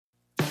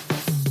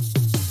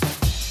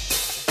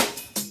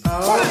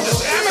What is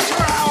this,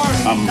 amateur hour?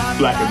 I'm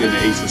blacker than the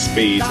ace of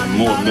spades and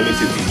more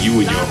militant than you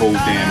and your whole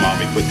damn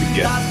army put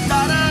together.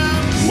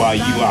 While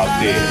you out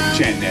there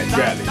chanting at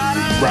rallies,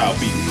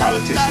 browbeating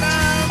politicians,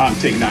 I'm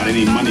taking out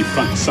any money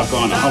front sucker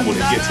on a humble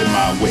that gets in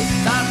my way.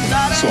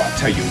 So I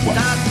tell you what,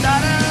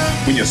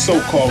 when your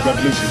so-called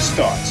revolution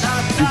starts,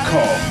 you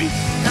call me,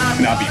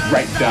 and I'll be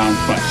right down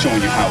front showing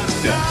you how it's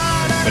done.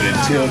 But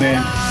until then,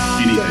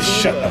 you need to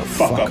shut the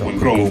fuck up when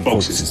grown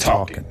folks is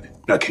talking.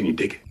 Now can you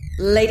dig it?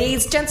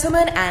 Ladies,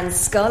 gentlemen, and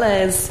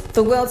scholars,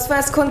 the world's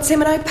first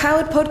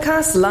Quantimino-powered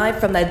podcast live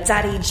from the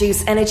Daddy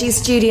Juice Energy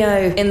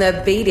Studio in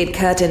the beaded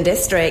Curtin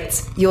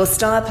District. Your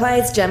star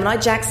plays Gemini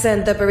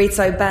Jackson, the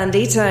Burrito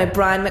Bandito,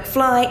 Brian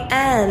McFly,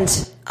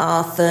 and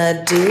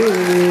Arthur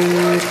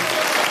Dude.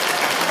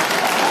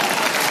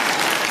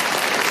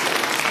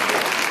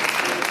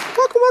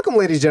 Welcome,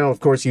 ladies and gentlemen, of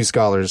course, you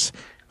scholars.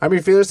 I'm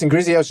your fearless and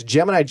grizzy host,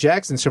 Gemini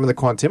Jackson, from the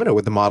Quantimino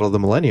with the model of the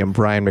millennium,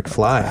 Brian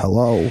McFly.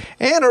 Hello.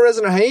 And our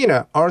resident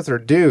hyena, Arthur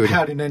Dude.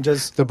 Howdy,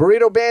 ninjas. The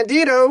Burrito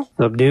Bandito. What's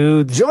up,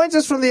 dudes? Joins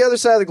us from the other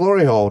side of the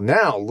glory hole.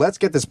 Now, let's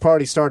get this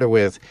party started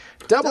with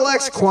Double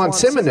X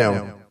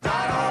Quantimino.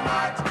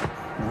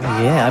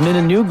 Yeah, I'm in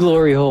a new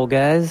glory hole,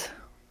 guys.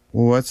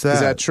 What's that?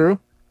 Is that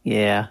true?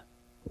 Yeah.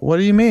 What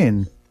do you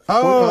mean?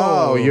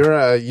 Oh,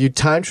 you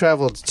time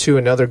traveled to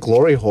another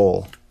glory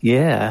hole.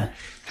 Yeah.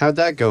 How'd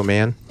that go,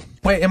 man?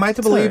 Wait, am I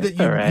to believe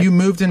that you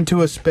moved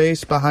into a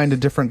space behind a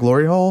different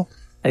glory hole?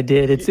 I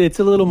did. It's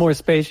a little more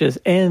spacious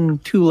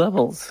and 2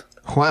 levels.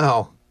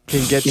 Wow. Can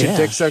you get your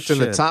dick sucked on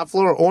the top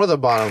floor or the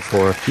bottom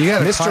floor? You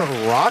got Mr.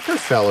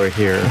 Rockefeller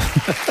here.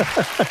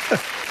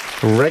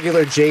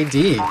 Regular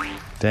JD.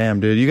 Damn,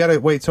 dude. You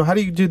gotta wait. So how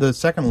do you do the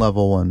second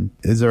level one?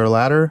 Is there a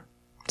ladder?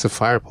 It's a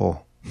fire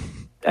pole.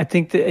 I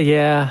think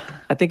I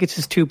think it's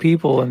just 2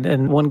 people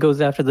and one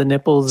goes after the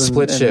nipples.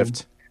 Split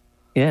shift.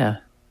 Yeah.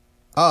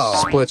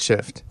 Oh. Split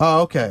shift.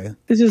 Oh, okay.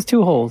 There's just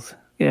 2 holes.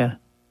 Yeah.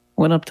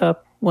 One up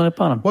top, one up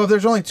bottom. Well, if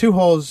there's only 2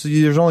 holes,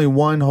 there's only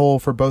one hole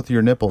for both of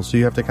your nipples, so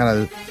you have to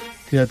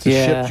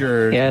shift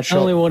your... Yeah, it's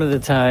only one at a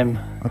time.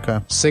 Okay.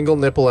 Single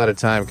nipple at a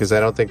time, because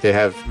I don't think they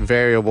have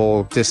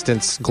variable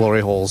distance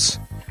glory holes.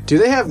 Do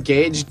they have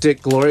gauge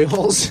dick glory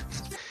holes?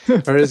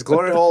 Or is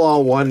glory hole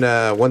all one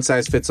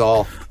size fits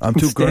all? I'm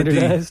too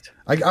standardized.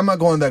 I'm not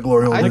going that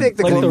glory hole. I think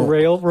the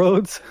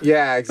railroads.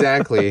 Yeah,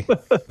 exactly.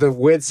 The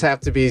widths have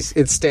to be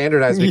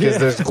standardized because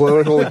there's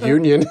glory hole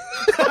union.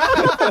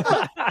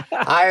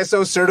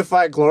 ISO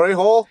certified glory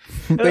hole.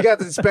 They got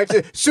the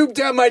inspection. Soup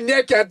down my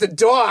neck at the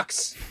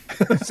docks.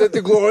 Said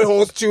the glory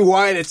hole's too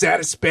wide. It's out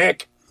of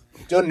spec.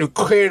 Doesn't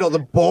cradle the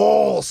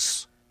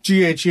balls.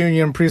 GH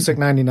Union Precinct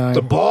 99.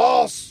 The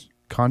balls.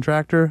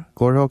 Contractor?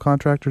 Glory hole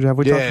contractor? Have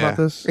we talked about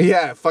this?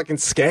 Yeah, fucking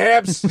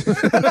scabs.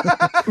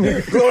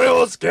 Glory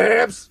hole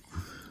scabs.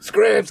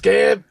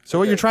 Scab. So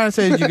what you're trying to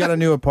say is you got a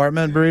new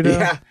apartment, Burrito?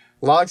 Yeah.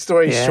 Long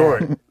story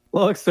short.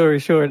 Long story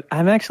short,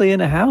 I'm actually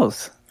in a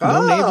house.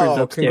 No neighbors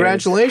upstairs.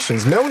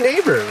 Congratulations. No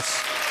neighbors.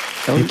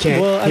 You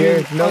can't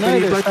hear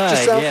nobody but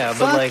yourself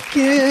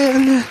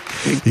fucking.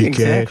 You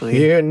can't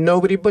hear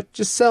nobody but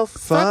yourself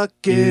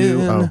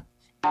fucking. Oh.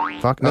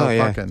 Fuck. No,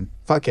 fucking.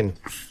 Fucking.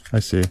 I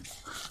see.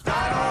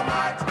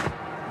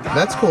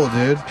 That's cool,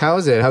 dude. How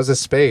is it? How's the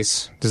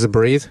space? Does it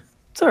breathe?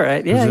 It's all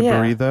right. Yeah, Does it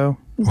breathe, though?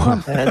 It's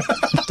not bad.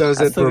 Does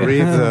it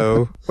breathe,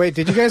 though? Wait,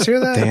 did you guys hear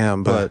that?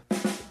 Damn, but...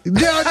 You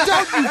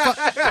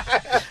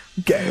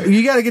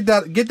gotta get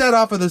that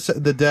off of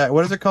the deck.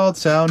 What is it called?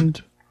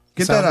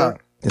 Get that out.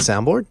 The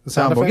soundboard? The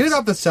soundboard. Get it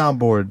off the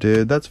soundboard,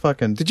 dude. That's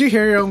fucking... Did you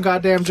hear your own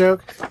goddamn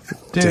joke?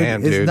 Dude,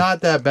 it's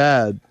not that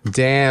bad.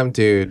 Damn,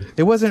 dude.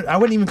 It wasn't... I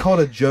wouldn't even call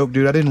it a joke,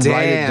 dude. I didn't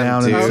write it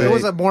down. Dude. It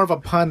was more of a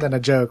pun than a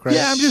joke, right?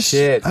 Yeah, I'm just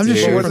shit. I'm just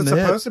dude. shooting Was it from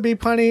the supposed to be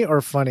punny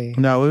or funny?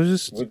 No, it was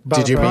just...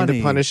 Did you mean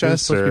to punish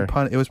us? It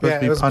was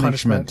supposed to be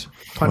punishment.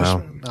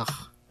 Punishment. Wow.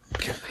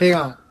 Hang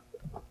on.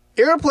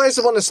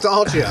 Irreplaceable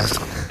nostalgia.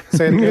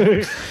 Say it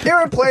again.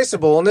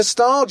 Irreplaceable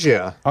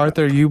nostalgia.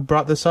 Arthur, you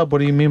brought this up. What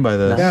do you mean by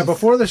this? Yeah,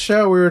 before the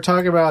show, we were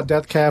talking about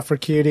Death Cab for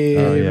Cutie,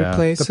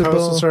 Irreplaceable. the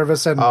Postal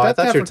Service, and I Death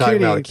thought Cab you were for talking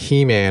Cutie. about like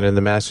He-Man and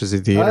the Masters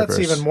of the Universe. That's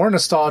even more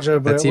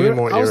nostalgia, but That's even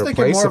more I was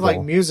thinking more of like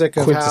irreplaceable. music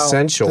of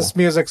Quintessential. how this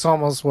music's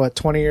almost,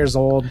 20 years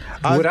old.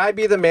 Would I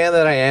be the man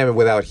that I am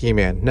without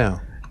He-Man? No.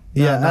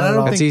 Yeah, and I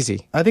don't That's think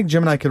easy. I think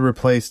Gemini could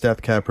replace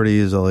Death Cab pretty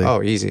easily.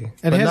 Oh, easy.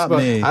 And but his not book.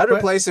 me. I'd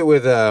replace it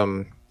with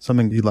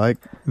Something you like?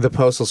 the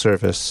Postal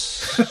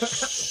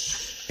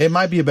Service. It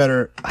might be a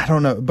better. I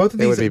don't know. Both of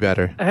these It would be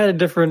better. I had a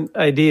different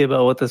idea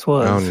about what this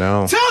was. Oh,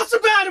 no. Tell us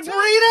about it,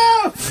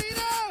 Burrito!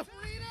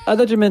 I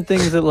thought you meant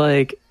things that,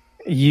 like,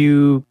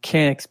 you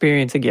can't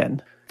experience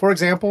again. For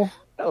example?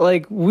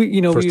 Like, we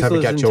First used time to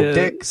you got listen your to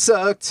dick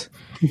sucked.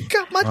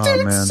 Got my Oh,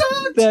 dick man.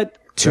 sucked! that.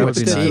 Too much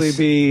would typically teeth.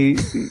 be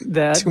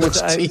that. Too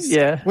much but teeth.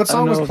 Yeah. What I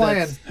song don't was know if playing?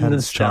 that's Had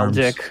its charms.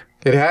 nostalgic.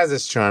 It has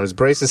its charms.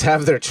 Braces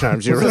have their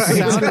charms. You're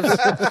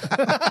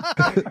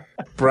right.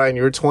 Brian,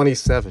 you were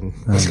 27.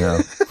 I know.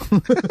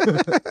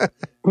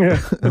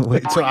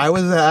 Wait, so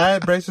I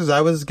had braces.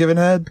 I was given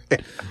head.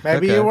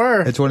 Maybe you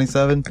were. At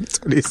 27.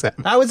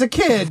 27. I was a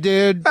kid,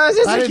 dude. I was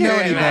just a didn't know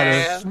kid, any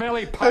better.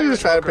 Smelly I was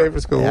just trying to pay for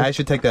school. Yeah, I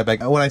should take that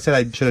back. When I said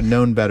I should have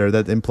known better,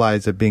 that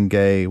implies that being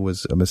gay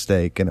was a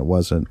mistake, and it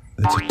wasn't.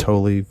 It's a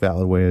totally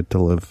valid way to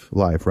live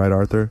life, right,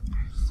 Arthur?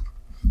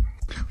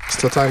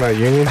 Still talking about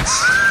unions?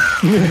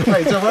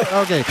 Wait, so what?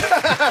 Okay.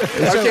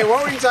 Okay,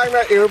 what were you talking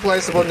about?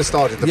 Irreplaceable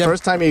nostalgia. The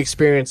first time you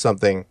experienced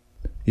something.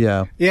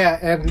 Yeah. Yeah,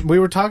 and we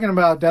were talking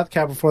about Death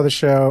Cab before the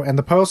show and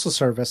the Postal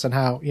Service and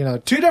how,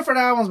 two different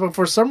albums, but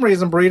for some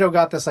reason Burrito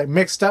got this like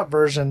mixed up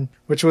version,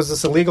 which was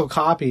this illegal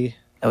copy.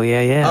 Oh,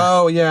 yeah.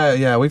 Oh,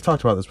 yeah. We've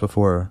talked about this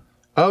before.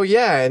 Oh,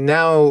 yeah, and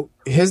now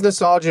his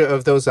nostalgia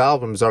of those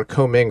albums are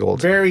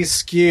commingled. Very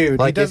skewed.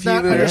 Like, he does if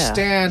not you-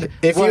 understand.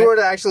 If you were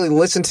to actually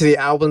listen to the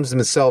albums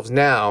themselves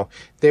now,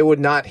 they would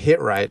not hit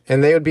right,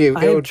 and they would be. It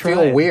would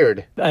feel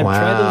weird. I've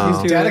tried to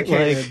listen to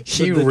Dedicated. it. Like,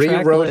 He with the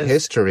track rewrote list,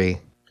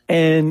 history,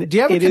 And Do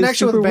you have a it is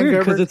connection with super Ben weird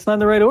Gerber? because it's not in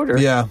the right order.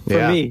 Yeah.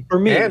 For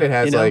me, and it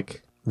has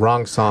like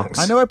wrong songs.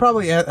 I know I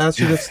probably asked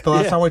you this the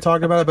last time we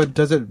talked about it, but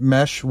does it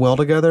mesh well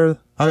together?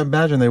 I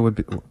imagine they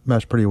would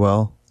mesh pretty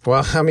well.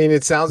 Well, I mean,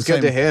 it sounds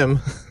good to him.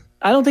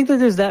 I don't think that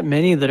there's that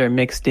many that are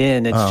mixed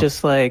in. It's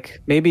just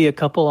like maybe a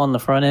couple on the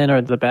front end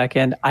or the back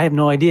end. I have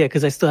no idea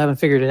because I still haven't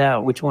figured it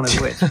out which one is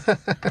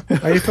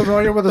which. Are you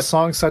familiar with the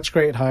song Such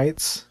Great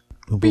Heights?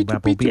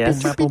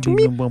 Yes.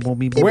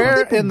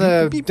 Where in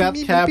the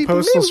Death Cab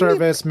Postal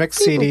Service mixed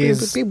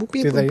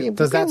CDs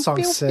does that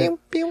song sit?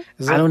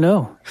 I don't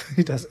know.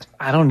 He doesn't.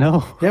 I don't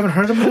know. You haven't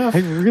heard him enough? I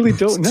really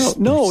don't know.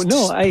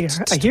 No. I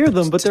hear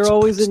them, but they're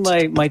always in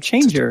my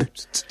changer.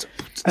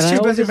 And I too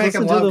always busy just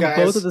making listen to love, them guys.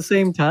 both at the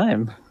same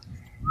time.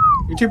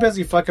 You're too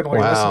busy fucking while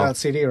you listen to that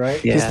CD,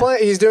 right? Yeah.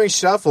 He's doing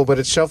shuffle, but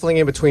it's shuffling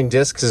in between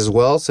discs as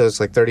well, so it's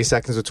like 30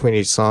 seconds between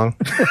each song.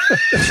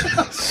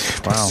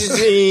 Wow.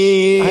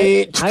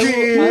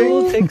 I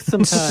will take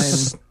some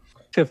time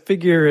to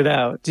figure it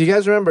out. Do you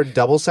guys remember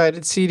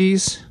double-sided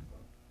CDs?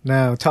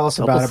 No, tell us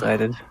about it.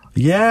 Double-sided.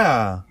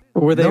 Yeah.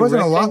 Were they There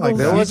wasn't a lot like rectangles?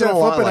 that. There You wasn't just a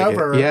lot flip it like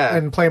over it. Yeah.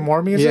 and play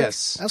more music?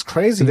 Yes. That's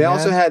crazy, They man.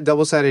 also had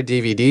double-sided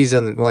DVDs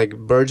and like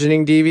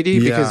burgeoning DVD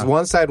because Yeah.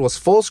 one side was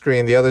full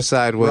screen, the other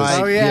side was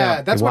Oh,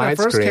 yeah. That's when it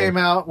first widescreen. came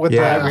out with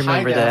Yeah. the I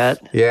remember high def.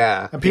 that.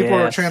 Yeah. And people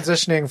were Yes.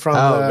 transitioning from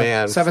Oh, the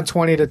man.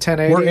 720 to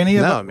 1080. Were any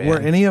of No, man. were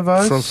any of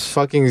us From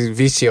fucking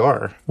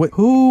VCR.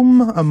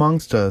 whom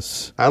amongst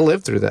us I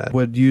lived through that.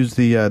 would use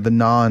the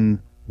non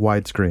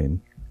widescreen?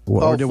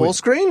 Oh, full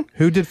screen?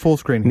 Who did full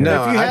screen here?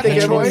 No, If you I had think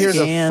the everyone choice- here's a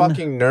Scan.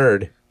 fucking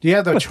nerd. Do you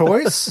have the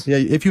choice? Yeah,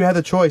 if you had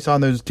the choice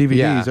on those DVDs,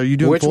 Yeah. are you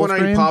doing Which full one are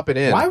screen? you popping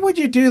in? Why would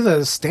you do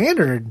the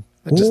standard?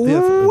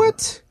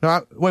 What?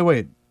 No,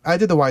 wait. I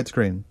did the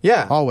widescreen.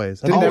 Yeah.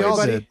 Always. I Didn't think we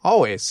all everybody? did.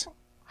 Always.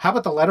 How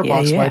about the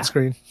letterbox Yeah.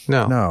 widescreen?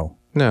 No.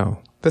 No.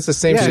 That's the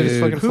same Yeah, shit as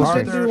dude. fucking Who full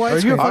said screen. do Are you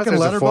a fucking Arthur's a 4x3,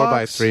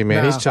 letterbox? man.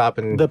 No. He's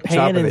chopping The pan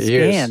chopping and the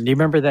ears. scan. Do you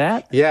remember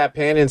that? Yeah,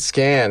 pan and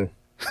scan.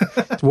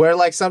 Where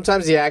like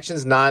sometimes the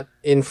action's not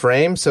in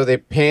frame, so they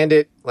panned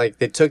it like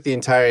they took the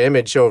entire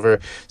image over.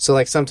 So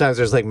like sometimes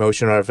there's like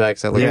motion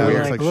artifacts that look Yeah, it weird.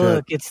 looks Like, like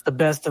look, it's the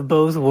best of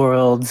both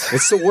worlds.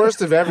 It's the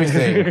worst of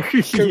everything.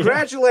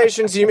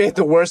 Congratulations, you made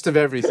the worst of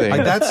everything.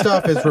 Like that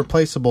stuff is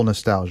replaceable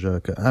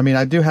nostalgia. I mean,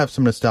 I do have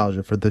some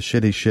nostalgia for the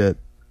shitty shit.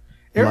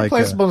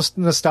 Irreplaceable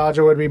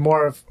nostalgia would be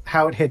more of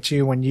how it hit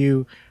you when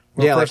you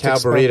were Yeah, like first how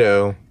exposed.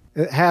 Burrito.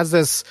 It has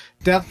this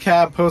Death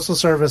Cab Postal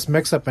Service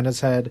mix-up in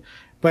his head,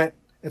 but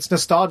it's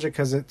nostalgic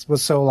because it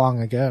was so long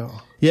ago.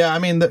 Yeah, I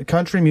mean, the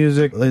country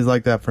music is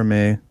like that for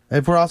me.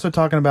 If we're also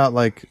talking about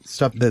like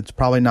stuff that's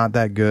probably not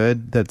that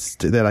good,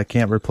 that I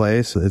can't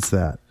replace, it's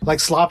that. Like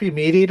Sloppy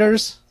Meat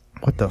Eaters.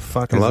 What the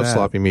fuck I is love that?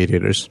 sloppy meat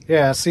eaters.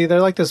 Yeah, see, they're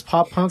like this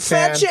pop punk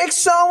band.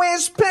 chicks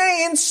always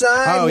pay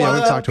inside. Oh, yeah, we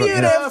talked about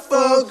that.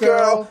 Beautiful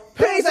girl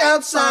pays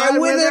outside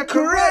with a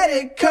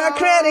credit card.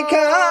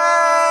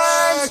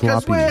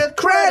 Sloppy. with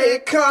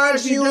credit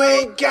cards, you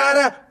ain't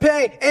gotta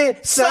pay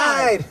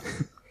inside.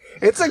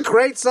 It's a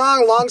great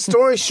song. Long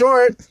story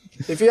short,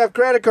 if you have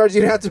credit cards,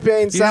 you don't have to pay You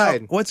know,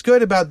 inside. what's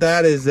good about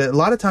that is that a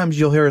lot of times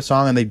you'll hear a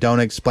song and they don't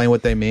explain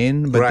what they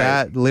mean, but Right.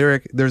 that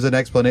lyric, there's an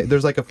explanation.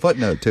 There's like a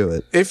footnote to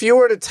it. If you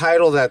were to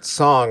title that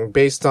song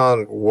based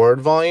on word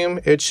volume,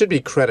 it should be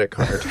credit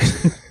card.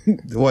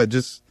 What?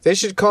 Just They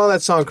should call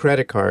that song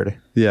Credit Card.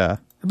 yeah.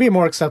 It'd be a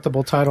more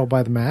acceptable title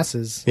by the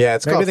masses. Yeah,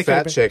 it's Maybe called they could've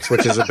Fat been- Chicks,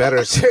 which is a better.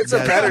 It's a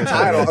better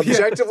title.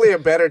 Objectively, a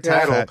better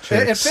title. Fat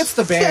Chicks. It fits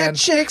the Fat band.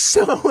 Chicks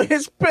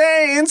always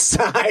pay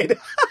inside.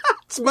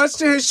 It's much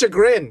to his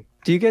chagrin.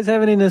 Do you guys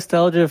have any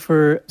nostalgia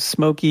for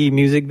smoky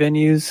music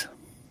venues?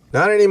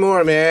 Not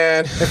anymore,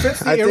 man. It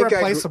fits the I think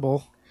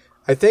irreplaceable.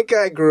 I think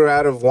I grew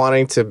out of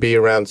wanting to be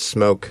around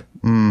smoke.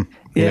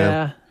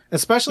 Yeah.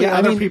 Especially Yeah, I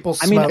other mean- people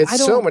I mean, smoke. It's I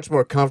so don't- much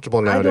more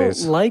comfortable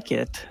nowadays. I don't like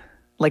it.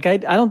 Like, I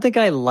don't think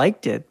I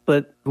liked it,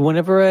 but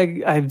whenever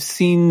I've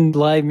seen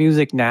live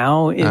music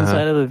now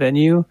inside of a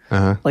venue,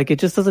 like, it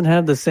just doesn't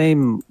have the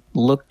same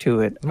look to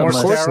it. More Of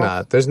course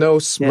not. There's no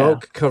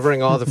smoke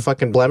covering all the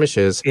fucking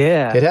blemishes.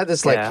 Yeah. It had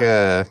this like,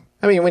 I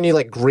mean, when you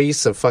like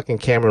grease a fucking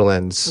camera It's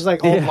lens.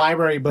 like old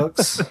library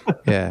books.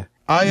 Yeah.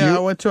 I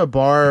went to a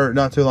bar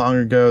not too long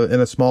ago in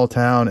a small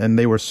town, and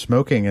they were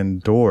smoking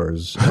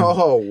indoors.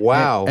 Oh,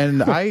 wow.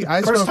 And I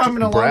First smoked time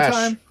in a long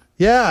time.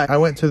 Yeah, I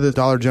went to the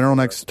Dollar General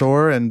next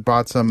door and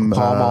bought some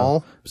Pall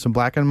Mall? some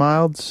Black and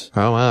Milds.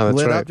 Oh, wow, that's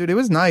Lit right. up, dude. It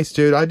was nice,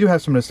 dude. I do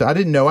have some nostalgia. I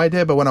didn't know I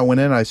did, but when I went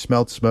in, I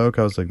smelled smoke.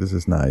 I was like, "This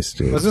is nice,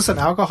 dude." Was this an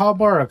alcohol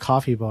bar or a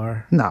coffee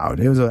bar? No,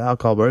 it was an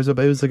alcohol bar. It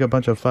was like a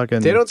bunch of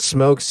fucking. They don't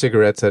smoke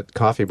cigarettes at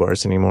coffee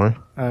bars anymore.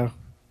 Oh.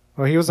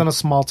 Well, he was in a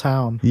small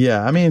town.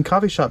 Yeah, I mean,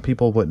 coffee shop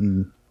people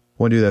wouldn't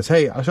do this.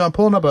 Hey, so I'm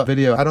pulling up a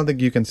video. I don't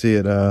think you can see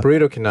it.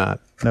 Burrito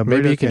cannot. No,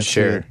 Maybe Burrito you can can't see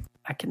share. it.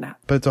 I cannot.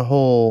 But it's a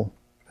whole.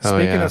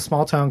 Speaking of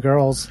small town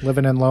girls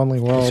living in lonely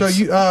worlds. So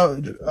you,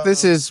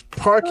 This is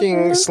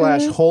parking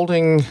 /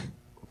 holding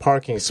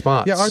parking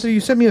spots. yeah, Arthur, you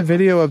sent me a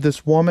video of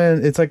this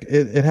woman. It's like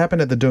it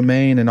happened at the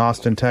Domain in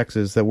Austin,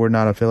 Texas, that we're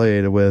not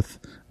affiliated with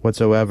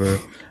whatsoever.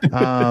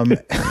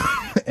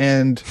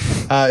 And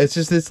it's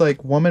just this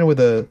like woman with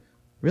a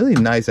really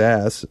nice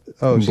ass.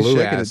 Oh, she's Blue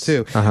shaking ass. it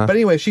too. Uh-huh. But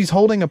anyway, she's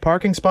holding a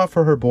parking spot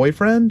for her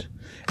boyfriend,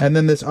 and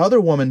then this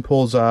other woman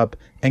pulls up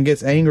and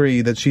gets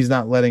angry that she's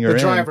not letting her the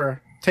in.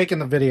 driver taking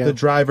the video The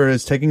driver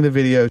is taking the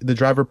video. The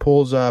driver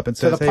pulls up and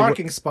to says, the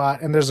parking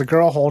spot, and there's a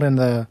girl holding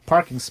the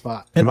parking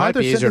spot. It And might Arthur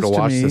be sent easier to this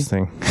to watch me. this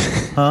thing.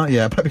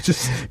 Yeah, probably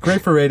just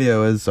great for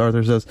radio, as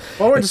Arthur says.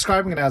 What we're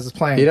describing it as is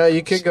playing. You know,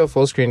 you could go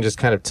full screen and just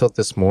kind of tilt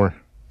this more.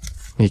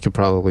 You could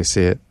probably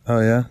see it. Oh,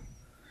 yeah?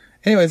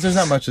 Anyways, there's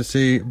not much to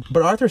see.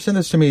 But Arthur sent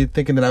this to me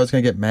thinking that I was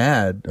going to get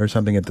mad or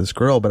something at this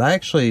girl. But I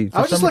actually...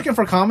 I was just looking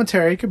for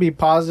commentary. It could be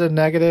positive,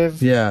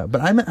 negative. Yeah, but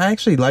I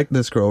actually like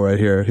this girl right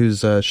here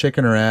who's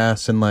shaking her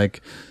ass and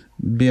like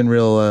being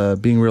real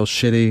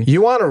shitty.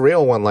 You want a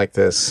real one like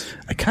this.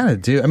 I kind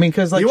of do. I mean,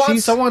 because like You want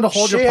she's... someone to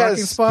hold she your parking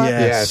has- spot? Yeah.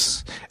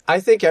 Yes. I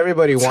think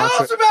everybody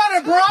wants it. about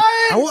it,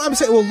 Brian! I'm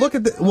saying, well, look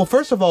at the... Well,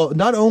 first of all,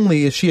 not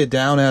only is she a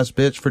down-ass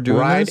bitch for doing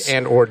Ride this...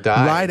 and or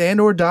die. Ride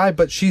and or die,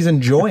 but she's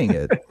enjoying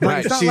it. Like, Right,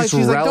 it's not she's like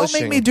she's like, don't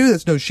relishing. make me do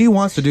this. No, she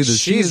wants to do this. She's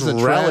she is a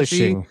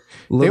relishing. trashy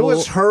It little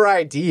was her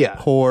idea.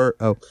 whore.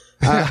 Oh.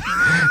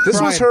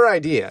 This was her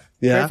idea.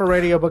 Yeah. Great for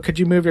radio, but could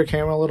you move your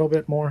camera a little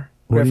bit more?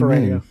 What Great do for you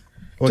radio. mean?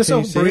 What, Just can so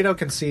you see it? Burrito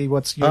can see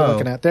what you're Oh.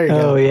 looking at. There you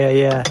Oh go.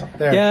 yeah.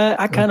 There. Yeah,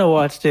 I kind of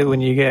watched it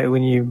when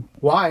you.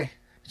 Why?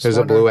 Just There's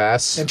a wondering. blue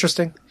ass.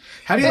 Interesting.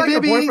 How do you Hey, like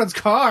your baby. boyfriend's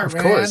car, Of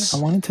man? course. I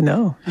wanted to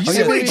know. You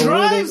see what he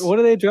drives? What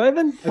are they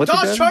driving? A What's he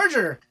Dodge driving?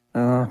 Charger.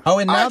 Oh,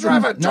 and now,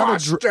 drive a now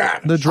Dodge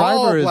Strat. the driver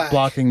All is black.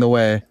 blocking the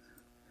way.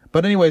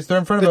 But anyways, they're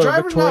in front The of a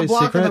driver's not Victoria's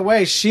blocking Secret. the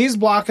way. She's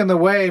blocking the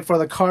way for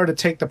the car to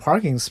take the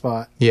parking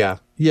spot. Yeah.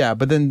 Yeah,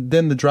 but then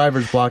the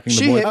driver's blocking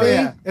She the hit Oh, boyfriend.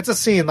 me. yeah. It's a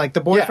scene. Like,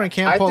 the boyfriend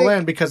Yeah, can't I pull think-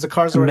 in because the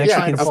car's already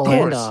trying Mexican to pull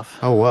course. in. standoff.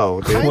 Oh,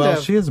 whoa, dude. Kind Well,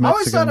 of. she is I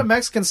always thought Mexican. a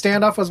Mexican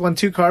standoff was when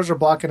two cars are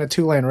blocking a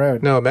two-lane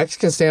road. No,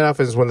 Mexican standoff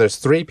is when there's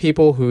 3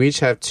 people who each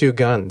have 2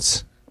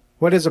 guns.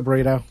 What is a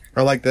burrito?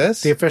 Or like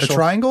this? The official. A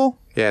triangle?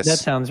 Yes. That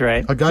sounds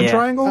right. A gun Yeah.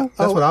 triangle?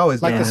 That's what I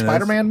always Like done the it as.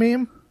 Spider-Man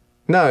meme?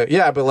 No,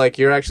 yeah, but like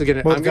you're actually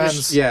gonna. With I'm gonna.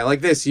 guns. Yeah,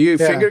 like this. You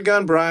Yeah. finger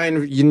gun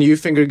Brian. You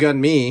finger gun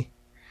me.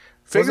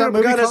 What's Finger that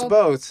movie gun us called?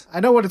 both. I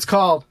know what it's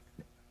called.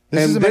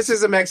 And this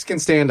is a Mexican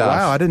standoff.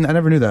 Wow, I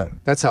never knew that.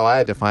 That's how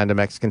I defined a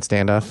Mexican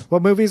standoff.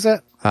 What movie is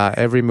it?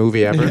 Every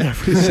movie ever.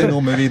 Every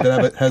single movie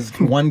that has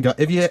one gun.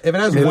 If it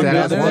has If one it gun,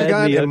 has in one it-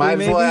 gun, The it Ugly, might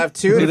as well maybe? have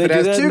 2. Do If they it do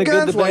has that in 2 The Good,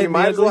 guns, the well, Bad, you and the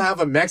might as well Ugly? have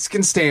a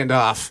Mexican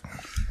standoff.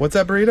 what's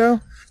that,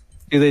 burrito?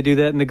 Do they do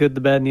that in The Good,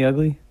 the Bad, and the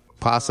Ugly?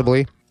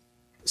 Possibly.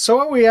 So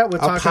what we at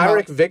with A talking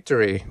Pyrrhic about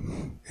victory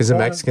is a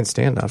Mexican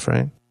standoff,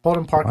 right?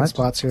 holding parking What?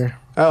 spots here?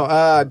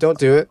 Oh, don't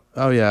do it.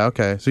 Oh yeah,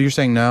 okay. So you're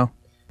saying no?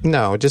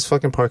 No, just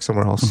fucking park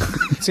somewhere else.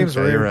 Seems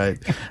Okay, rude. you're right.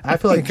 I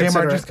feel like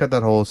Consider Kmart it. just cut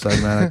that whole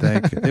segment. I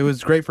think it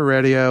was great for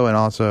radio and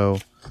also,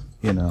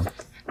 you know.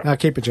 Now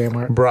keep it,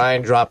 J-Mart.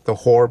 Brian dropped the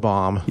whore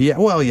bomb. Yeah,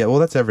 well,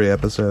 that's every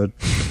episode.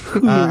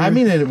 I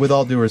mean it with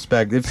all due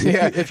respect. If you're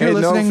Hey,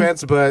 listening, no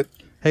offense, but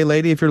hey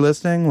lady, if you're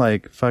listening,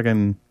 like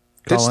fucking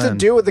call just in. to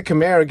do with the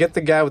Camaro, get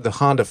the guy with the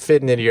Honda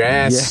fitting into your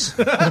ass.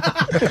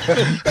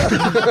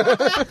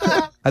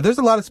 There's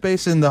a lot of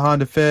space in the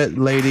Honda Fit,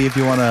 lady. If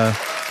you want to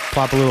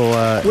plop a little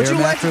Would air you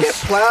like to get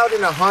mattress. plowed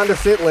in a Honda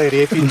Fit,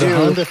 lady? If you The do,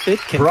 Honda Fit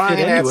can Brian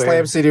fit at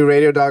anywhere.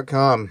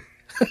 slamcityradio.com.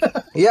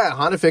 Yeah,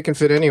 Honda Fit can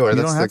fit anywhere. You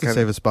That's don't have the to kind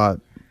save a spot.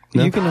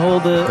 You can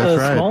hold a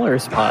That's right. smaller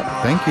spot.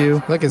 Thank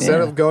you. Look,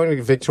 instead of going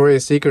to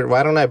Victoria's Secret,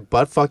 why don't I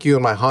butt fuck you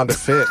in my Honda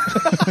Fit?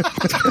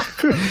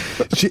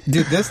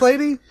 Dude, this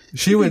lady,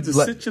 she would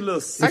let.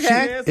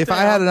 If I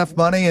had enough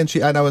money and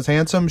I was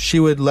handsome, she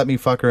would let me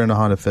fuck her in a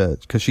Honda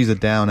Fit because she's a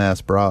down ass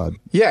broad.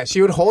 Yeah,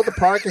 she would hold the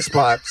parking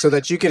spot so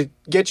that you could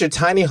get your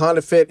tiny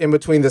Honda Fit in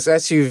between this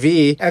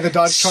SUV And the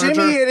Dodge Charger.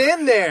 shimmy it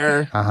in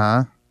there,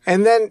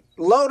 And then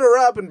load her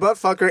up and butt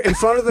fuck her in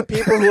front of the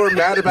people who are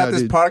mad about No,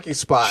 this dude, parking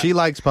spot. She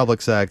likes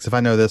public sex. If I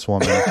know this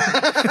woman,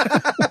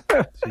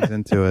 she's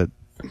into it.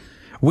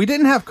 We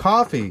didn't have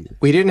coffee.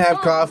 We didn't have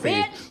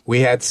coffee.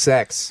 We had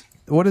sex.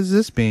 What does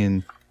this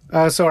mean?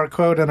 So our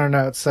quote in our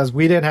notes says,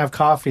 we didn't have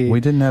coffee. We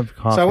didn't have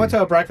coffee. So I went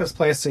to a breakfast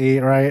place to eat,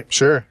 right? It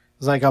Sure.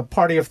 was like a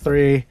party of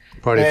 3.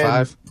 Party of And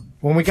 5.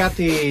 When we got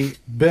the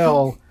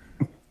bill,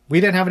 we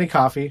didn't have any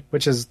coffee,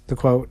 which is the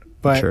quote.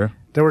 But Sure.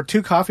 There were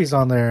 2 coffees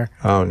on there.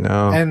 Oh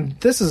no! And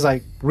this is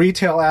like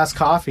retail ass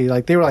coffee.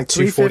 Like they were like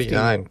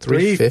 $3.49,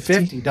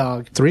 $3.50,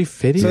 dog.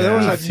 $3.50. So there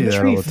was I a see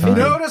that all the time.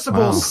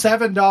 noticeable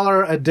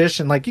 $7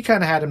 addition. Like you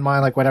kind of had in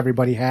mind like what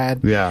everybody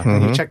had. Yeah.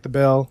 And you check the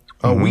bill.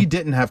 Oh, we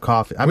didn't have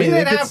coffee. I We mean,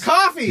 didn't have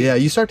coffee. Yeah,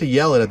 you start to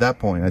yell it at that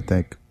point, I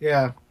think.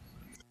 Yeah,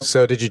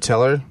 So did you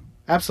tell her?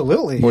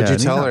 absolutely. What'd you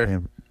and he's tell not her?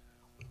 paying-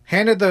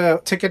 Handed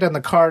the ticket and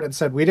the card and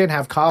said we didn't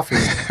have coffee.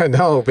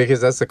 No, because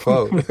that's the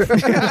quote.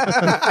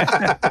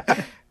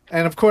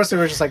 And of course they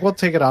were just like, we'll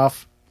take it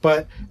off.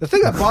 But the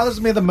thing that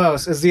bothers me the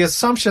most is the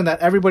assumption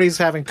that everybody's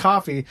having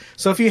coffee.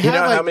 So if you You have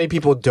know like, how many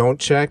people don't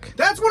check?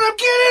 that's what I'm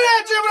getting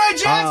at, Gemini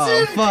Jackson.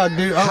 Oh, fuck,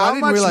 dude. Oh, I How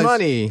didn't much realize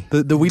money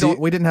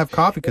we didn't have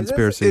coffee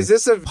conspiracy. Is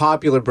this a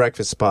popular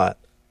breakfast spot?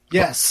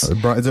 Yes. Is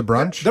it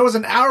brunch? There was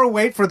an hour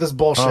wait for this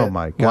bullshit. Oh,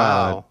 my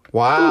God.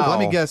 Wow. Let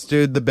me guess,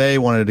 dude. The Bae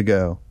wanted to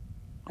go.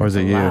 Or was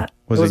it you?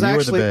 Was It was it you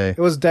actually, or the it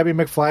Bae? was Debbie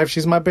McFly. If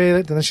she's my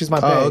bae, then she's my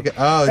bae. Oh, okay.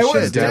 Oh, it shit.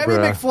 was Debbie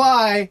Deborah.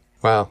 McFly.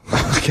 Wow.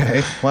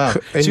 Okay. Wow.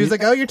 And She was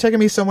like, oh, you're taking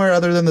me somewhere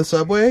other than the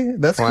subway?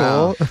 That's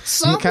Wow. cool.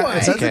 Subway.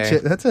 It's okay.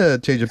 That's a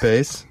change of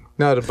pace.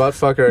 No, the butt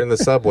fucker in the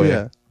subway.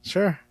 Yeah.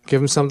 Sure.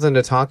 Give him something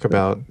to talk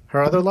about.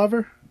 Her other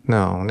lover?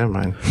 No, never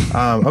mind.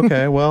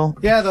 Okay, well.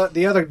 Yeah,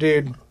 the other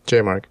dude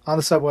J Mark. on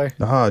the subway.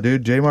 Oh,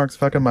 dude, J Mark's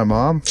fucking my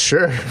mom.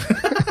 Sure.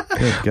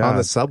 Good God. On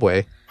the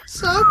subway.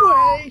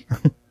 Subway.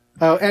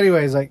 Oh,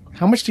 anyways, like,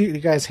 how much do you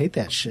guys hate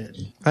that shit?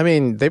 I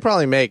mean, they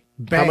probably make,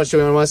 Bank. how much do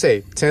we want to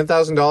say?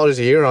 $10,000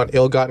 a year on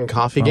ill-gotten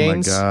coffee Oh,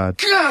 gains? my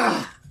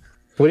God.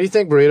 What do you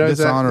think, Burrito? Is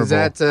Dishonorable.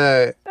 that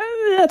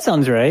That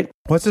sounds right.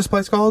 What's this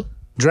place called?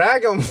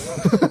 drag them?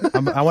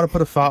 I want to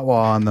put a fatwa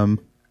on them.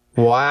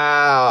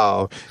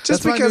 Wow.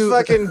 Just That's my because new-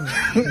 fucking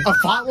A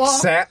fatwa?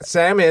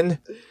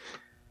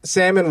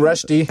 salmon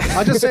Rushdie.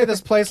 I'll just say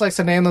this place likes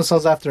to name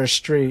themselves after a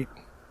street.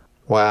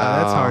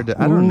 Wow. That's hard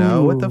to. I don't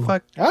know. What the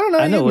fuck? I don't know.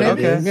 I know you what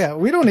name it is. Yeah,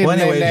 we don't need Well,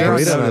 to anyways, name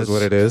names. Burrito knows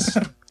what it is.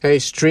 Hey,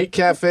 Street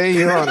Cafe,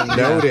 you're on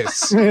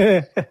notice.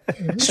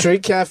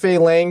 Street Cafe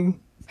Lang,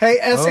 Hey,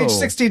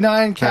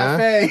 SH69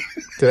 Cafe.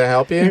 did I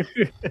help you?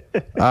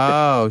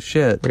 Oh,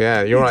 shit.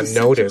 Yeah, you're on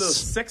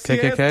notice.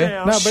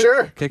 KKK? No, but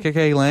Sure.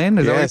 KKK Lane?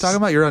 Is that what you're Yes. talking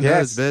about? You're on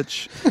Yes.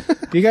 notice,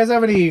 bitch. do you guys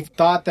have any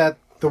thought that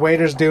the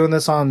waiter's doing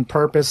this on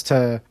purpose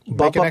to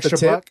Bump make an up the extra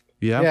tip? buck?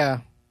 Yeah. Yeah.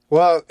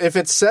 Well, if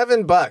it's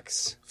 $7,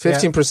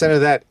 15%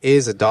 of that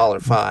is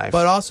 $1.05.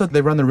 But also,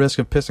 they run the risk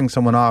of pissing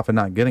someone off and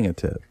not getting a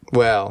tip.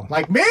 Well,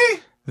 Like me?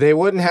 they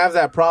wouldn't have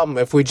that problem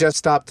if we just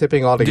stopped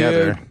tipping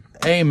altogether. Dude.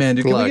 Amen,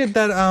 dude. Can Look. we get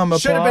that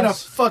applause? Should have been a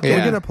fucking Can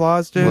we get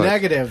applause, dude?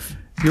 negative.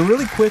 You're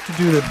really quick to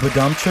do the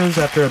badumchas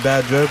after a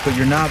bad joke, but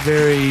you're not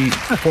very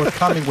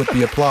forthcoming with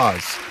the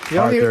applause, You,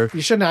 don't Arthur. even,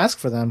 you shouldn't ask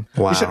for them.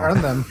 Wow. You should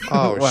earn them.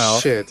 Oh, Well.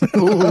 shit.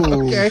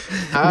 Okay.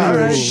 Oh,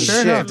 Fair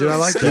shit. enough, dude. I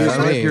like that.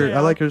 Excuse I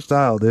like your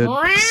style, dude.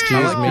 Excuse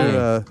I like me.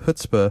 your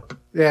chutzpah.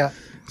 Yeah.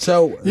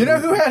 So, You know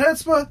who had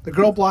chutzpah? The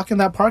girl blocking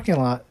that parking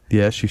lot.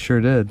 yeah, she sure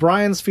did.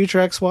 Brian's future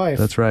ex-wife.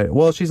 That's right.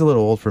 Well, she's a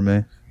little old for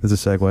me. As a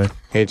segue.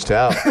 Aged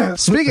out.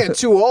 Speaking of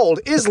too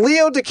old, is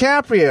Leo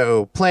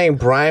DiCaprio playing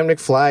Brian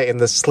McFly in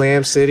the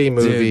Slam City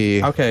movie?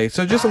 Dude, okay,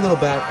 so just a little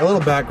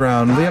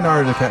background.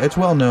 Leonardo DiCaprio. It's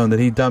well known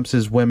that he dumps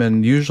his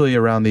women usually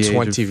around the age of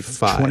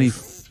 25.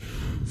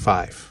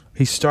 25.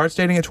 He starts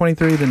dating at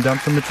 23, then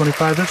dumps them at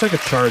 25. There's like a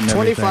chart and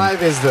everything.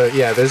 25 is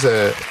there's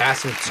a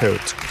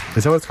asymptote.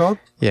 Is that what it's called?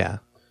 Yeah.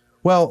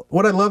 Well,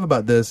 what I love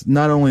about this,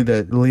 not only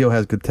that Leo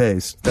has good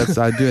taste,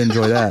 I do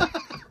enjoy that.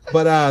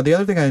 But the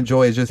other thing I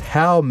enjoy is just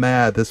how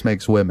mad this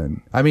makes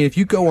women. I mean, if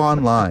you go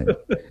online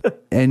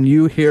and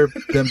you hear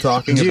them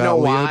talking Do you know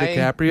about Leo why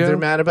DiCaprio, they're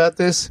mad about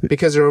this?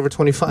 Because they're over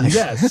 25.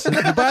 yes.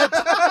 But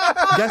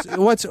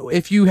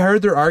if you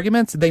heard their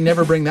arguments, they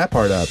never bring that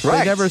part up. Right.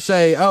 They never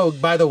say, "Oh,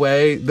 by the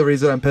way, the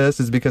reason I'm pissed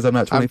is because I'm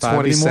not 25 I'm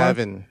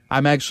 27. anymore."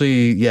 I'm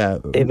actually,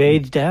 They've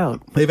aged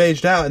out. they've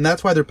aged out, and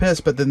that's why they're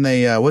pissed. But then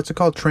they, what's it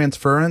called?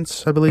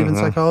 Transference, I believe, in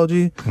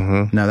psychology.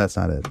 No, that's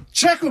not it.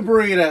 Check with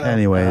Burrito.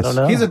 Anyways, I don't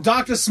know. He's a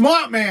Dr.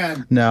 Smart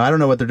Man. no, I don't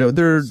know what they're doing.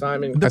 They're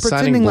Assigning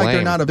pretending like they're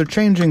blame. not. They're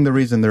changing the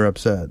reason they're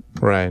upset.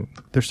 Right.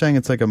 They're saying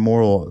it's like a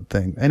moral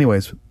thing.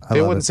 Anyways, I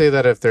They love wouldn't it. say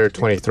that if they're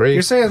 23.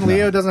 You're saying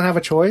Leo doesn't have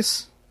a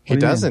choice? He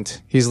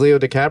doesn't. He's Leo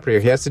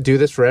DiCaprio. He has to do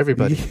this for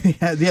everybody.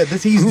 yeah,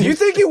 he's. Do you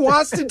think he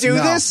wants to do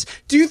No. this?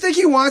 Do you think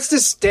he wants to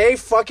stay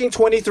fucking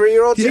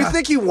 23-year-old? Do you Yeah.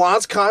 think he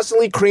wants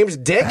constantly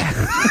creamed dick?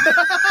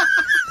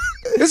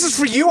 This is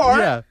for you, Art.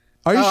 Yeah.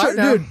 Are you Oh, I sure,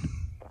 know. dude?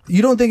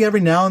 You don't think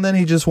every now and then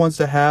he just wants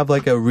to have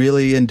like a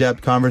really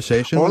in-depth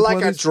conversation? Or with like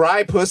one a of these-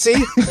 dry pussy?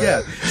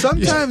 Yeah.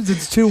 Sometimes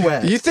it's too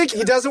wet. You think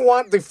he doesn't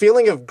want the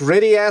feeling of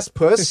gritty ass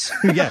puss?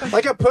 Yeah.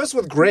 Like a puss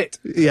with grit.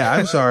 Yeah,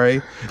 I'm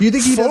sorry. Do you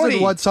think he 40.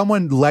 doesn't want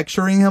someone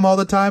lecturing him all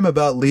the time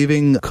about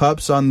leaving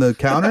cups on the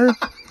counter?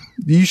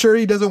 You sure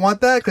he doesn't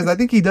want that? Because I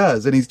think he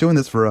does, and he's doing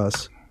this for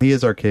us. He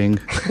is our king.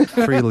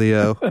 Free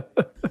Leo.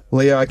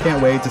 Leo, I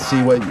can't wait to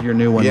see what your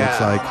new one looks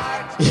like.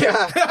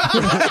 Yeah.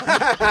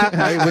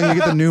 When you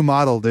get the new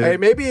model, dude. Hey,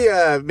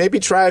 maybe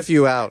try a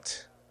few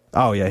out.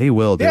 Oh, yeah, he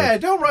will, dude. Yeah,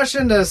 don't rush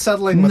into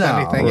settling with No,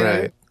 anything. You know?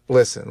 Right.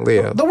 Listen,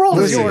 Leo. The world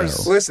is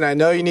yours. Listen, I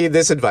know you need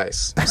this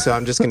advice, so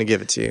I'm just going to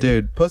give it to you.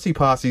 Dude, Pussy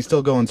Posse's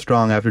still going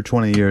strong after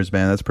 20 years,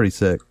 man. That's pretty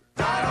sick.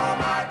 Isn't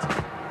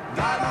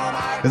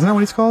that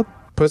what he's called?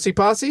 Pussy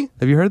Posse?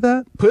 Have you heard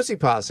that? Pussy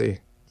Posse.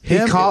 He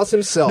calls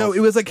himself. No, it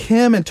was like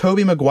him and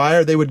Tobey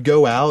Maguire. They would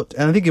go out,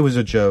 and I think it was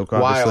a joke,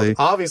 obviously. Wild.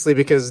 Obviously,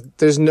 because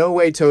there's no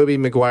way Tobey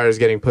Maguire is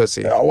getting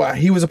pussy. Oh, wow.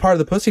 He was a part of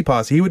the Pussy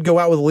Posse. He would go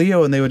out with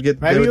Leo, and they would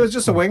get... Maybe he was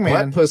just a wingman.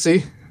 What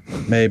pussy?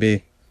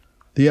 Maybe.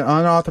 The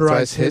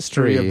unauthorized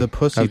history of the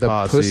Pussy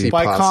Posse.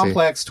 By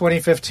Complex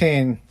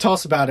 2015. Tell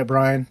us about it,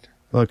 Brian.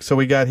 Look, so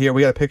we got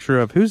a picture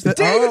of who's that?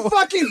 David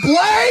fucking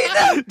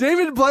Blaine!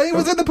 David Blaine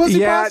was in the Pussy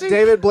Posse? Yeah,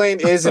 David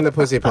Blaine is in the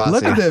Pussy Posse.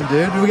 Look at them,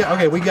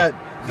 dude. We got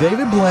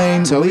David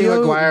Blaine, Tobey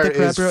Leo Maguire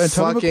DiCaprio, and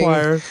Tobey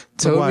Maguire.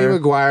 Tobey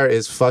Maguire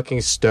is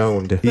fucking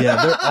stoned.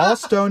 Yeah, they're all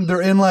stoned.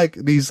 They're in like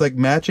these like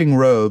matching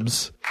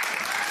robes.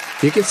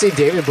 You can see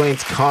David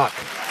Blaine's cock.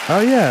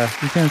 Oh yeah,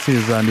 you can't see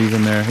his undies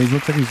in there. He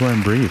looks like he's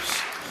wearing briefs.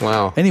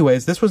 Wow.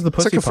 Anyways, this was the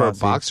Pussy Posse. For a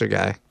Posse. boxer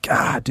guy.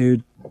 God,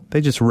 dude,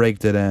 they just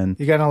raked it in.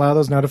 You gonna allow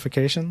those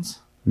notifications?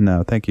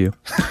 No, thank you.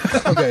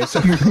 Okay, so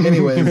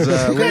anyways,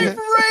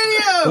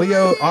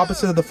 Leo,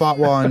 opposite of the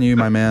fatwa on you,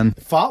 my man.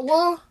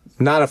 Fatwa?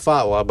 Not a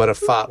fatwa, but a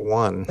fat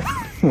one.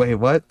 Wait,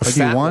 what? A Like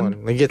fat you won?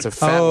 one. He gets a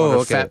fat one,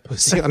 a fat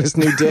pussy on his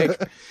new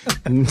dick.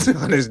 On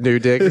his new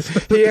dick.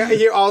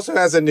 He also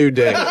has a new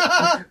dick.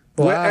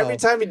 Every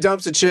time he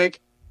dumps a chick,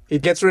 he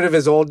gets rid of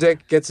his old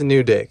dick, gets a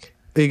new dick.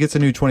 He gets a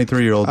new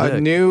 23-year-old dick.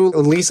 A new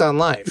lease on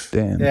life.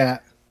 Damn. Yeah.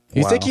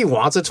 You think he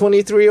wants a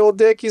 23-year-old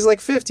dick? He's like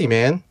 50,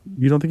 man.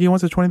 You don't think he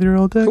wants a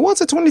 23-year-old dick? Who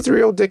wants a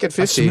 23-year-old dick at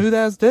 50?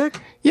 Smooth-ass dick?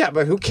 Yeah,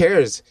 but who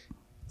cares?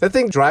 That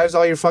thing drives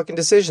all your fucking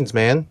decisions,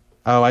 man.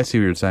 Oh, I see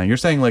what you're saying. You're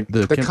saying like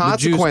the juice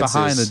consequences.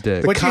 behind the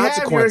dick. But you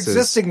have your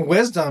existing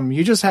wisdom.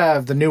 You just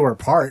have the newer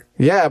part.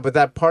 Yeah, but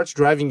that part's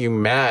driving you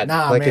mad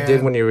like it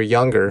did when you were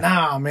younger.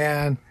 Nah,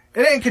 man.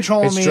 It ain't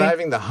controlling me. It's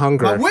driving the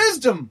hunger. My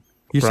wisdom.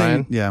 You're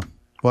Brian? saying, yeah.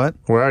 What?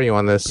 Where are you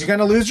on this? You're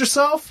gonna lose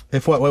yourself?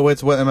 If what?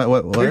 What?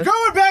 You're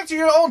going back to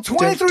your old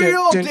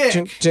 23-year-old dick.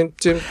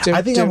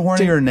 I think I'm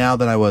hornier now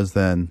than I was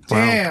then.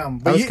 Damn.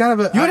 But you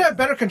would have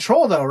better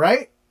control though,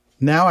 right?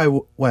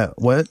 Now what?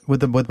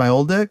 With my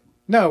old dick?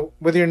 No,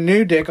 with your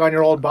new dick on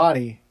your old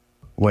body.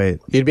 Wait.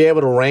 You'd be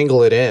able to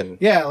wrangle it in.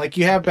 Yeah, like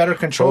you have better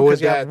control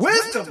because you have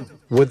wisdom.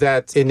 With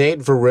that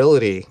innate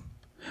virility.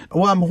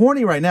 Well, I'm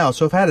horny right now,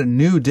 so if I had a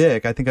new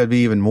dick, I think I'd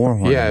be even more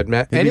horny. Yeah,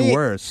 it'd be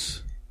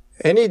worse.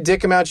 Any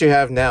dick amount you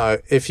have now,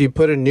 if you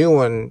put a new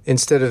one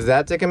instead of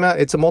that dick amount,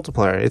 it's a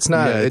multiplier. It's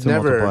not. Yeah, it's it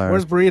never. multiplier.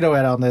 Where's Burrito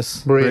at on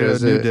this?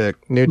 Burrito's new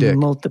dick. New dick.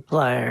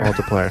 Multiplier.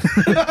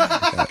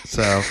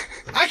 So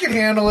I can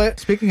handle it.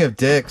 Speaking of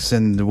dicks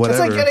and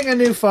whatever, it's like getting a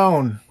new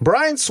phone.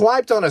 Brian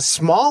swiped on a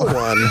small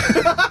one.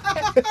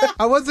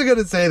 I wasn't going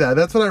to say that.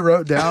 That's what I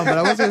wrote down, but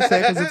I wasn't going to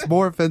say because it's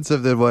more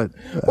offensive than what.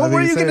 What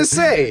were you going to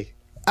say?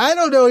 I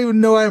don't even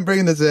know why I'm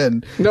bringing this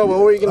in. No, what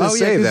were you going to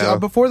say though?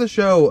 Before the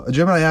show,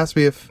 Gemini asked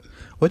me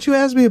what you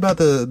asked me about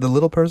the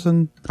little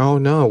person. Oh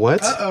no!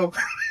 What? Uh-oh.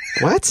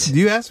 What?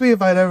 You asked me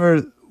if I'd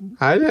ever.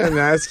 I didn't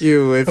ask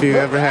you if you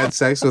ever had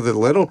sex with a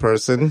little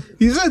person.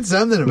 You said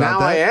something about that.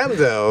 Now I am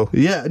though.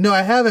 Yeah, no,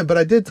 I haven't, but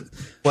I did.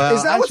 Well,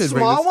 is that what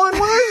small one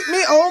was?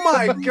 Me? Oh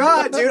my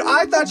god, dude!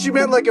 I thought you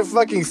meant like a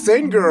fucking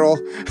thin girl,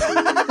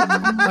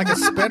 like a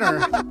spinner,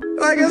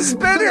 like a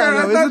spinner.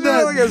 I thought you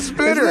meant like a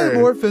spinner. Isn't that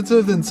more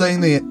offensive than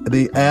saying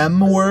the M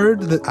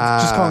word? Just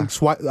calling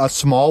a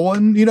small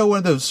one. You know, one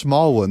of those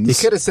small ones. You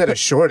could have said a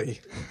shorty.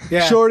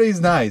 Yeah.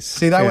 Shorty's nice.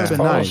 See, that would have been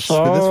nice.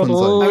 But this one's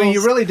like, I mean,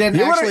 you really didn't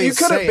actually. You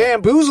could have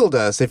bamboozled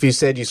us if you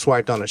said you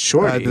swiped on a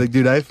shorty. Like,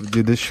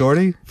 dude, this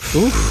shorty.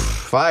 Oof,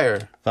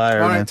 fire. All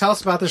right, man. tell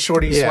us about the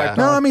shorty you swiped on.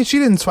 No, I mean, she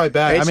didn't swipe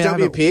back.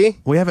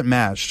 HWP? We haven't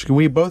matched.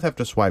 We both have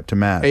to swipe to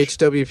match.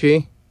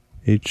 HWP?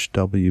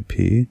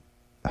 HWP.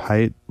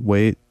 Height,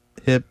 weight,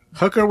 hip.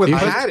 Hooker with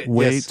height,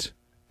 weight, yes.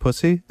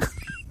 Pussy.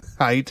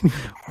 Height.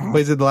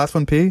 Wait, is it the last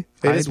one P?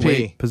 It is P.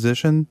 Weight,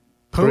 position.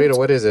 Burrito,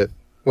 what is it?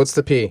 What's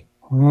the P?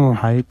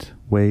 Height,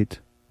 weight,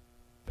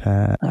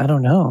 I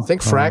don't know.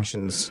 Think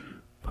fractions.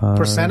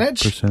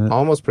 Percentage?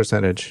 Almost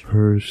percentage.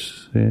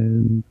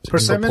 Proportion.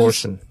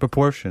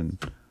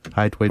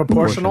 Height, weight,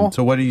 proportional. Proportion.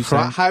 So what are you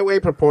saying? Height,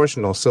 weight,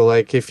 proportional. So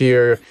like if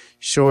you're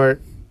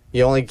short,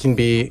 you only can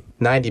be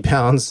 90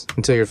 pounds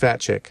until you're a fat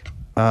chick.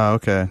 Oh,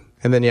 okay.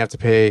 And then you have to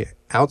pay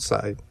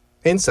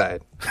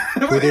inside.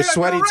 With your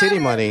sweaty titty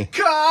money.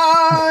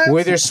 God!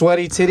 With your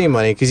sweaty titty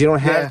money, because you don't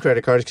have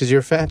credit cards because you're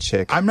a fat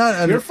chick. I'm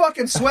not. Your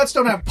fucking sweats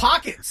don't have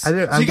pockets. So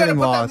you gotta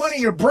put that money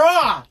in your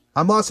bra.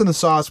 I'm lost in the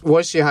sauce.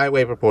 Was she height,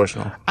 weight,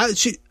 proportional?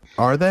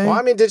 Are they? Well,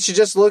 I mean, did she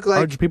just look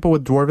like... Are people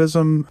with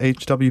dwarfism,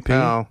 HWP?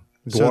 No.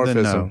 Dwarfism. So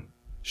then no.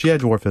 She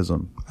had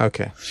dwarfism.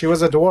 Okay. She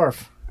was a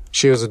dwarf.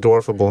 She was a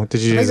dwarfable.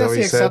 Did you I think use that that's what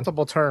the you said?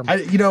 acceptable term.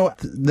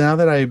 Now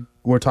that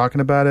we're talking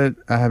about it,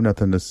 I have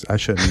nothing to. I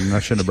shouldn't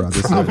have brought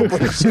this up.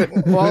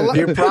 Well,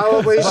 you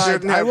probably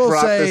shouldn't have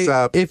brought this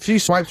up. If she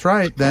swipes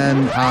right,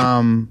 then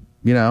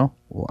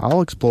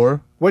I'll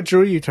explore. What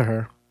drew you to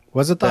her?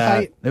 Was it the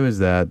height? It was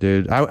that,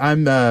 dude.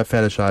 I'm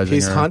fetishizing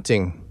He's her.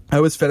 hunting. I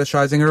was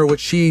fetishizing her,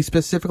 which she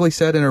specifically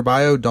said in her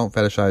bio, don't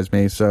fetishize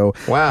me. So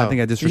Wow. I think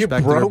I disrespected you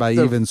broke her by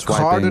the even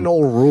swiping.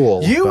 cardinal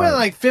rule. You and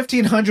like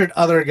 1,500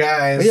 other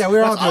guys. Yeah, we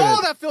were all That's doing all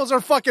it. that fills our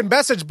fucking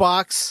message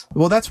box.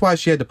 Well, that's why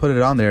she had to put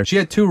it on there. She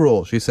had 2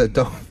 rules. She said,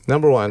 don't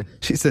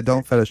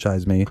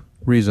fetishize me.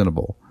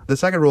 Reasonable. The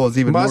second rule is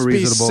even Must more be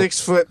reasonable.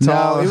 6 foot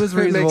tall. No, it was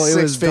reasonable. Makes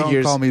It was, six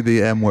figures. don't call me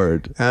the M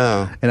word.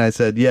 Oh. And I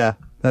said, yeah,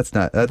 that's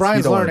not, that's, Brian's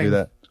you don't want to learning. do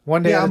that.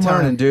 One day Yeah, at a I'm time.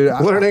 learning, dude.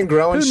 Learning,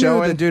 growing, Who knew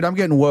showing. that, dude? I'm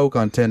getting woke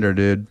on Tinder,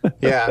 dude.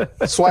 Yeah.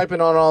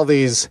 Swiping on all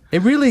these.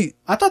 It really,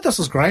 I thought this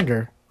was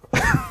Grindr.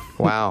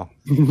 Wow.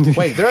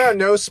 Wait, there are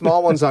no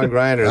small ones on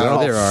Grindr. They're all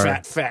there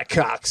are. fat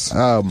cocks.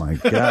 oh my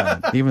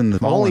God. Even the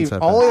small Only ones have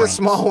the been-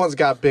 small ones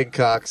got big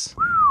cocks.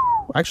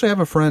 I actually have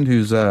a friend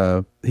who's,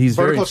 he's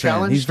very Vertical thin.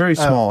 challenge? He's very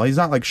small. He's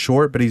not like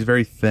short, but he's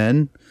very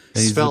thin. And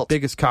he's Svelte. the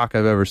biggest cock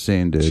I've ever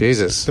seen, dude.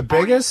 Jesus. The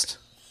biggest?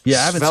 Yeah,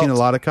 I haven't Svelte. seen a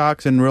lot of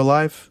cocks in real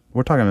life.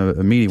 We're talking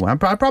a meaty one.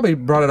 I probably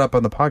brought it up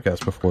on the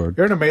podcast before.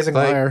 You're an amazing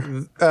liar.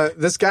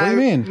 This guy. What do you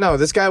mean? No,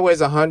 this guy weighs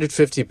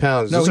 150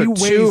 pounds. No, Those he are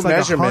weighs two like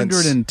measurements.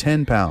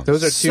 110 pounds.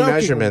 Those are two Soaking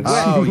measurements.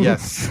 wet. Oh,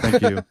 yes.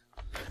 Thank you.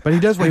 But he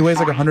does. He weighs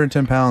like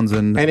 110 pounds,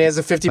 and And he has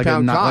a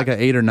 50-pound cock. like an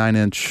 8 or 9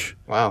 inch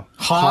Wow.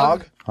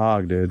 Hog?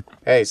 hog, dude.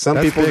 Hey, some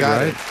That's people big, got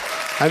right?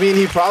 it. I mean,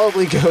 he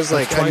probably goes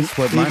like twice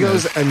what he mine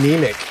goes is.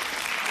 anemic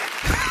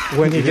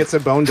when he gets a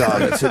bone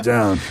dog. Sit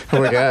down. Oh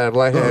my god!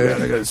 Like, I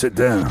gotta sit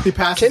down. He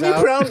passes can you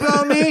out. brown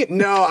bone me?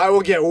 No, I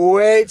will get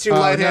way too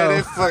lightheaded.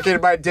 no.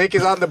 Fucking my dick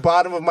is on the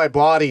bottom of my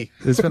body.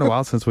 It's been a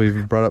while since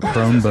we've brought up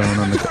prone bone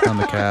on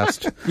the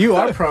cast. You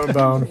are prone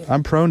bone.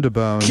 I'm prone to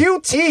bone.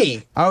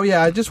 QT. Oh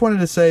yeah, I just wanted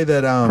to say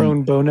that.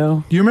 Prone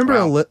Bono. Do you remember?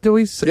 Wow. Do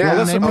we say Yeah,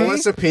 what her name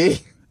was? Alyssa P.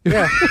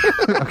 Yeah.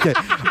 Okay.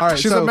 All right.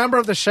 She's so, a member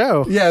of the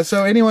show. Yeah.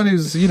 So anyone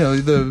who's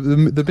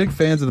the big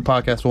fans of the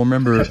podcast will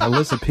remember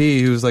Alyssa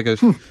P, who's like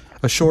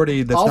a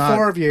shorty that's All not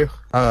 4 of you.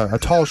 a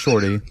tall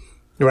shorty.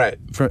 Right.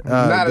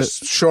 Not a the-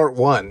 short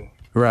one.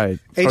 Right.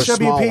 small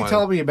HWP one.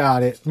 told me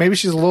about it. Maybe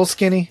she's a little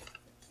skinny.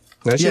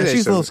 No, Yeah,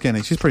 she's a little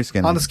skinny. She's pretty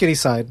skinny. On the skinny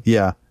side.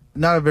 Yeah.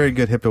 Not a very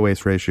good hip to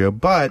waist ratio,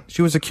 but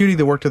she was a cutie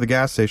that worked at the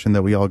gas station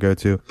that we all go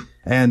to.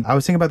 And I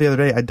was thinking about the other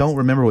day, I don't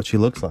remember what she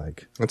looks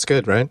like. That's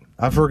good, right?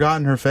 I've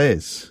forgotten her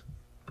face.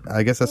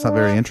 I guess that's not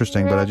very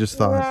interesting, but I just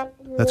thought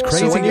that's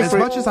crazy. So As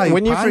much as I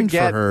pined for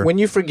her, when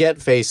you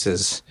forget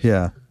faces,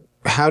 yeah,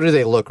 how do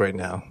they look right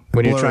now?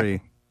 When you're blurry.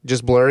 trying,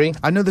 just blurry.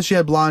 I know that she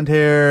had blonde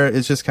hair.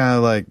 It's just kind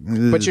of like,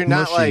 But you're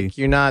not mushy.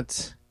 you're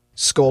not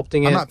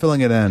sculpting it. I'm not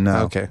filling it in.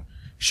 No. Okay,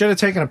 Should have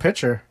taken a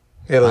picture.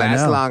 it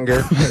lasts know.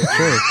 longer.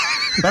 True.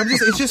 But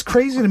it's just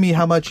crazy to me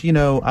how much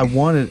I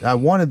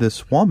wanted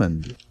this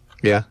woman,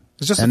 Yeah.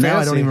 It's just and a now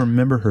fantasy. I don't even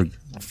remember her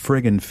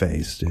friggin'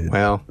 face, dude.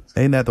 Well,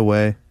 Ain't that the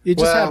way? You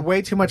just Well- had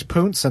way too much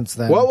poon since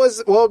then. what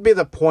would be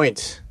the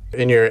point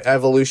in your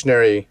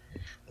evolutionary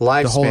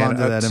lifespan hold on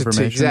to that to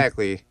information?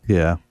 exactly?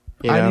 Yeah.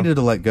 You I know? needed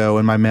to let go,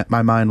 and my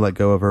mind let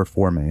go of her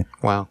for me.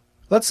 Wow.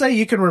 Let's say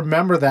you can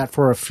remember that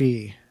for a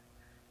fee.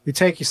 We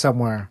take you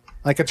somewhere.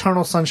 Like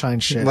Eternal Sunshine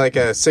shit. Like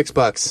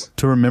 $6.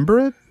 To remember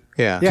it?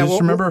 Yeah. Yeah, Just we'll-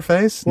 remember her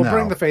face? We'll No.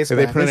 bring the face They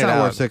back. print It's it not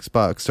out. worth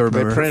 $6 to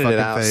remember her printed it fucking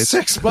out. face.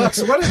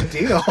 $6? What a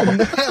deal.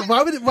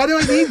 Why do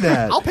I need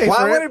that? I'll pay Why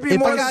for would it. it be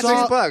more than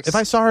 $6? If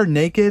I saw her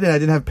naked and I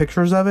didn't have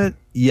pictures of it,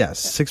 yes,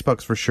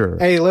 $6 for sure.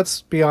 Hey,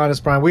 let's be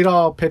honest, Brian. We'd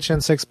all pitch in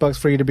 $6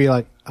 for you to be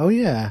like, oh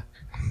yeah,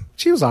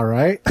 she was all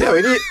right. Yeah,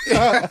 we did.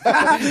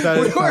 That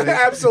We is would funny.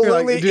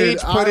 absolutely Like, dude,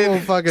 each I put will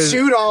in fucking-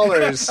 $2.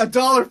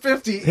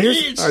 $1.50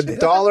 each.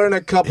 $1 and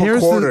a couple Here's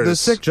quarters. the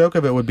sick joke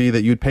of it would be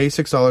that you'd pay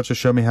 $6 to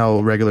show me how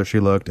regular she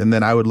looked, and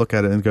then I would look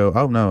at it and go,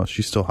 "Oh no,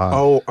 she's still hot."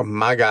 Oh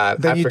my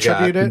god! Then I you forgot.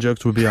 tribute and it.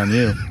 jokes would be on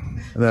you.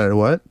 That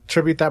what?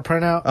 Tribute that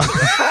printout.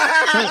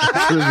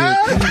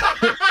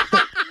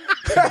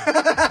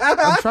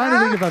 I'm trying to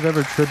think if I've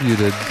ever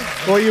tributed.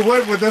 Well, you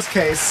would with this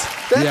case.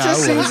 That Yeah,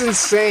 just I would. seems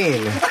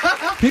insane.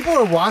 People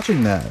are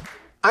watching that.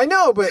 I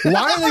know, but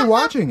Why are they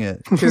watching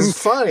it? because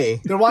it's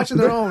funny. They're watching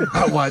their own.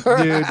 What,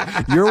 dude?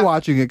 You're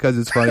watching it because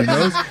it's funny.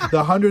 Those the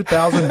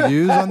 100,000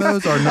 views on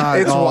those are not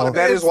It's all.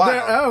 that is It's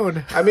their wild.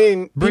 own. I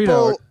mean, Burrito,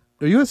 people.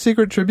 are you a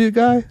secret tribute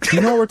guy? Do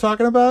you know what we're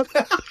talking about?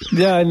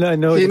 Yeah, I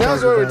know. He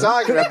knows what we're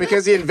talking about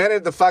because he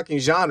invented the fucking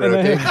genre.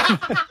 Okay?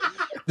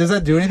 Does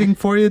that do anything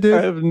for you, I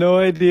dude? have no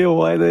idea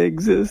why they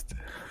exist.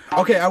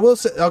 Okay, I will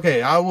say.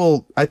 Okay, I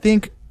will. I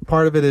think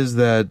part of it is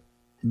that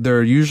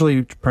they're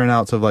usually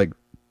printouts of like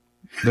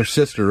their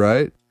sister,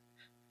 right?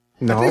 I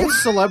think No,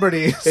 it's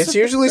celebrities. it's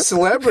usually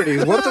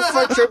celebrities. What the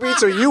fuck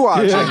tributes are you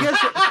watching?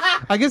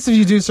 I guess if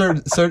you do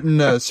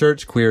certain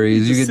search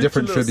queries, you get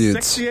different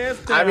tributes.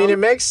 I mean, it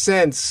makes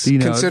sense You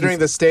know, considering just-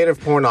 the state of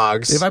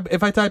pornogs.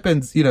 If I type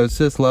in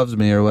sis loves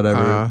me or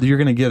whatever, you're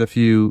gonna get a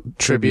few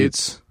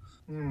tributes.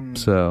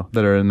 so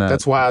that are in that.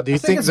 That's wild. Do you I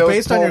think think it's those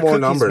based on pull your more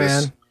cookies, numbers?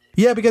 man.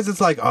 Yeah, because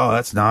it's like, oh,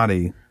 that's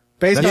naughty.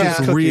 Based That's on his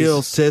his cookies.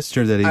 real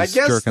sister that I he's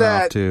guess jerking off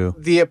that to.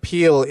 the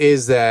appeal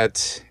is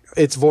that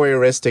it's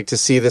voyeuristic to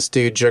see this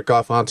dude jerk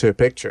off onto a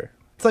picture.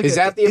 It's like is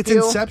that the it's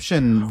appeal?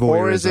 Inception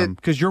Or is voyeurism it-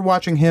 because you're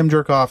watching him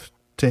jerk off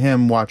to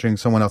him watching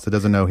someone else that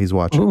doesn't know he's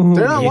watching. Ooh,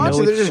 They're not you know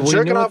watching. They're just what-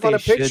 jerking you know off what on a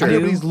they should picture. I know,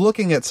 do? but he's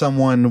looking at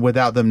someone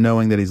without them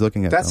knowing that he's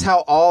looking at That's them. how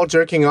all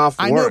jerking off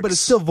works. I know, but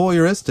it's still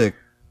voyeuristic.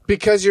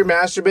 because you're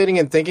masturbating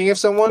and thinking of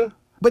someone.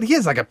 But he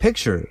has like a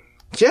picture.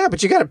 Yeah,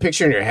 but you got a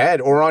picture in your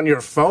head or on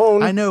your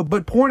phone. I know,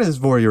 but porn is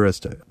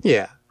voyeuristic.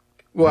 Yeah.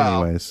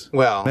 Well, Anyways.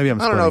 well, Maybe I'm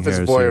I don't know if it's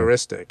splitting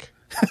hairs voyeuristic.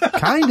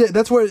 Kind of.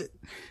 That's where.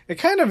 It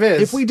kind of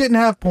is. If we didn't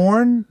have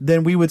porn,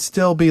 then we would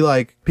still be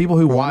like people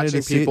who wanted Watching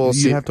to see. people You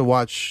see- have to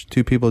watch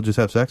two people just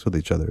have sex with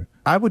each other.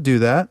 I would do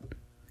that.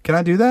 Can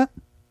I do that?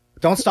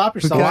 Don't stop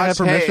yourself. Can I have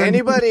Hey,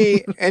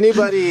 permission?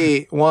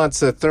 anybody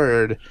wants a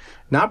third,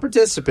 not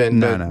participant,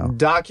 No, but no.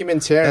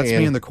 documentarian. That's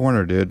me in the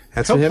corner, dude.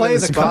 That's He'll him play in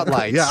the the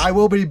spotlight. Yeah, I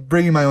will be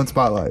bringing my own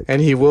spotlight.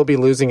 and he will be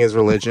losing his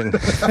religion.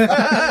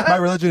 My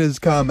religion has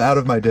come out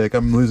of my dick.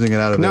 I'm losing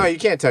it out of No, it. you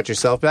can't touch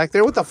yourself back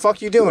there. What the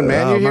fuck you doing,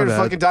 man? Oh, You're here my to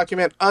bad. fucking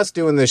document us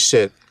doing this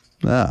shit.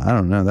 I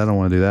don't know. I don't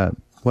want to do that.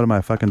 What am I,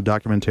 a fucking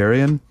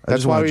documentarian? I That's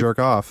just why want to we- jerk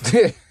off.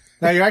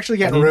 Now you're actually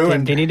getting They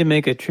ruined. need to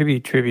make a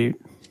tribute.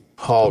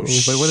 Oh, what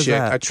shit. is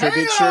that? A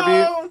tribute?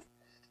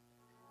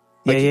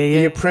 Yeah, yeah, You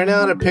yeah. print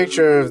out a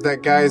picture of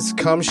that guy's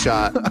cum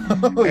shot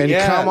and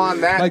yeah. come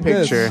on that Like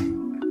this. picture.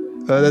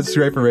 That's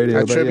great for radio.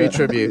 A but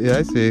tribute. Yeah,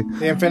 I see.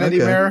 The infinity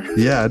mirror?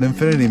 Yeah, an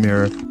infinity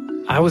mirror.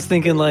 I was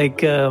thinking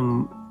like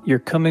you're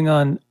coming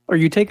on, or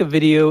you take a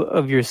video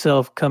of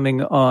yourself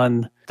coming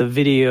on the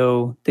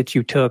video that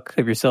you took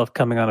of yourself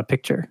coming on a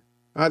picture.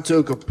 I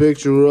took a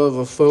picture of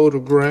a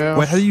photograph.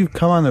 Wait, how do you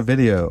come on a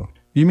video?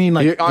 You mean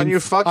like You're on your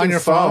fucking on your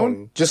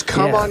phone? Just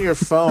come Yeah. on your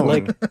phone.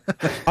 Like,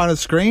 on a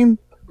screen?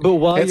 but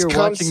while It's you're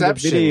watching the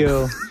cumception.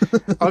 video,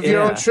 of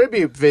your yeah. own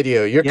tribute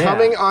video. You're Yeah.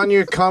 coming on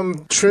your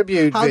cum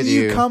tribute How do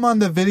video. you come on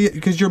the video?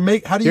 Because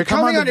how do you You're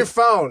come coming on the your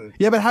phone.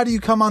 Yeah, but how do you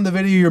come on the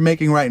video you're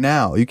making right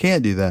now? You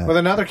can't do that. With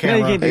another you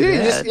camera. can't do You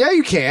that. just, yeah,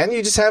 you can.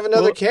 You just have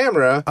another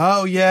camera.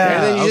 Oh yeah,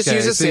 And then you just okay.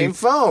 use the See- same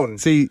phone.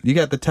 See, you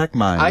got the tech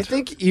mind. I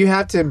think you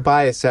have to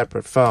buy a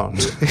separate phone.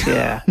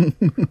 Yeah.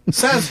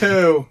 Says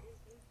who?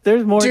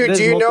 There's more. Dude, there's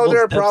do you know multiple there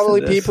are steps to probably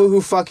this. people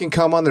who fucking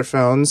come on their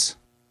phones?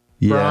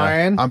 yeah.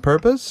 Brian? On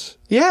purpose?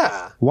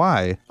 Yeah.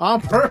 Why?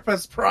 On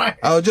purpose, Brian.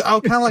 Oh,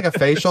 kind of like a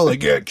facial.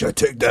 Like, yeah,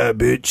 take that,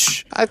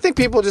 bitch. I think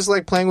people just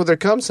like playing with their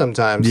cum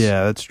sometimes.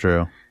 Yeah, that's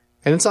true.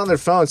 And it's on their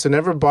phone, so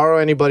never borrow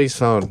anybody's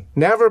phone.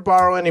 Never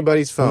borrow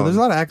anybody's phone. Well, there's a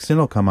lot of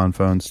accidental come on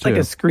phones too. Like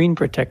a screen Not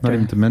protector.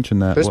 even to mention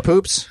that. There's What-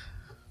 poops.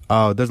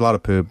 Oh, there's a lot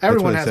of poop. That's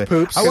Everyone what has they say.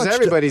 poops. I Because watched,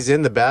 everybody's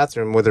in the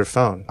bathroom with their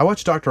phone. I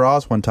watched Dr.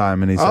 Oz one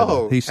time, and he said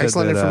Oh, he said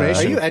excellent that,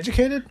 information. Are you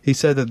educated? He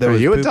said that there Are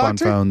was you a poop on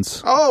doctor?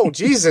 phones. Oh,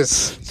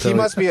 Jesus. So- He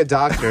must be a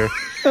doctor.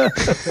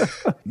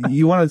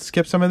 You want to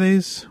skip some of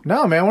these?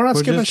 No, man, we're not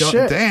We're skipping just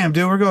going- shit. Damn,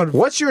 dude, we're going.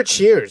 What's your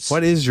cheers?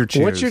 What is your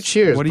cheers? What's your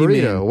cheers? What do you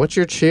Burrito? mean? What's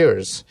your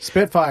cheers?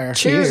 Spitfire.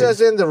 Cheers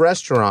as in the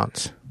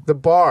restaurant, the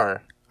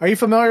bar. Are you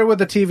familiar with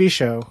the TV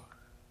show?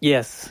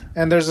 Yes.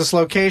 And there's this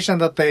location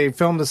that they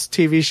filmed this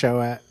TV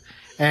show at.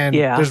 And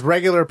Yeah. there's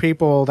regular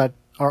people that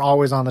are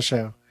always on the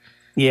show.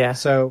 Yeah.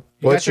 So,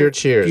 you What's got your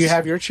cheers? Do you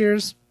have your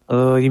cheers?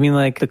 Oh, you mean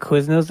like the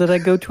Quiznos that I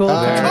go to all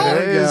the time?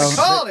 There it is.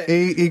 Called it.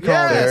 He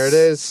called There it. it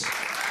is.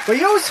 But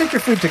you always take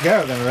your food to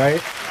go, though,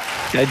 right?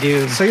 I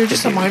do. So you're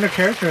just I a do. minor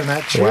character in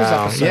that Cheers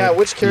Wow. episode. Yeah,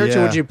 which character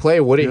Yeah. would you play?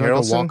 Woody You're like a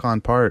Harrelson?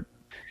 walk-on part.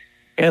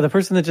 Yeah, the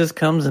person that just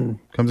comes and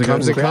Comes and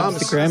Comes and goes.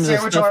 comes. grabs the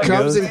Sandwich stuff and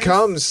Comes goes. and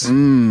comes.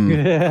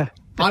 Yeah.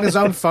 On his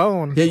own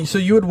phone. Yeah, so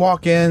you would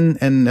walk in,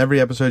 and every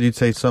episode you'd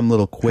say some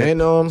little quip. Hey,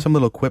 Noam. Some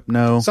little quip,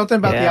 no. Something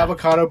about the Yeah.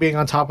 avocado being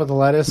on top of the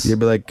lettuce. You'd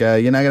be like,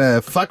 you're not going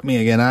to fuck me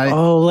again.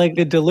 Oh, like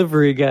the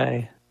delivery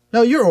guy.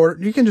 No, you're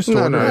order. You can just No,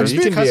 order. no, it. Just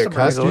you be a can be a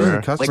customer. You're customer. a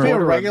Like customer. Be a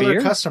order a regular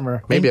beer?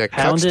 customer. Maybe a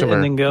Pound it customer.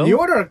 and then go. You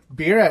order a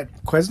beer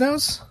at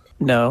Quiznos?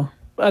 No.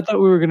 I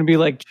thought we were going to be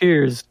like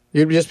Cheers.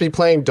 You'd just be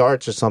playing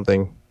darts or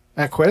something.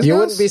 At Quiznos? You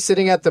wouldn't be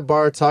sitting at the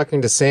bar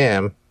talking to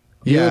Sam.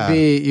 Yeah.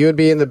 You would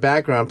be in the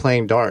background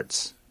playing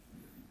darts.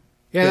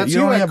 Yeah, that's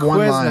you only at have one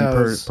line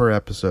Quiznos. per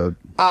episode.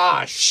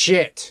 Ah,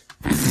 shit.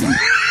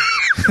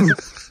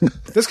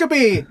 This could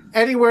be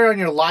anywhere on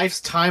your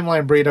life's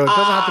timeline, Burrito. It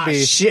doesn't have to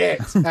be Shit.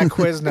 at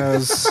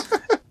Quiznos.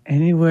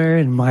 Anywhere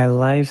in my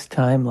life's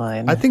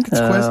timeline. I think it's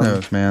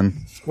Quiznos, man.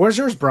 Where's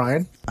yours,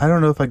 Brian? I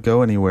don't know if I'd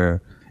go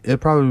anywhere.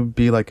 It'd probably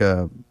be like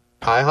a...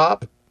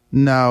 IHOP?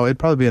 No, it'd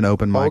probably be an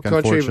open Old mic, Country?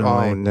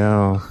 unfortunately. Oh,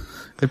 no.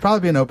 It'd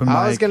probably be an open mic.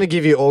 I was going to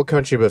give you Old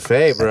Country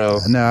Buffet, bro.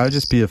 No, I would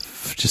just be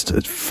just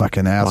a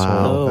fucking asshole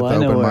Oh, at I the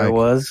know open where mic. it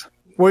was.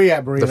 Where you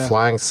at, Burrito? The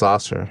Flying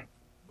Saucer.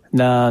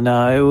 No,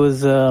 it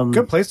was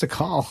Good place to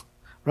call.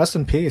 Rest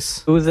in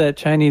peace. it was that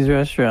Chinese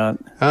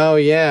restaurant. Oh,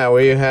 yeah,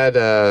 where you had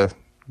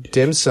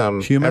dim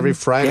sum Human? every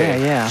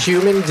Friday. Yeah.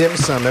 Human dim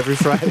sum every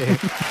Friday.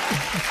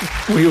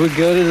 We would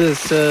go to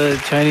this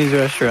Chinese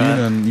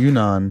restaurant,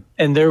 Yunnan.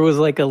 and there was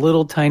like a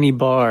little tiny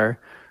bar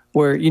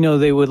where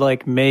they would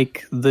like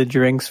make the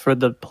drinks for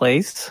the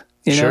place.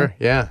 You know? Sure,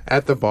 yeah.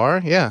 At the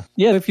bar, yeah.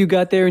 Yeah, if you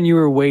got there and you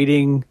were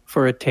waiting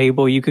for a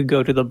table, you could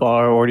go to the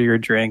bar, order your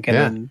drink, and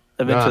Yeah. then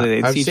eventually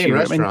they'd I've seat seen you.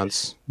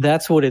 restaurants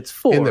That's what it's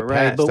for, in the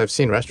right? past. I've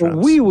seen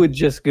restaurants. we would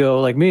just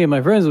go, like me and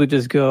my friends would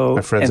just go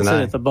My friends and and sit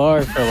I. at the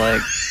bar for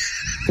like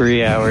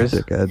 3 hours.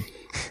 Dickhead.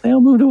 They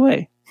all moved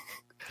away.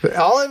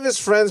 All of his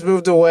friends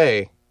moved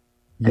away.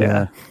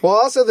 Yeah. Well,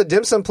 also the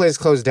dim sum place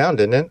closed down,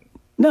 didn't it?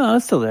 No,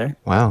 it's still there.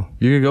 Wow.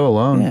 You could go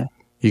alone. Yeah.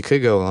 You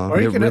could go along. Or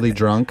you Get could- really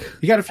drunk.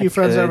 You got a few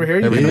friends over here.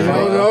 You Every can night.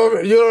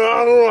 invite. You don't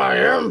know who I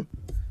am.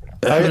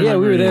 Yeah,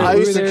 we were there. I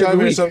we used were to there come every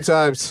here week.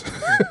 sometimes.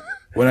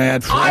 When I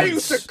had I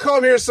used to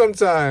come here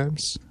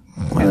sometimes.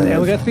 And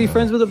we got to be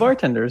friends with the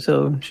bartender,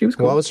 so she was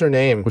cool. What was her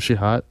name? Was she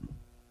hot? Her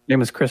name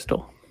was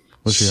Crystal.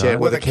 Was she Shit, hot?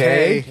 with a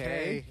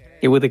K?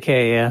 Yeah, with a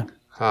K, yeah.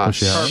 Oh, Was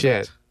she hot?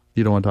 shit.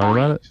 You don't want to talk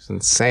about it? It's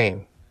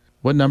insane.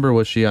 What number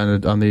was she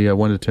on the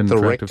 1 to 10 The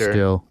attractive Richter.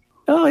 scale?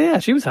 Oh, yeah,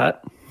 she was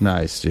hot.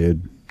 Nice,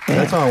 dude.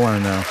 That's all I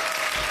want to know.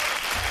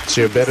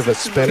 She a bit of a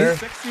spinner?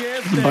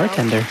 The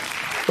bartender.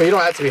 Well, you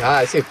don't have to be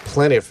high. I see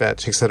plenty of fat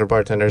chicks that are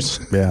bartenders.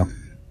 Yeah.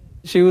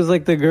 She was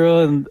like the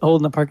girl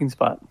holding the parking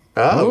spot.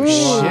 Oh, Ooh,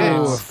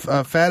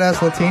 shit. fat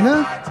ass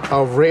Latina?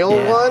 A real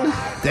one?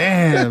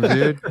 Damn,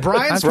 dude.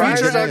 Brian's I'm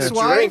featured trying to-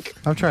 ex-wife. Drink.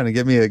 I'm trying to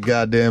get me a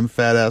goddamn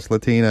fat ass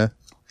Latina.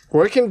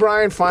 Where can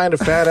Brian find a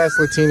fat ass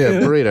Latina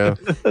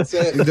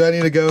burrito? Do I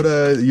need to go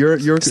to your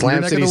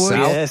Slam neck of the City woods?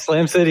 South? Yeah,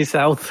 Slam City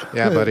South.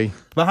 Yeah, buddy.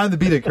 Behind the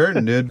beaded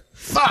curtain, dude.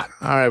 Fuck.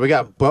 All right, we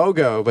got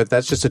BOGO, but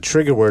that's just a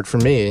trigger word for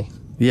me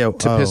Yeah.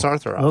 to piss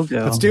Arthur off.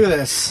 Okay. Let's do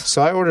this.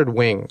 So I ordered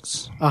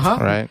wings. Uh-huh.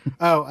 Right?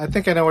 Oh, I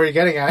think I know where you're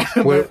getting at.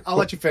 Where- But I'll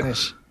let you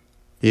finish.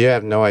 You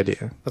have no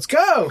idea. Let's go.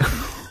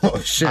 Oh,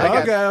 shit.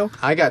 I go.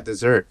 got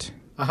dessert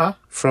Uh-huh.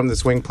 from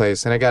this wing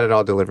place, and I got it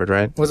all delivered,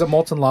 right? Was it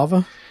molten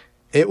lava?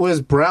 It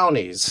was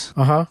brownies.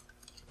 Uh-huh.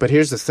 But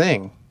here's the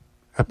thing.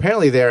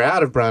 Apparently they're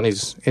out of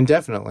brownies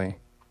indefinitely.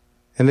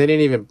 And they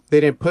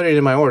didn't put it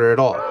in my order at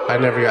all. I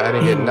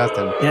didn't get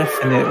nothing.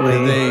 Definitely.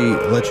 Did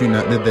they let you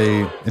know? Did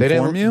they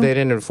inform you? They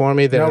didn't inform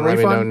me. They No didn't let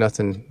me know refund?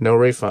 nothing. No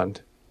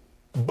refund.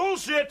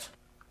 Bullshit!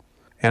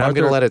 And I'm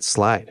going to let it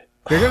slide.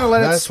 You're going to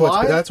let it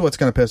slide? That's what's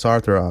going to piss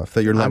Arthur off.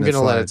 That you're letting I'm going to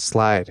let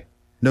slide. it slide.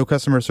 No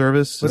customer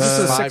service. Was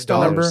this a $6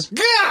 number?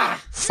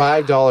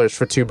 $5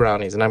 for 2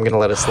 brownies, and I'm going to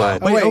let it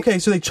slide. Wait, wait. okay,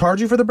 so they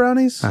charge you for the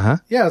brownies?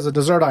 Yeah, it's a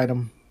dessert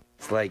item.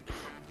 It's like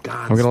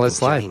I'm going to let it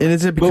slide. And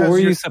is it because But were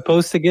you you're-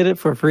 supposed to get it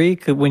for free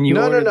when you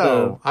No. ordered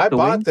I the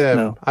bought wings? them.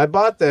 No. I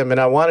bought them, and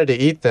I wanted to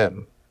eat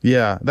them.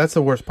 Yeah, that's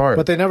the worst part.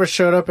 But they never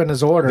showed up in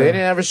his order. They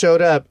never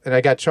showed up, and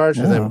I got charged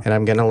for them, and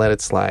I'm going to let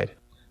it slide.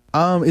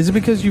 Is it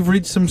because you've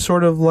reached some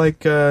sort of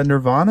like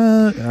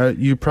nirvana? Are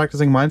you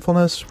practicing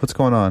mindfulness? What's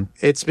going on?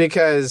 It's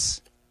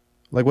because,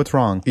 Like, what's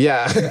wrong?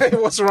 yeah,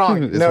 what's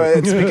wrong? No,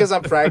 it's because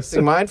I'm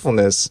practicing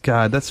mindfulness.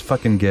 God, that's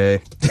fucking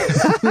gay.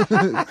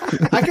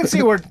 I can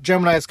see where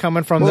Gemini is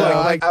coming from. Well, though.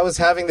 like I was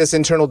having this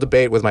internal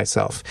debate with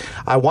myself.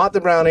 I want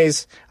the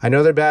brownies. I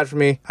know they're bad for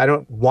me. I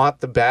don't want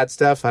the bad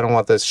stuff. I don't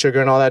want the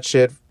sugar and all that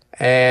shit.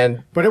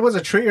 And But it was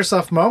a treat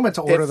yourself moment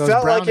to order it those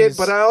felt brownies. like it,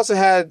 but I also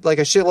had like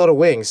a shitload of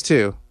wings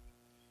too.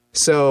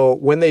 So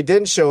when they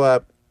didn't show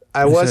up,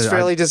 I was said,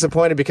 fairly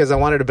disappointed because I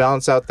wanted to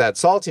balance out that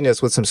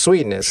saltiness with some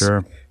sweetness.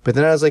 Sure. But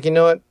then I was like, you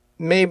know what?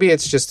 Maybe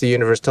it's just the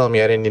universe telling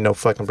me I didn't need no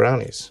fucking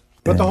brownies.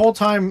 But the whole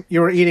time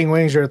you were eating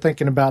wings, you were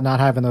thinking about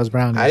not having those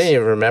brownies. I didn't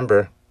even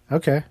remember.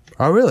 Okay.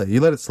 Oh, really? You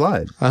let it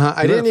slide?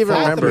 I didn't even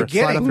fall at the remember.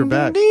 beginning. Slide off your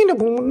back.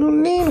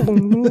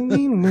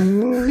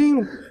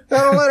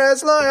 Don't let it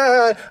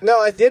slide. No,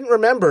 I didn't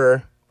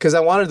remember because I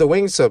wanted the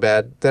wings so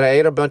bad that I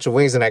ate a bunch of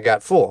wings and I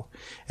got full.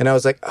 And I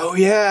was like, oh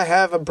yeah,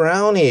 have a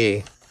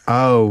brownie.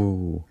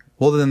 Oh.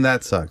 Well, then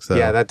that sucks, though.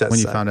 Yeah, that does When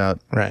you suck. found out.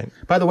 Right.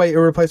 By the way,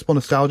 Irreplaceable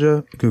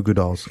Nostalgia, Goo Goo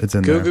Dolls. It's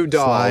in Goo there. Goo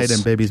Dolls. Slide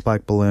and Baby's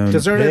Black Balloon.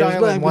 Deserted Baby's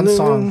Island, Black one Balloon.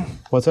 song.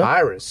 What's that?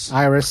 Iris.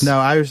 Iris.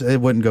 No, it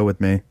wouldn't go with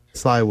me.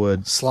 Sly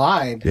would.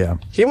 Slide. Yeah.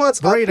 He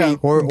wants Burrito.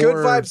 upbeat, good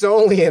vibes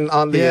only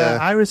on the... Yeah,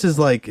 Iris is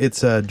like,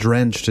 it's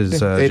drenched, as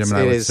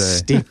Gemini it would is say.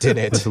 steeped in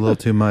it. It's a little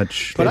too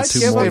much. But It's I'd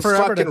too give more. up It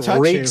forever to fucking touch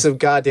reeks you. of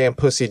goddamn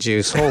pussy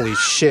juice. Holy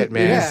shit,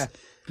 man. Yeah.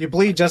 You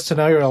bleed just to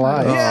know you're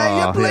alive.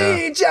 Yeah, you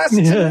bleed just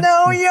to Yeah.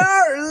 know you're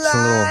It's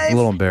alive. a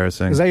little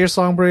embarrassing. Is that your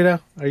song, Burrito?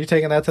 Are you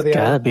taking that to the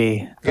Gotta island?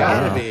 be.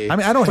 Gotta be. I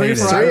mean, I don't hate it.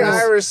 Three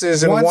Iris.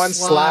 irises and One one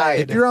slide. slide.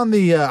 If you're on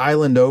the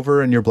island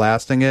over and you're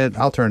blasting it,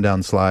 I'll turn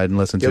down Slide and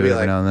listen You'll to it be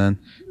every like- now and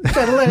then.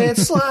 Better let it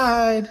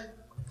slide.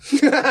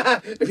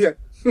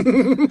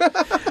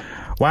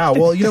 Wow.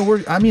 Well,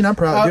 I'm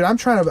proud, dude.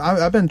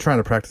 I've been trying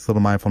to practice a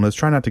little mindfulness.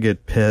 Try not to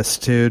get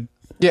pissed, dude.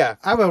 Yeah.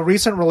 I have a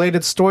recent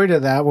related story to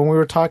that when we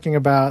were talking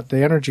about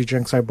the energy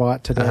drinks I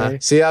bought today.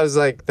 See, I was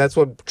like, that's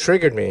what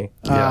triggered me.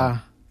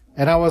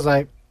 And I was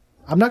like,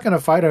 I'm not going to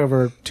fight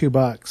over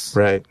 $2.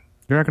 Right.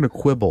 You're not going to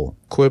quibble.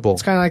 Quibble.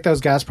 It's kind of like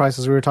those gas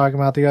prices we were talking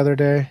about the other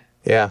day,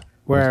 Yeah.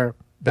 where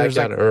Back there's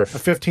down like to earth. a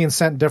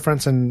 15-cent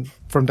difference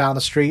from down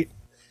the street.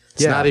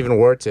 It's not even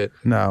worth it.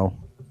 No.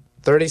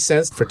 30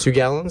 cents for 2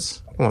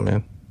 gallons? Come on,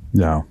 man.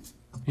 No.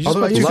 You just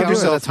Although put you two love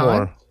gallons at a yourself time.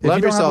 more. If Love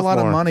you don't have a yourself lot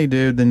more. of money,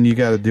 dude, then you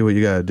got to do what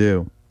you got to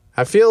do.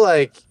 I feel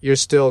like you're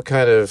still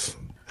kind of...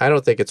 I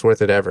don't think it's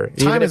worth it ever.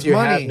 Even is if you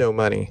money. have no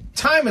money.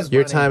 Time is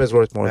Your money. time is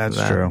worth more That's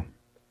than that. true.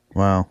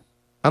 Wow.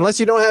 Unless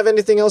you don't have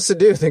anything else to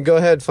do, then go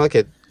ahead. Fuck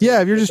it.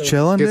 Yeah, if you're just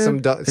chilling, Get dude, some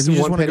if you some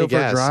just one want to penny go for a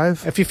gas.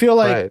 drive. If you feel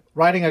like Right.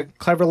 writing a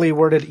cleverly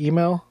worded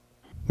email,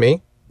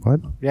 Me? What?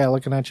 yeah,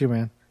 looking at you,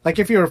 man. Like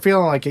if you were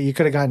feeling like it, you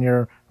could have gotten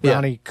your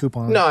brownie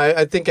coupon. No,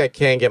 I think I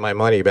can get my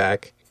money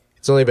back.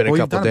 It's only been a couple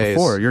you've done days. It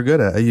before. You're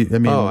good at it. I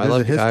mean, I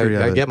love history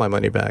of I it. get my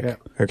money back. Yeah.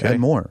 Okay. And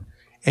more.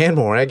 And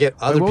more. I get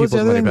other What was people's the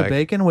other money thing? back. The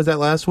bacon? Was that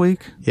last week?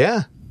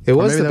 Yeah. It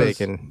was Maybe the that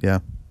bacon. Yeah.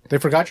 They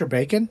forgot your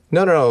bacon?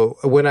 No.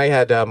 When I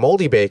had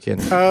moldy bacon.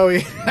 Oh,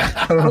 yeah.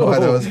 I don't know why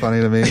that was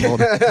funny to me.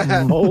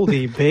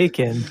 Moldy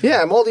bacon.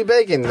 Yeah, moldy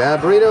bacon.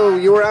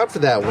 Burrito, you were out for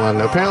that one.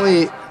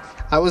 Apparently,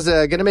 I was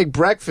going to make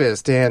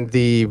breakfast, and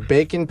the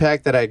bacon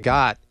pack that I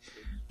got,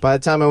 by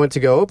the time I went to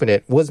go open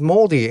it, was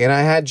moldy, and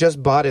I had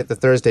just bought it the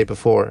Thursday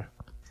before.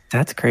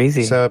 That's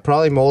crazy. So it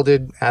probably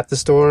molded at the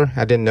store.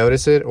 I didn't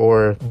notice it,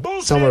 or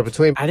somewhere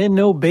between. I didn't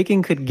know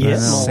bacon could get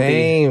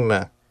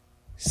moldy.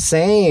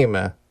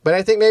 Same. But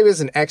I think maybe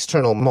it's an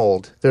external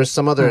mold. There's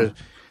some other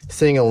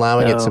thing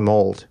allowing it to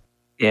mold.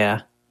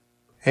 Yeah.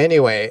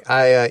 Anyway,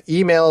 I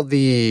emailed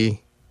the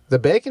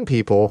bacon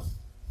people,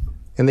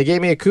 and they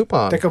gave me a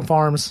coupon. Dickham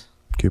Farms.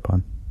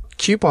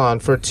 Coupon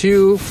for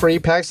 2 free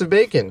packs of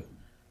bacon.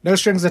 No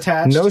strings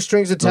attached. No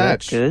strings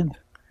attached. Good.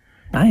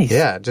 Nice.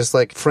 Yeah, just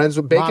like friends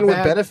with bacon with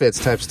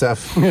benefits type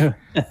stuff.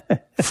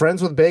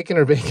 Friends with bacon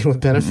or bacon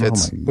with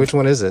benefits. Which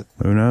one is it?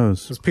 Who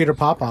knows? It's Peter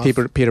Popoff.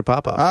 Peter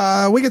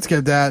Popoff. We can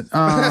skip that.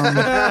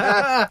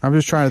 I'm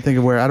just trying to think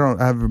of where I don't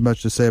have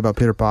much to say about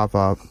Peter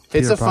Popoff.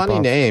 It's a funny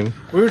name.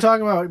 We were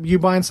talking about you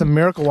buying some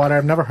Miracle Water.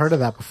 I've never heard of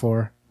that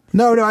before.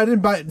 No, I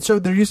didn't buy. So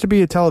there used to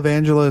be a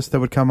televangelist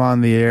that would come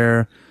on the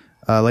air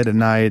late at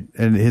night,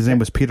 and his name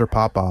was Peter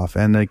Popoff.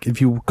 And like,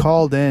 if you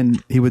called in,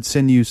 he would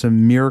send you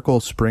some Miracle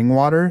spring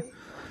water,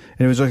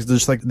 and it was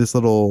just like this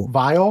little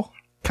vial,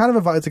 kind of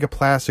a vial. It's like a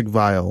plastic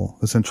vial,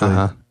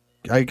 essentially.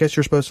 I guess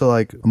you're supposed to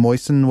like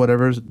moisten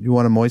whatever you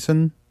want to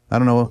moisten. I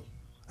don't know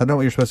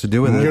what you're supposed to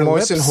do with it. You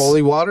moisten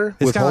holy water?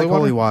 It's kind of like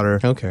holy water.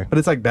 Okay. But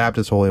it's like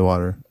Baptist holy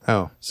water.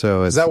 Oh.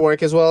 So does that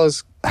work as well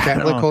as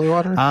Catholic holy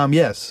water?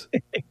 Yes.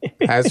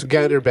 As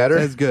good or better?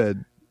 As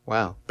good.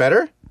 Wow.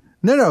 Better?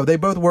 No, they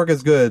both work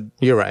as good.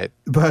 You're right.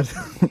 But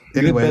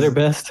anyway, better,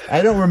 best.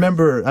 I don't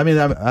remember. I mean,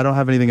 I don't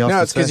have anything else.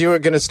 No, it's because you were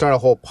going to start a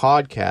whole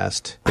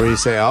podcast where you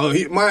say, "Oh,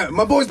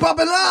 my boy's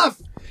popping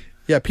off."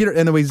 Yeah, Peter.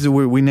 And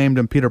we named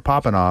him Peter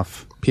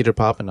Poppinoff. Peter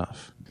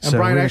Poppinoff. And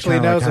Brian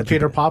actually knows a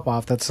Peter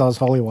Popoff that sells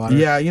holy water.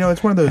 Yeah,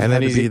 it's one of those. And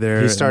then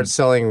he starts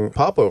selling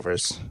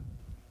popovers.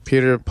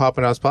 Peter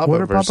Poppinoff's popovers.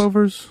 What are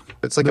popovers?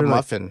 It's like a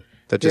muffin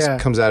that just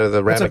comes out of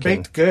the ramekin. It's a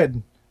baked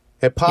good.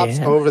 It pops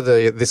over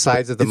the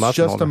sides of the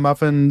muffin. It's just a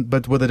muffin,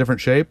 but with a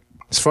different shape?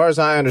 As far as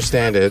I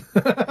understand it.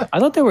 I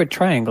thought they were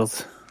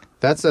triangles.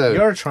 That's a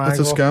triangle. That's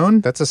a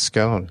scone? That's a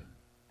scone.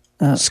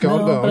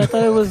 Scone no, bone. But I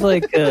thought it was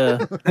like...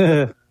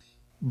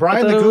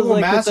 Brian, the Google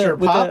Master,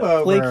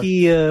 popover. With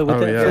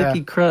that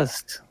flaky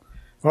crust.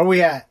 Where are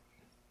we at?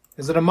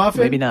 Is it a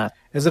muffin? Maybe not.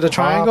 Is it a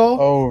triangle?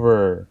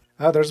 Over.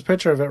 Oh, there's a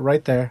picture of it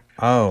right there.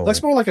 Oh.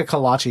 Looks more like a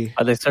kolache.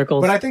 Are they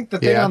circles? But I think the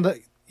thing on the...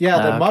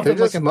 Yeah, the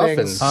muffin-looking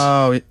things.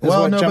 Oh, is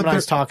what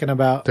Gemini's talking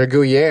about. They're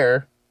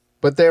Gruyere,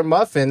 but they're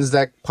muffins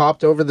that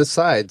popped over the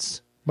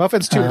sides.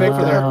 Muffin's too big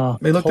for their...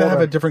 They look to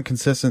have a different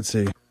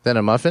consistency. Than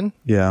a muffin?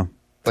 Yeah.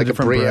 Like a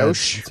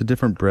brioche? Bread. It's a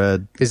different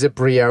bread. Is it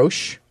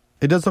brioche?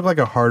 It does look like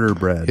a harder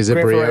bread. Is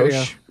it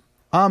brioche?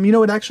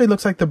 It actually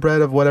looks like the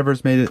bread of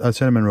whatever's made a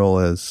cinnamon roll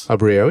is. A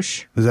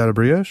brioche? Is that a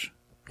brioche?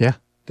 Yeah.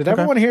 Did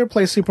everyone here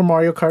play Super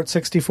Mario Kart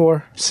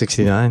 64?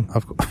 69.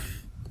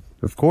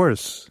 Of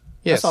course.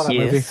 Yes. I saw that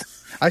movie.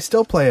 I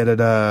still play it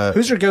at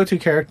Who's your go-to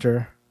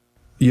character?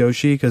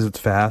 Yoshi, because it's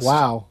fast.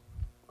 Wow.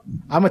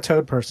 I'm a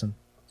Toad person.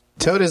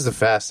 Toad is the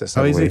fastest,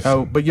 I believe.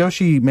 But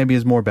Yoshi maybe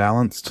is more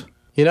balanced.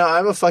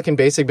 I'm a fucking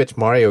basic bitch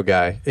Mario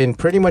guy. In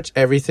pretty much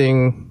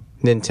everything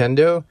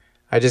Nintendo,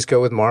 I just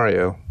go with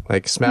Mario.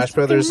 Like Smash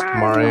Brothers,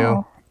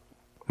 Mario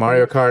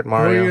Kart,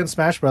 Mario. Who are you in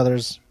Smash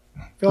Brothers?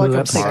 I feel like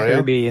I'm Mario.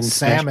 Kirby in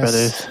Smash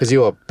Brothers. Because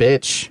you a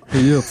bitch.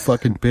 You a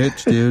fucking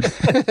bitch, dude.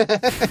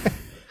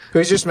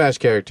 Who's your Smash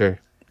character?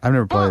 I've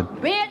never played.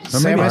 Or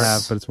maybe I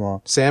have, but it's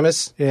small.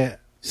 Samus? Yeah.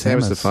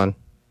 Samus the fun.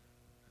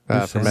 For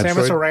Metroid.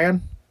 Samus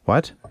Aran?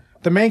 What?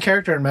 The main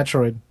character in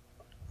Metroid.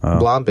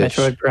 Blonde bitch.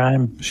 Metroid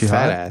Prime. She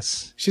fat hot?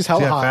 ass. She's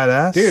hella hot. Fat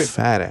ass? Dude.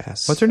 Fat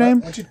ass. What's her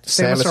name?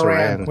 Samus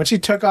Aran. When she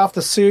took off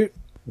the suit,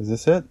 Is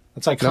this it?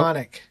 it's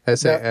iconic.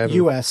 S-A-M.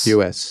 U.S.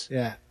 U.S.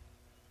 Yeah.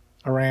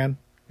 Aran.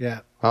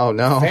 Yeah. Oh,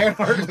 no.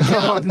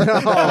 Oh, no.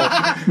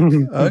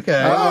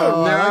 Okay.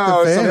 Oh,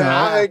 no. Some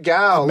high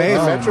gal.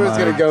 Metroid's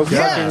going to go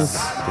Yes.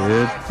 fucking...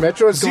 Dude.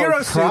 Metroid's Zero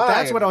going suit. prime.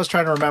 That's what I was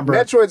trying to remember.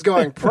 Metroid's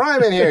going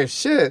prime in here.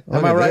 Shit.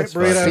 Am I right,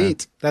 Burrito?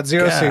 Feet. That's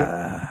Zero suit.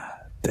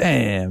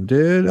 Damn,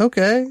 dude.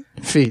 Okay.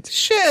 Feet.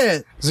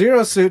 Shit.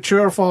 Zero suit,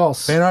 true or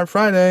false? Fan Art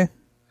Friday.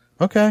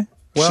 Okay.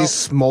 Well, She's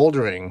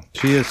smoldering.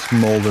 she is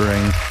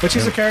smoldering. But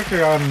she's a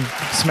character on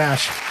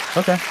Smash.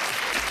 Okay.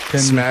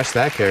 Smash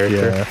that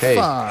character. Yeah. Hey,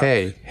 Fuck.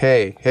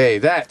 hey.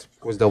 That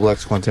was Double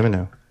X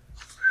Quantimino.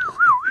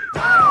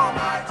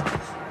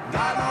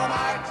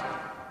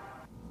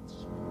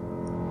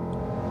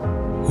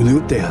 Julio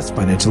Tejas,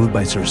 financial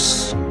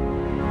advisors.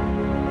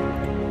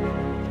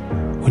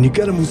 When you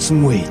gotta lose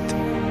some weight,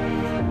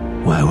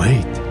 why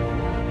wait?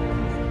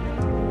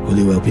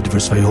 Julio LP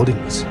Diversified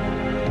Holdings.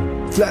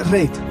 Flat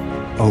rate,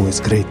 always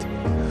great.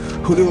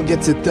 Julio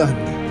gets it done.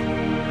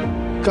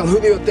 Call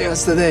Julio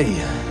Tejas today.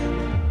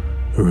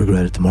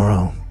 Regret it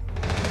tomorrow.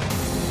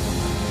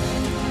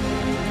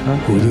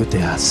 Julio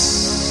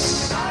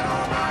Tejas.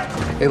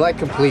 They like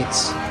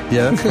completes.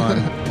 Yeah, that's fun.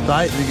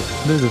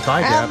 There's a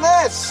thigh gap. And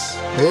this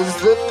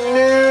is the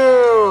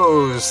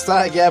news.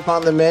 Thigh gap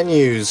on the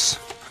menus.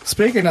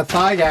 Speaking of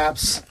thigh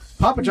gaps,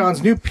 Papa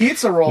John's new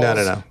pizza rolls.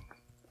 No.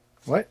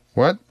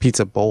 What?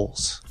 Pizza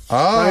bowls.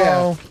 Oh,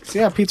 yeah. So,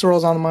 yeah, pizza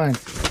rolls on the mind.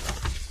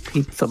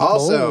 Pizza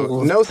Also,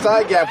 bowls. no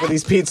thigh gap with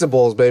these pizza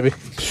bowls, baby.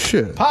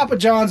 Shit. Papa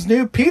John's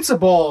new pizza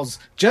bowls.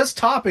 Just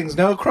toppings,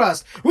 no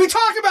crust. We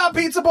talked about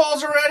pizza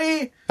bowls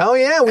already. Oh,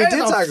 yeah, we That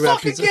did is a talk about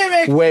fucking pizza.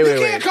 gimmick. Wait. You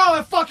can't call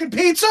it fucking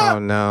pizza. Oh,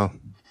 no.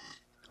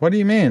 What do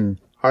you mean?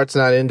 Heart's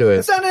not into it.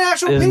 It's not an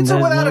actual Isn't pizza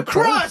that without no a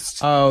crust.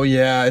 Oh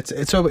yeah, it's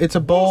a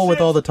bowl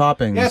with all the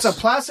toppings. Yeah, it's a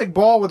plastic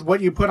bowl with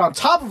what you put on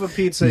top of a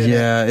pizza. In it.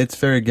 Yeah, it's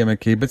very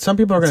gimmicky. But some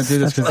people are going to do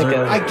this because Like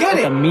I get like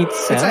it. a meat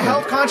It's salad. a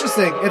health conscious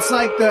thing. It's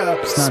like the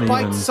not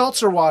spiked even-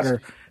 seltzer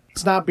water.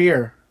 It's not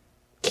beer.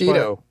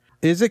 Keto.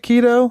 is it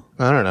keto?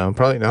 I don't know.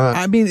 Probably not.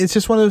 I mean, it's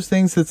just one of those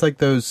things that's like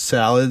those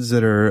salads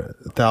that are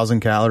 1,000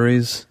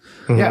 calories.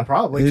 Yeah,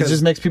 probably. It 'cause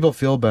just makes people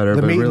feel better,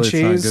 the but meat really and it's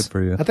cheese. not good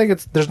for you. I think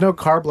there's no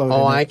carb load.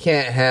 Oh, in I it,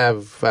 can't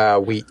have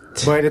wheat.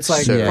 but it's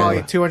like So-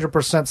 probably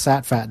 200%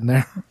 sat fat in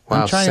there.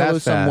 Wow, I'm trying to sat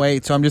lose fat. some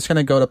weight, so I'm just going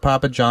to go to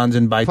Papa John's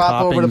and buy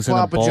Pop over toppings to in a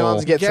Papa bowl.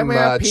 John's, get Get some me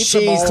a pizza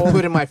cheese to bowl.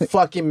 put in my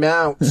fucking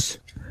mouth.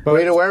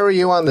 Rita, where were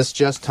you on this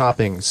just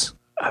toppings?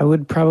 I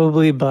would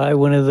probably buy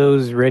one of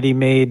those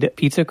ready-made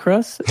pizza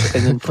crusts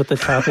and then put the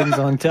toppings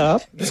on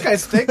top. This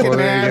guy's thinking, Well,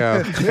 there you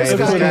man. go. This Hey,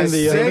 guy's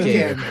this guy's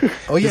thinking.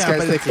 Oh This yeah, guy's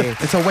but thinking,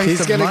 it's a waste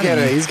he's of gonna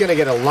money. he's gonna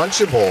get a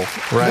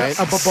Lunchable, right?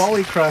 A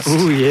baboli crust.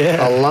 Ooh,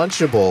 yeah. A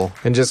Lunchable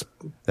and just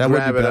that would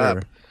grab be it better.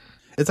 up.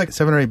 It's like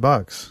 $7 or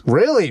 $8.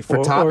 Really? For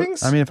Or-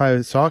 toppings? I mean, if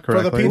I saw the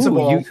correctly. pizza Ooh,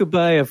 bowl. you could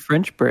buy a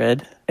French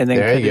bread and then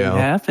There cut you it in go.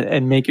 half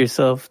and make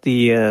yourself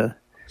the, the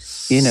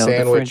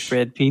Sandwich. French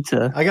bread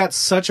pizza. I got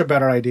such a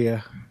better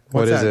idea.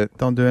 What What's is that? it?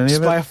 Don't do any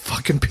Just of buy it. a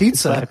fucking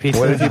pizza. Buy a pizza.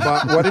 What if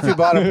you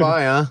bought a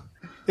pie, huh?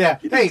 Yeah.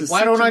 Hey,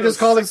 why don't I just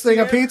call this thing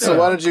a pizza? So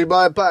why don't you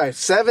buy a pie?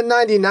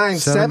 $7.99.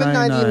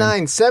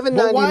 $7.99.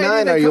 Well, why $7.99.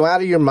 did they Are you co-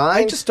 out of your I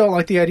mind? just don't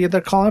like the idea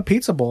they're calling it a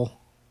pizza bowl.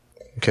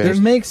 Okay. It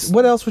makes.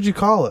 What else would you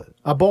call it?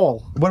 A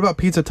bowl. What about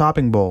pizza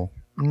topping bowl?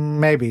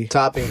 Maybe.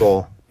 Topping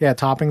bowl. Yeah,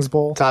 toppings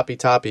bowl.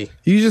 Toppy.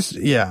 You just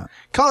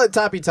Call it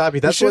toppy. You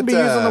That's shouldn't what be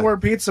using the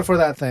word pizza for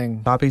that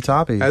thing. toppy.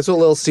 That's what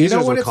Little You Caesars know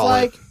what would it's call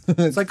like? it.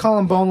 It's like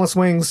calling boneless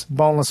wings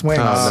boneless wings.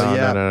 Oh,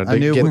 yeah. no. I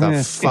knew Get we-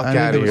 the fuck I knew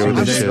out there of was here some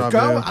with this name shit.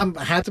 drop.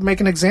 I had to make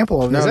an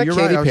example of No, this. that you're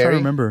Katy right. I was trying to Perry?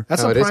 remember.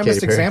 That's Oh, a it is primest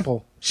Katy Perry.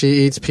 example. She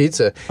eats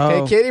pizza.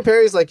 Oh. Hey, Katy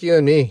Perry's like you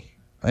and me.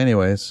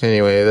 Anyways,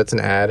 Anyway, that's an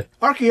ad.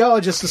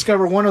 Archaeologists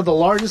discovered one of the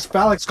largest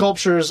phallic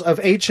sculptures of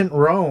ancient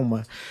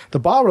Rome. The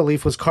bas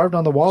relief was carved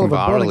on the wall of a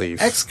building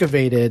Bas-relief.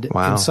 excavated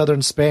Wow. in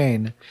southern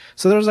Spain.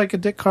 So there's like a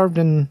dick carved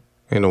in.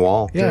 In the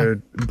wall. Yeah,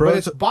 Dude, but bros-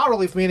 it's bas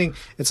relief meaning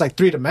it's like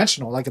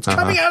 3-dimensional, like it's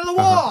coming out of the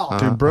wall.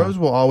 dude, bros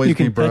will always You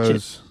be can touch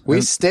bros. We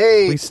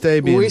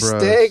stay being we bros.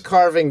 stay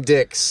carving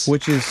dicks.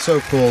 Which is so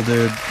cool,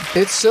 dude.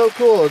 It's so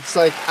cool. It's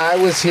like I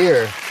was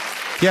here.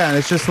 Yeah, and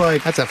it's just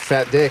like, That's a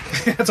fat dick.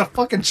 It's a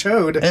fucking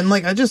chode and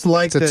like I just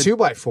like It's a that.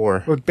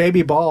 2x4. with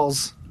baby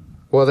balls.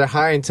 Well, they're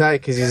high and tight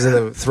because he's in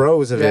the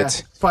throes of Yeah, it.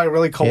 it's probably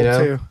really cold You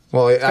know? too.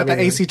 Well, I Got mean,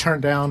 the AC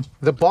turned down.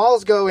 the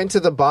balls go into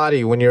the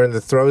body when you're in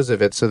the throes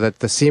of it, so that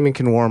the semen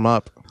can warm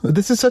up.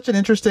 This is such an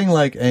interesting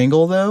like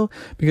angle though,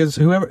 because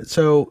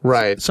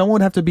Right. someone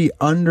would have to be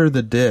under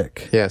the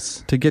dick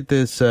Yes. to get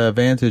this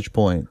vantage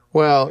point.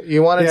 Well,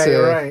 you wanted Yeah, to.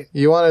 you're right.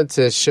 You wanted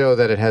to show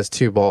that it has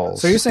two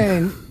balls. So you're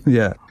saying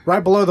Yeah,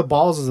 right below the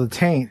balls is the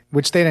taint,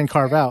 which they didn't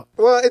carve out.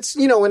 Well, it's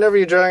whenever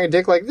you're drawing a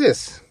dick like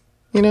this,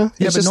 yeah, it's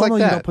but just like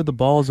normally you that. don't put the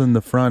balls in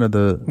the front of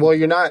the. Well,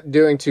 you're not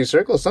doing two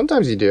circles.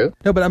 Sometimes you do.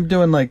 No, but I'm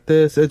doing like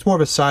this. It's more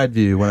of a side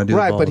view when I do.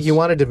 Right, the balls. but you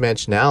want a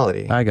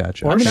dimensionality. I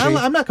got you. Or I mean, she-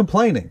 I'm not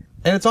complaining,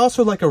 and it's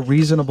also like a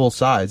reasonable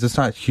size. It's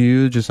not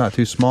huge. It's not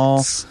too small.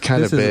 It's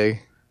kind of This is- big.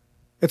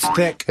 It's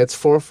thick. It's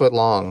 4 foot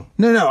long.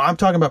 No, I'm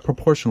talking about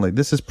proportionally.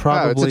 This is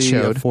probably it's a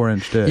chode.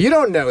 4-inch dick. You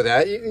don't know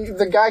that.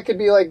 The guy could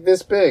be like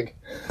this big.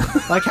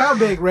 Like how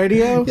big,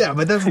 radio? Yeah,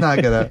 but that's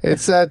not gonna.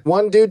 It's a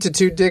 1 dude to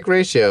 2 dick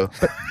ratio.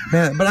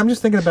 Man, but I'm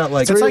just thinking about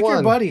like It's like 3-1.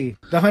 your buddy,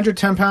 the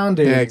 110-pound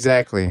dude. Yeah,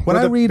 exactly. when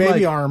with I a read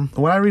baby like arm.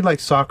 when I read like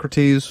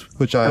Socrates,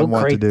 which I Oh,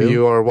 want to great. do.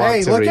 You are want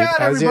Hey, to look read. out,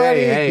 How's it- everybody.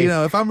 Hey, You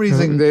know, if I'm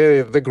reading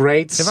the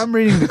greats. if I'm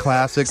reading the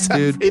classics,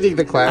 dude. reading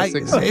the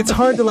classics. It's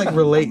hard to like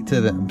relate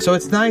to them. So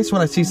it's nice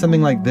when I see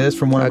something like this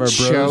from one of A our bros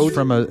chode?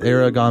 from an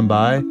era gone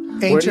by. Where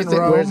do you Ancient think?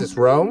 Rome. Where's this?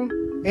 Rome?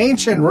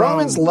 Ancient Rome.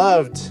 Romans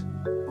loved.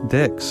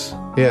 Dicks.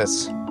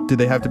 Yes. Do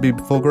they have to be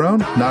full grown?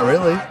 Not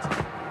really.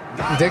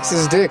 Dicks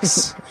is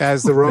dicks,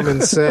 as the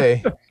Romans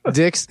say.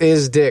 Dicks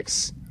is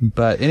dicks.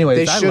 But anyways,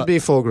 They should be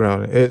full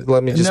grown.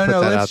 Let me just put that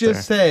let's out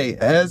just there. say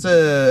as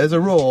a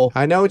rule.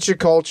 I know it's your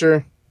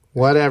culture.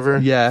 Whatever.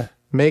 Yeah,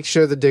 Make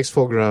sure the dick's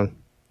full grown.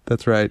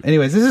 that's right.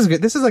 Anyways, this is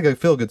good. This is like a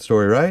feel good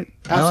story, right?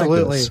 I like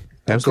Absolutely. this.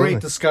 Absolutely.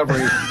 Great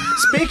discovery.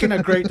 Speaking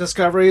of great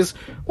discoveries,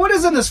 what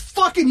is in this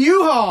fucking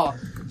U-Haul?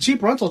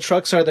 Cheap rental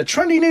trucks are the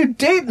trendy new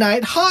date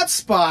night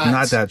hotspot.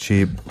 Not that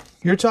cheap.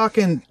 You're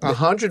talking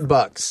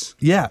 $100.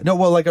 Yeah, no,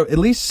 well, like at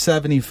least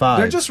 75.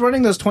 They're just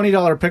running those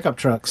 $20 pickup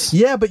trucks.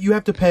 Yeah, but you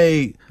have to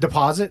pay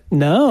deposit.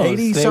 No,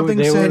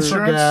 80-something cents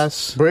for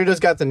gas. Burrito's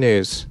got the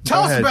news.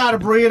 Tell us about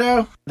it,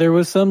 Burrito. There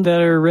was some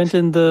that are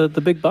renting the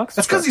big box.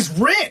 That's because he's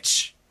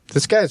rich.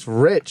 This guy's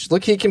rich.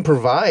 Look, he can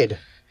provide.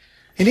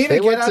 He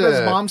needed to get out of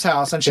his mom's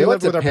house, and she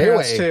lived with her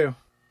parents, too.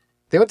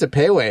 They went to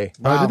Payway.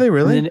 Wow. Did they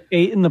really? And then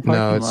ate in the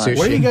parking lot. Sushi.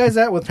 Where are you guys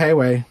at with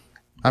Payway?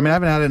 I mean, I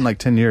haven't had it in like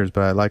 10 years,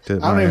 but I liked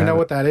it. I don't even know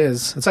what that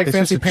is. It's like It's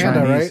Fancy just a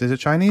Panda, Chinese. right? Is it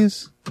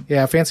Chinese?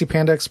 Yeah, Fancy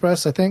Panda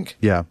Express, I think.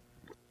 Yeah.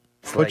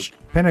 Which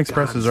Panda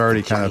Express is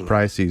already kind of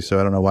pricey, so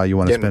I don't know why you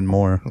want to spend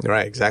more.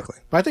 Right, exactly.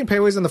 But I think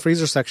Payway's in the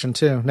freezer section,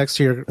 too, next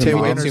to your Pay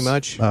way containers. too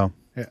much. Oh.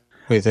 Yeah.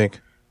 What do you think?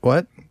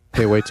 What?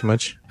 Pay way too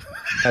much?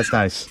 That's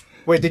nice.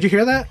 Wait, did you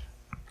hear that?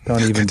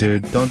 Don't even,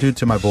 dude. Don't do it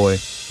to my boy.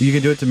 You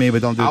can do it to me,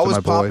 but don't do it to my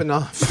boy. I was popping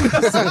off.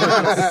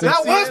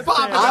 That was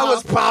popping I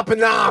was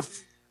popping off.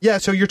 Yeah,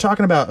 so you're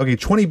talking about, okay,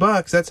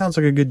 $20. That sounds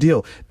like a good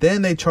deal.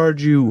 Then they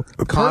charge you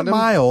per Condom?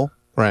 mile.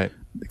 Right.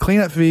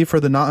 Cleanup fee for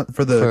the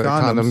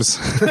condoms.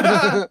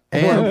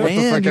 and you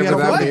ever gotta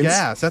that buy means.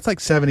 gas. That's like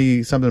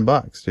 70-something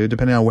bucks, dude,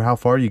 depending on how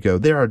far you go.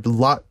 There are a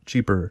lot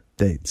cheaper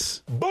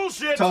dates.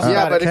 Bullshit. Tell us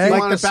Yeah, about but it. if you Like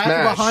wanna the back of a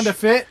smash- Honda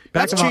Fit,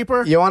 that's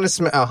cheaper. You want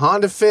a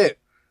Honda Fit.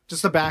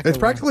 Just the back. It's of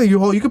practically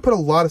you could put a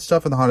lot of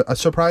stuff in the Honda, a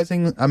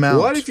surprising amount.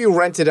 What if you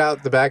rented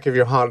out the back of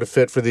your Honda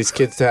Fit for these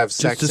kids to have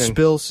sex just to in?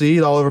 spill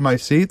seed all over my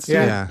seats?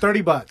 Yeah, Yeah.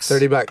 $30.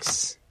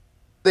 $30.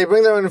 They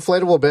bring their own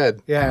inflatable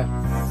bed. Yeah,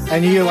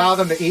 and you allow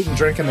them to eat and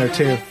drink in there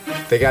too.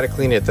 They got to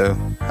clean it though.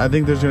 I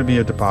think there's going to be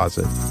a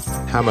deposit,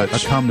 How a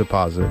much? cum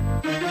deposit.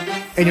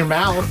 In your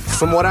mouth.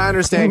 From what I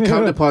understand,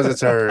 cum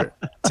deposits are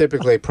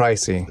typically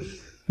pricey.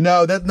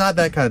 No, that's not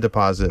that kind of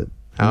deposit.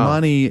 Oh.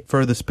 Money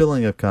for the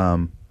spilling of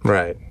cum.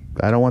 Right.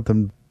 I don't want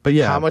them. But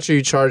yeah, How much are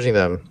you charging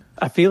them?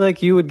 I feel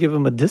like you would give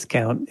them a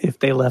discount if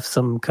they left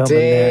some cum in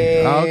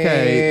there.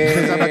 Okay,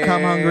 because I'm a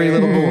cum hungry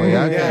little boy.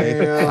 Okay,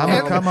 Damn.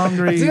 I'm a cum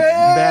hungry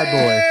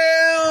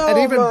bad An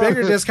even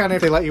bigger discount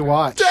if they let you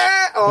watch.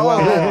 Oh,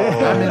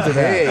 I'm into that.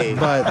 hey. boy.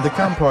 But the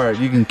cum part,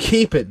 you can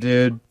keep it,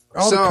 dude.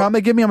 All So- the cum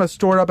they give me, I'm gonna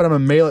store it up and I'm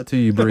gonna mail it to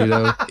you,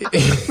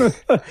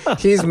 Burrito.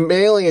 He's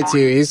mailing it to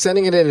you. He's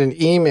sending it in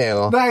an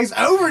email. No, he's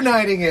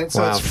overnighting it,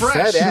 so Wow, it's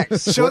fresh.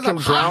 FedEx. Shows What can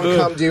up brown hot.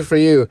 cum do for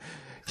you?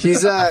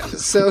 He's so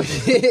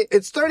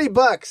it's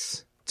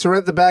 $30 to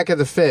rent the back of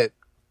the Fit,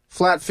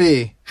 flat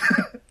fee,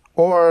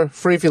 or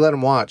free if you let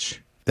him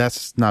watch.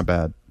 That's not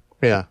bad.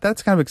 Yeah,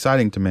 That's kind of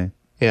exciting to me.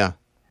 yeah.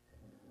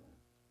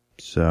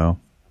 So,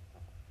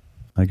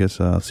 I guess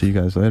I'll see you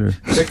guys later.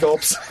 Big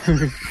gulps.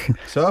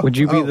 So, Would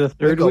you be the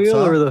third wheel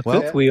or the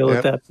fifth wheel Yep.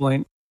 at that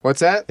point? What's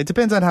that? It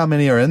depends on how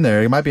many are in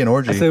there. It might be an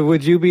orgy. I said,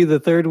 would you be the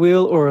third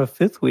wheel or a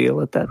fifth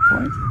wheel at that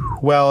point?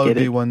 Well, it'd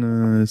Get be it.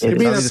 one. It'd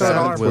be probably the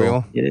seventh third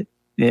wheel. Get it?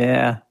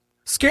 Yeah.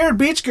 Scared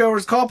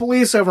beachgoers call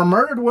police over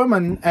murdered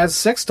woman as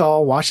sex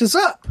doll washes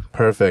up.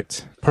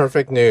 Perfect.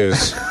 Perfect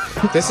news.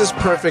 This is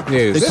perfect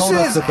news. They told us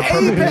This is that the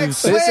perfect Apex news.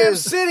 Slam This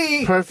is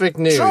City perfect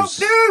news. Trump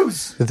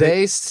news.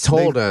 They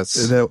told us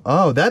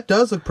that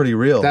does look pretty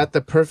real. that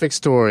the perfect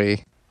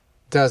story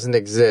doesn't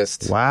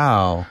exist.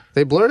 Wow.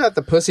 They blurred out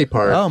the pussy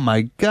part. Oh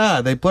my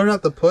God! They blurred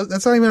out the pussy.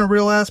 That's not even a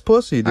real ass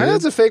pussy, I know dude.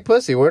 it's a fake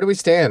pussy. Where do we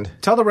stand?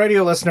 Tell the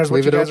radio listeners what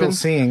Leave you it guys open? are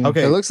seeing.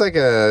 Okay. It looks like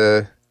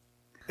a...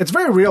 It's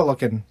very real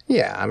looking.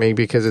 Yeah, I mean,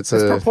 because it's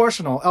It's a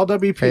proportional.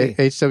 LWP.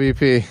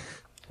 HWP,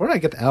 Where did I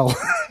get the L?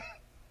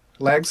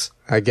 Legs.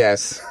 I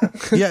guess.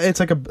 Yeah, it's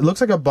like it looks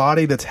like a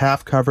body that's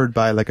half covered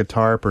by like a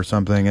tarp or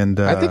something. And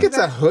I think it's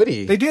a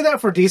hoodie. They do that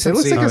for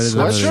decency. It looks like a Oh, it is a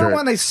I'm hoodie. sure sweatshirt.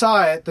 when they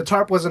saw it, the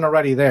tarp wasn't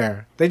already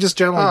there. They just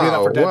generally do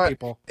that for dead what?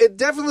 people. It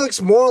definitely looks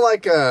more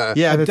like a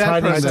yeah, a it's dead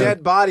hiding a person. the-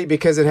 dead body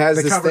because it has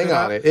They this covered thing it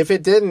on up? it. If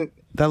it didn't,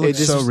 That looks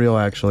it just, so real.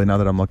 Actually, now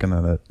that I'm looking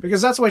at it,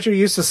 Because that's what you're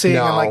used to seeing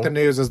in No. like the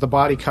news is the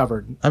body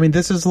covered. I mean,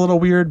 this is a little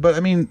weird, but I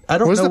mean, I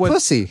don't Where's know the what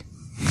pussy?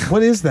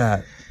 what is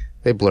that.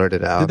 They blurred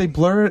it out. Did they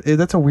blur it?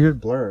 That's a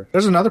weird blur.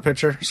 There's another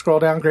picture. Scroll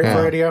down. Great Yeah.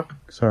 for radio.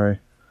 Sorry,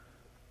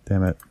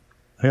 damn it.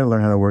 I gotta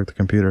learn how to work the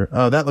computer.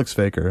 Oh, that looks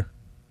faker.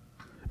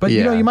 But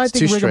you know, Yeah, you might it's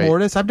think too rigor straight.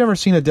 mortis. I've never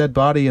seen a dead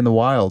body in the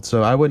wild,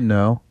 so I wouldn't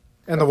know.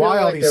 In the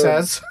wild, like he they were-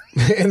 says.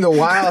 In the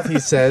wild, he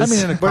says. I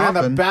mean, in a But in the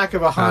coffin. back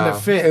of a Honda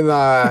Fit. In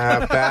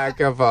the back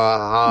of a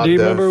Honda Do you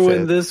remember when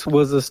Fit. this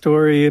was a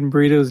story in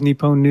Burrito's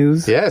Nippon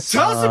News? Yes.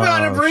 Tell us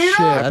about it, Burrito. Shit,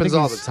 I Happens think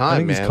all he's- the time, I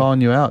think man. he's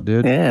calling you out,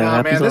 dude. Yeah, Nah,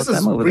 it man, happens all this the is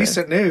time over there.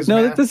 recent news,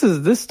 No, man. this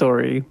is this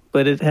story,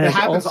 but it has It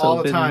happens also all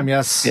the been- time,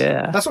 yes.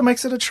 Yeah. That's what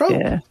makes it a trope.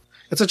 Yeah.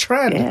 It's a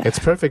trend. Yeah. It's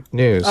perfect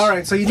news. All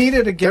right, so you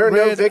needed to get There are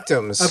no rid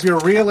victims. of your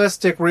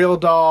realistic real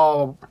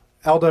doll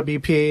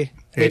LWP,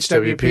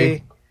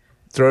 HWP.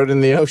 Throw it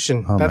in the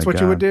ocean. Oh That's my what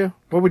you God. would do?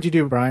 What would you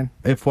do, Brian?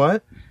 If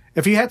what?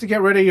 If you had to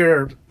get rid of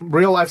your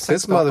real life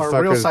sex This doll or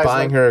real motherfucker's size,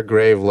 buying her a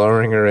grave,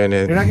 lowering her in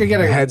it. You're not gonna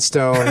get a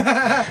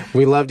headstone.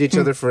 We loved each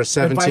other for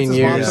 17 invites his mom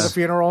years. to the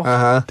funeral.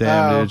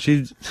 Damn,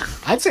 dude.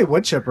 I'd say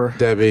wood chipper.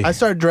 Debbie. I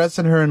started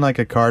dressing her in like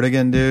a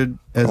cardigan, dude.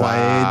 As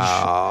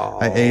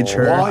I age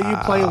her. While you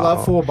play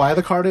Love Fool by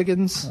the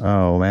Cardigans.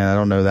 Oh man, I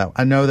don't know that.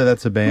 I know that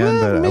that's a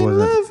band, but I wasn't.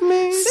 Love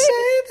me.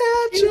 Say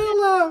that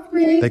you love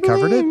me. They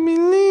covered it.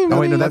 Oh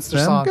wait, no, that's their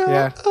them. song.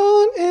 Yeah.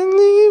 On and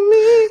leave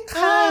me.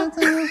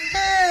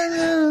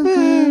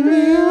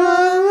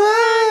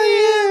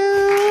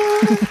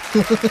 You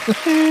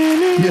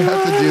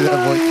have to do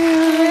that voice.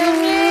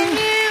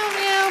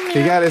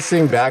 You gotta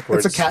sing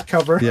backwards. It's a cat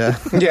cover. Yeah.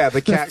 Yeah,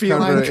 the cat feline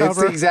cover. It's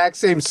cover. the exact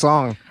same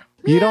song.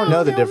 You don't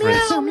know the difference.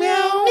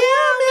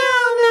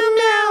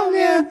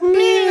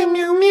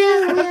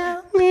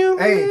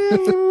 Hey,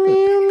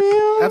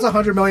 that's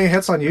 100 million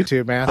hits on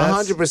YouTube, man.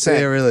 100%.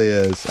 It really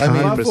is. I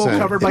mean, Love Fool 100%.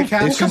 covered by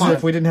cats. it's Come just on.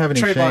 if we didn't have any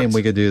Trademarks. shame,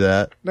 we could do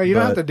that. No, you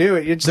don't have But to do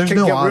it. You just there's can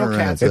no get honor real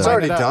in cats. it, It's though.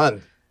 already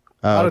done.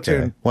 Oh, okay.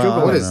 Auto-tune. Well,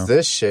 Google I What don't is know.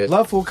 this shit?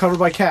 Love Fool covered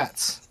by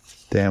cats.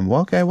 Damn.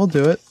 Well, okay, we'll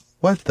do it.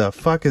 What the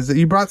fuck is it?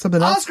 You brought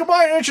something up? Oscar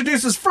Mayer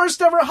introduces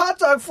first ever hot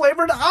dog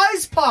flavored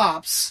ice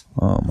pops.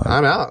 Oh my.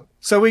 I'm out.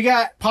 So we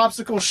got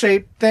popsicle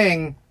shaped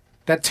thing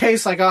that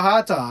tastes like a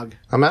hot dog.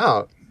 I'm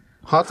out.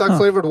 Hot dog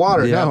flavored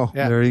water. Yeah. No.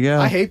 Yeah. There you go.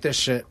 I hate this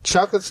shit.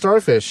 Chocolate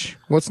starfish.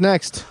 What's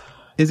next?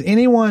 Is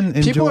anyone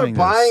enjoying People are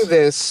buying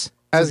this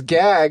as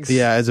gags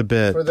Yeah, as a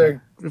bit.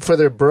 for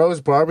their bros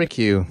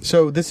barbecue.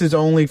 So this is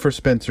only for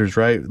Spencer's,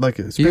 right? Like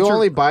Spencer, You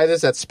only buy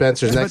this at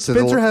Spencer's but next to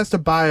Spencer the. has to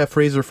buy a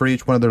freezer for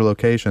each one of their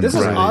locations. This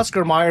is right?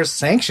 Oscar Mayer's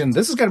sanctioned.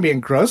 This is going to be in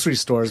grocery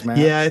stores, man.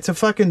 Yeah, it's a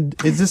fucking.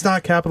 Is this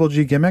not capital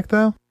G gimmick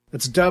though?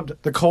 It's dubbed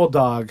the cold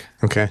dog.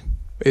 Okay.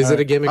 Is it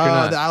a gimmick or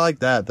not? I like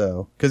that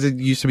though, because it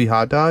used to be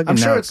hot dog, I'm and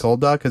sure now it's- it's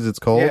cold dog because it's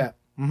cold. Yeah.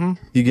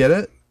 You get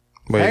it?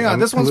 Wait, Hang on. I'm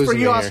This one's for losing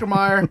you, it Oscar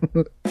here.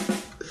 Mayer.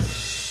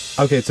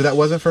 Okay, so that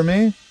wasn't for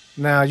me.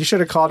 No, you should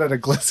have called it a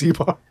glizzy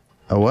bar.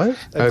 A what?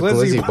 A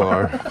glizzy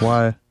bar.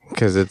 Why?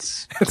 Because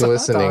it's a hot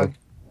glistening. dog.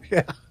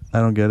 Yeah. I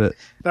don't get it.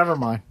 Never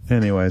mind.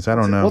 Anyways, I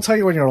don't know. We'll tell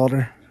you when you're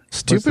older.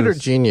 Stupid or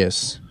this?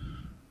 genius?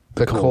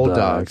 The cold dog.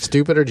 dog.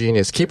 Stupid or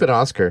genius? Keep it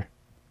Oscar.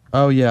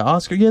 Oh yeah,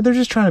 Oscar. Yeah, they're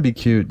just trying to be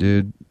cute,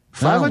 dude.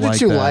 I don't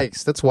 502 like that.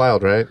 likes. That's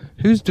wild, right?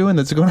 Who's doing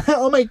this? Going,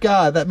 oh my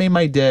god, that made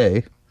my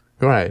day.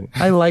 Right.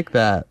 I like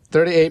that.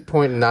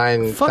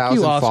 38.9 Fuck thousand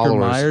you, Oscar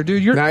followers. Mayer,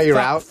 dude. You're now you're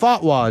out.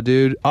 Fatwa,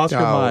 dude. Oscar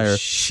Oh Mayer.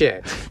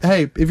 shit!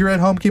 Hey, if you're at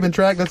home keeping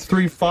track, that's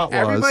 3 Fatwas.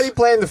 Everybody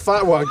playing the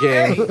fatwa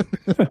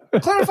game.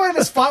 Clarify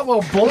this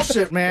Fatwell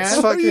bullshit, man.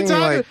 It's fucking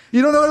like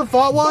You don't know what a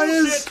Fatwa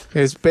is?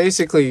 it's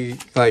basically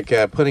like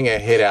putting a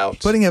hit out.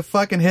 Putting a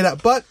fucking hit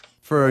out, but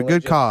for a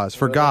good cause,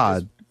 for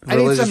God, I need some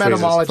religious reasons.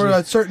 etymology. for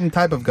a certain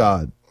type of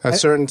God, A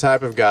certain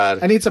type of god.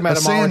 I need some a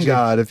sand etymology.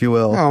 God, if you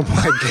will. Oh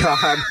my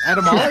god!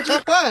 Etymology?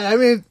 I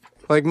mean,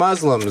 Like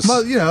Muslims.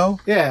 well, you know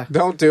Yeah.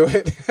 Don't do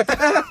it.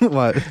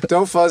 what?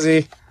 Don't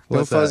fuzzy. Don't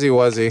What's that? fuzzy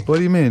wuzzy. What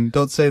do you mean?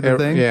 Don't say the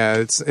thing.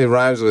 Yeah, it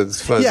rhymes with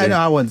fuzzy. Yeah, no,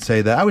 I wouldn't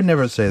say that. I would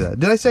never say that.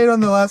 Did I say it on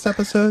the last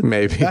episode?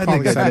 Maybe. I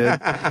think I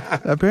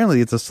did.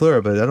 Apparently, it's a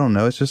slur, but I don't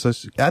know. It's just.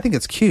 I think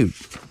it's cute.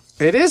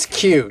 It is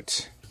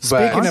cute.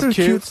 But Aren't there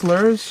cute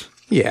slurs?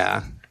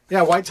 yeah.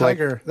 Yeah, white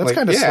tiger. That's like-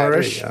 kind of yeah, there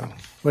slurish, you go.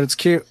 but it's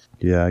cute.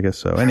 Yeah, I guess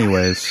so.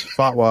 Anyways,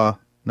 Fatwa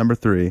number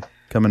 3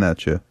 coming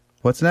at you.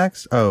 What's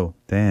next? Oh,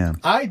 damn.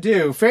 I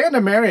do.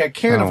 Fandom marry a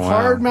can of wow.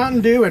 hard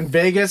Mountain Dew in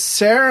Vegas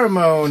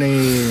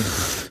ceremony.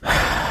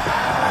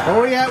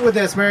 Where we at with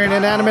this, marrying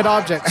inanimate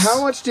objects?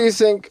 How much do you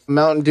think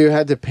Mountain Dew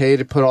had to pay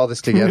to put all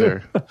this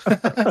together?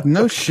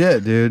 No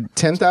shit, dude.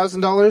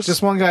 $10,000?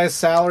 Just one guy's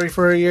salary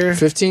for a year?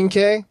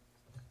 $15K?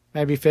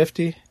 Maybe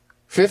 50?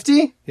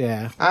 50?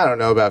 Yeah. I don't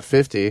know about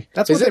 50.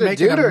 That's Is what it they a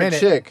make in dude a or a minute.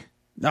 chick?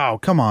 Oh,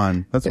 come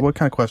on. That's what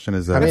kind of question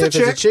is that? I mean, It's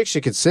if a it's a chick,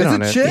 she could sit Is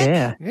on it it. chick?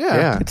 Yeah.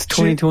 Yeah. It's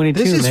 2022,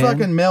 This is man.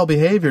 fucking male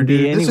behavior,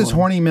 dude. Be This is anyone.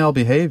 horny male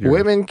behavior.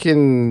 Women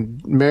can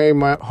marry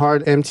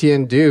hard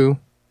MTN Dew.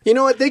 You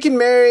know what? They can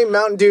marry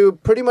Mountain Dew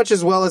pretty much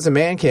as well as a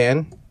man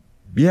can.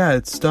 Yeah,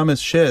 it's dumb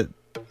as shit.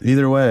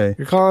 Either way.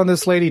 You're calling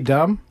this lady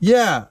dumb?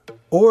 Yeah.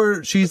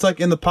 Or she's like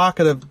in the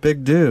pocket of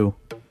Big Dew.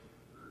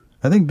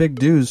 I think Big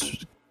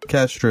Dew's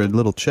cashed her a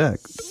little check.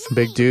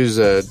 Big Dew's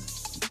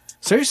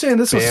So you're saying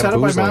this was set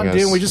up by Bamboozling Mountain Dew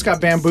us. and we just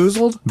got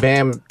bamboozled?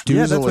 bam doozling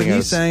Yeah, that's what he's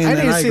us. saying. I and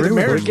didn't I see agree the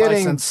with marriage him. Getting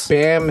license.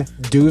 bam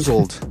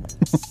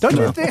doozled. Don't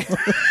you think?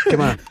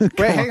 Come on. Wait,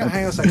 hang on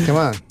a second. Come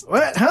on.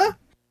 What? Huh?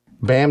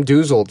 Bam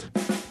doozled.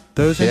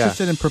 Those Yeah.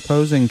 interested in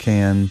proposing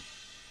can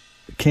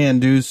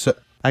do so.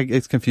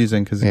 It's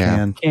confusing because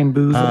Yeah.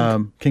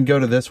 can go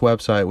to this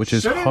website, which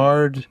is Shouldn't-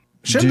 hard.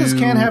 Shouldn't this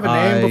can have a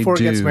name before it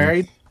gets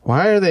married?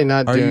 Why are they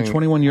not Are doing... you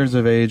 21 years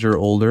of age or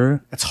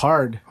older? It's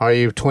hard. Are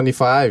you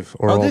 25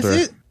 or older?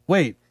 This is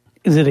wait.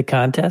 Is it a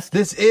contest?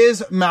 This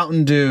is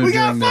Mountain Dew. We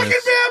got doing fucking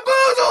this.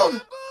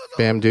 bamboozled!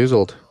 Bam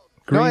doozled.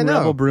 Green No, I know.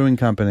 Rebel Brewing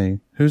Company.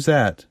 Who's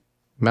that?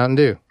 Mountain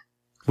Dew.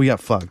 We got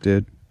fucked,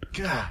 dude.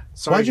 God.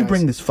 Sorry, Why'd you guys.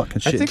 bring this fucking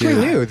shit, I think dude?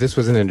 we knew this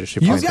was an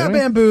industry You podcast. got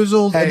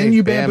bamboozled, and Hey, then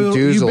you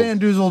bamboozled.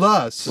 bamboozled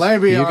us. Let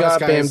me be You honest,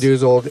 got guys.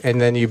 bamdoozled, and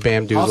then you I'll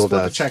bamdoozled split the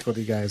us. check with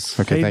you guys.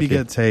 Okay, Hate thank you.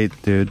 begets hate,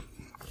 dude.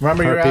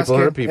 Remember you were Hurt people, asking?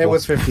 hurt people. It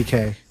was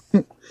 $50K.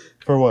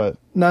 For what?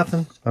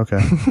 Nothing. Okay.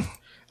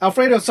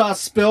 Alfredo sauce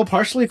spill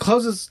partially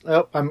closes.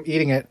 Oh, I'm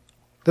eating it.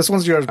 This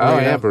one's yours, Oh,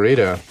 Burrito. yeah,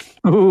 burrito.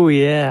 Oh,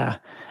 yeah.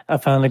 I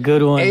found a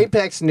good one.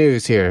 Apex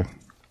News here.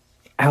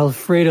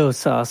 Alfredo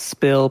sauce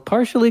spill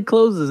partially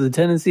closes the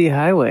Tennessee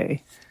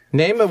highway.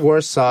 Name a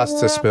worse sauce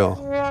to spill.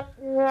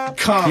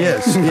 Come.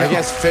 Yes. I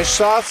guess fish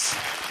sauce?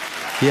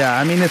 Yeah,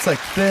 I mean, it's like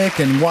thick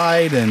and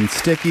white and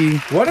sticky.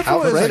 What if it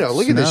was Alfredo, like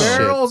look at this shit.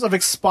 barrels of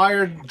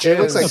expired jizz? It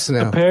looks like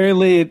snow.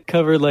 Apparently, it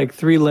covered like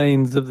 3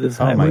 lanes of this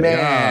highway. my God.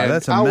 Man,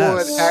 that's a I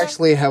mess. would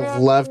actually have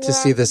loved to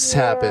see this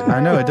happen. I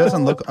know, it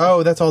doesn't look...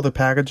 Oh, that's all the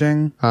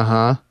packaging?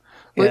 Uh-huh.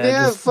 Like Yeah, they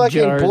have just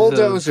fucking jars of-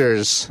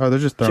 bulldozers. Oh, they're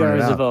just throwing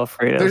Jars it of out.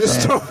 Alfredo. They're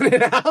just sauce. throwing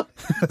it out.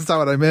 That's not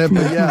what I meant,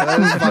 but yeah, that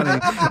is funny.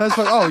 That's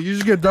funny. Oh, you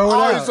just gonna throw it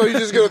Oh, out. so you're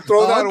just going to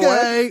throw that Okay.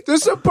 away?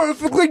 There's some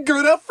perfectly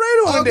good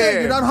Alfredo in Okay, there.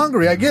 you're not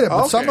hungry. I get it,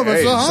 but some of us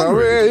Okay, are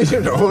hungry. So,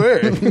 you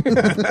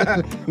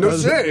know, no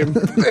shame.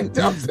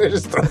 They're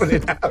just throwing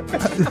it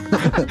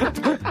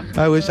out.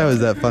 I wish I was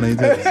that funny,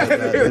 too. So that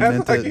I That's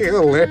meant fucking it.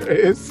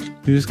 hilarious.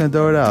 You're just gonna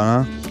throw it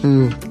out,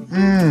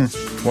 huh?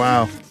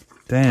 Wow.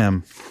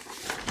 Damn.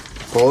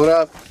 Pull it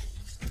up.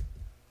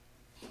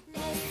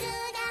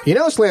 You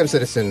know, Slam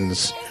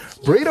Citizens,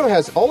 Burrito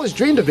has always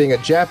dreamed of being a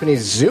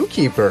Japanese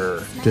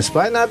zookeeper.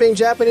 Despite not being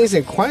Japanese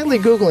and quietly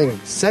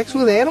Googling, sex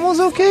with animals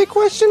okay,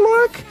 question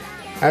mark?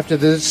 After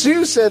the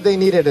zoo said they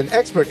needed an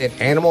expert in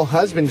animal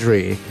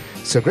husbandry.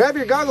 So grab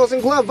your goggles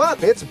and glove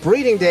up. It's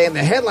breeding day and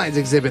the headlines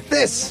exhibit.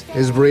 This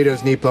is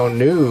Burrito's Nippon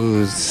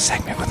News.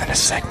 Segment within a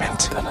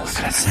segment.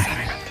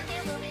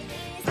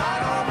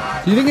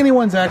 Do you think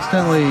anyone's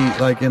accidentally,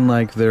 like, in,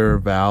 like, their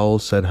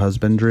vowels said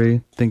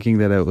husbandry, thinking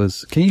that it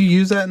was... Can you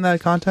use that in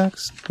that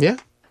context? Yeah.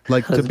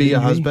 Like, to be a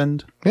Husbandry?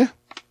 husband? Yeah.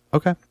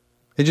 Okay.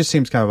 It just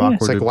seems kind of awkward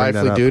It's like to bring that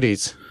lively up.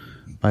 duties.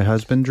 My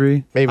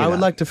husbandry? Maybe I would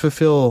not. like to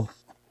fulfill...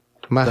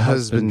 My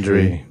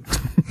husbandry.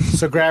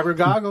 So grab your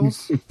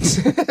goggles.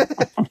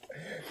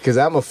 Because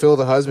I'm going to fill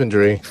the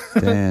husbandry.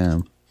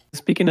 Damn.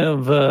 Speaking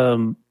of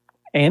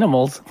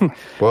animals,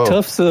 Whoa.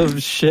 tufts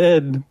of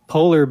shed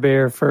polar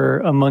bear fur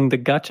among the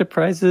gotcha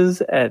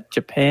prizes at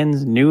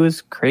Japan's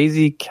newest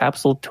crazy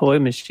capsule toy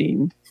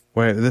machine.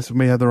 Wait,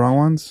 we had the wrong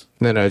ones?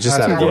 No, just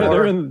That's out of not Yeah,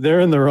 order. they're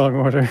in the wrong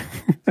order.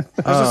 There's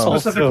a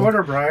specific Also-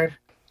 order, Brian.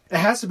 It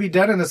has to be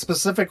done in a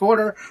specific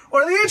order,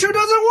 or the intro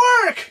doesn't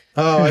work.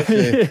 Oh, I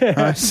see.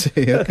 I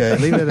see. Okay,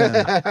 leave it in.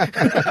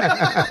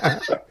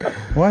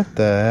 What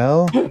the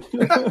hell?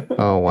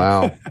 Oh,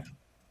 wow.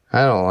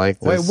 I don't like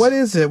this. Wait, what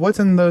is it? What's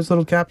in those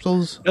little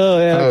capsules? Oh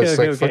yeah, Oh, okay, it's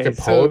okay, like okay. fucking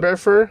polar bear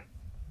fur?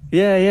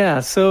 Yeah.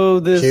 So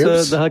this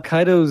Pubes? the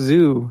Hokkaido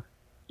Zoo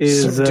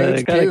is Some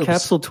dude's got pubes. a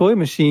capsule toy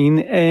machine,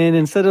 and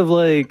instead of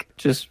like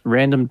just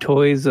random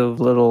toys of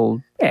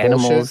little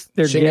animals, Bullshit.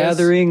 they're Shingas?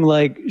 gathering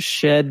like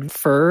shed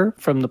fur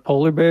from the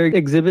polar bear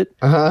exhibit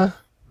Uh-huh.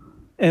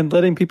 and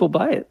letting people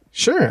buy it.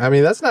 Sure. I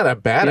mean, that's not a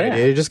bad Yeah.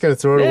 idea. You're just going to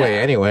throw it away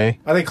Yeah. anyway.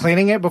 Are they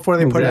cleaning it before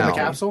they put it in the No.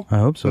 capsule? I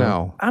hope so.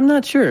 No. I'm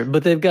not sure,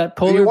 but they've got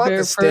polar You want bear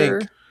the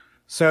stink. fur.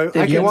 So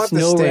They've I You can, want the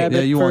snow stink. rabbit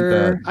Yeah, you want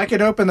fur. that. I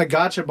could open the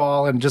gotcha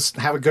ball and just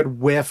have a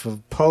good whiff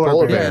of polar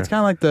Polar bear. bear. Yeah, it's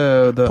kind of like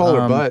the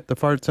Polar butt. the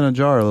farts in a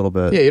jar a little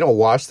bit. Yeah, you don't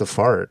wash the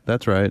fart.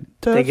 That's right.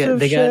 They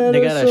got a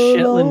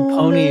Shetland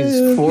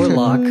ponies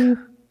forelock.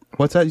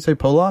 What's that? You say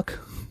Pollock?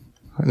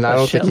 No, I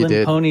don't think you Shetland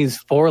did. ponies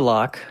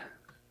forelock.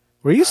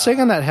 Were you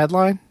singing that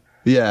headline?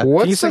 Yeah.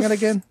 What's Can you sing the it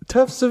again?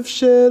 Tufts of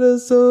shed are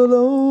so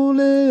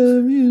lonely.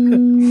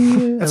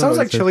 It sounds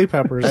like Chili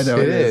Peppers. I know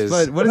It it is. is.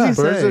 But what does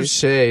he Birds say? of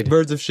shade.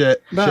 Birds of shade.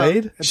 No.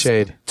 Shade?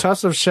 Shade.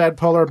 Tufts of shed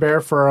polar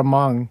bear fur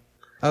among.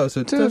 Oh,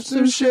 so Tufts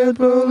of shed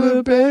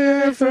polar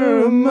bear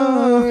for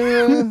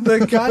among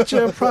The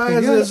gotcha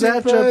prizes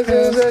at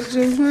Japan.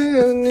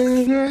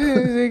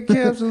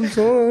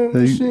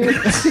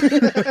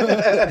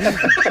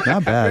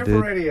 not bad, For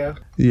dude. radio.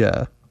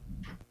 Yeah.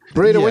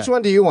 Burrito, Yeah. which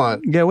one do you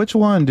want? Yeah, which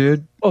one,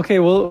 dude? Okay,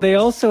 well, they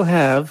also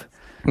have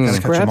catch 'em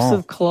scraps all.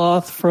 of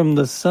cloth from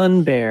the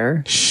sun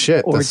bear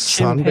Shit, or the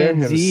sun bear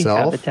chimpanzee himself?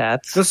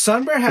 habitats. The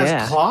sun bear has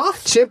Yeah.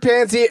 cloth?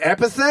 Chimpanzee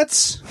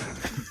epithets?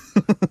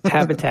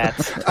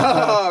 Habitats.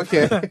 Oh,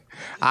 okay.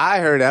 I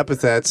heard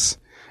epithets,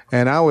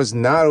 and I was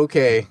not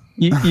okay.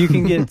 You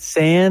can get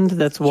sand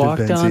that's walked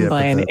Chimpanzee on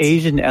by an epithets.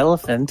 Asian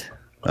elephant.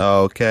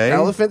 Okay.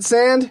 Elephant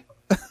sand?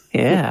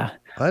 Yeah.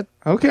 What?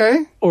 Okay.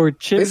 Or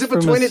chips Is it from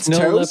between a its snow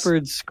toes?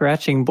 leopard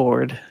scratching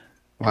board.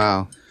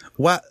 Wow.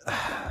 What?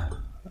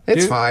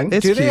 It's fine.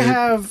 It's Do they cute.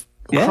 have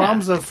Yeah.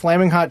 crumbs of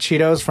flaming hot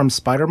Cheetos from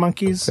spider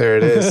monkeys? There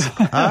it is.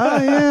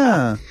 Ah,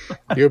 yeah.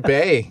 You're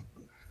bae.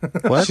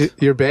 What?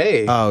 You're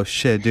bae. Oh,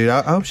 shit, dude.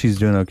 I hope she's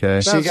doing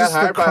okay. She That's got just the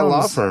hired by a law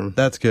crumbs. firm.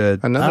 That's good.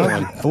 Another I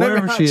one. don't-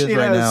 Wherever she is right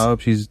Cheetos. now, I hope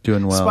she's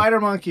doing well. Spider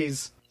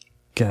monkeys.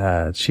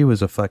 God, she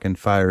was a fucking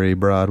fiery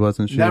broad,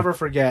 wasn't she? Never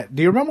forget.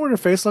 Do you remember what her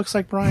face looks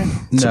like, Brian?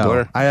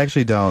 No, I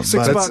actually don't.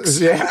 $6.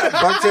 $1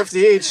 $1.50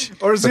 each.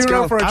 Or Let's $0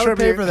 go. for a I would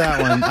pay tribute. for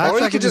that one. Or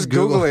you could just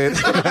Google it.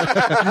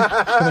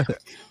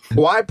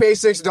 Why pay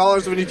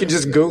 $6 when you can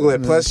just Google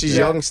it? Plus, she's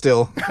young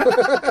still.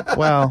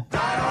 Well,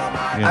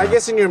 I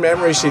guess in your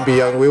memory she'd be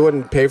young. We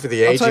wouldn't pay for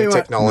the I'll tell you aging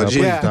what.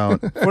 technology. No,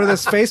 please don't. For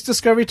this face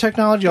discovery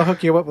technology, I'll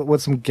hook you up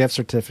with some gift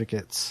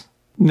certificates.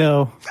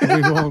 No, we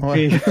won't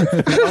be.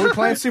 Are we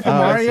playing Super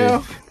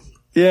Mario?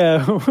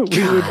 Yeah, we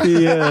would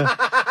be.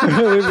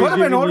 Put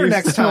them in order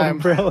next time.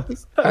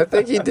 Umbrellas. I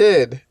think he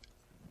did.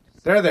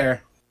 They're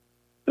there.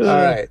 All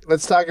right,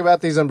 let's talk about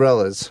these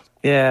umbrellas.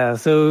 Yeah,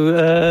 so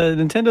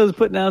Nintendo's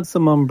putting out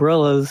some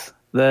umbrellas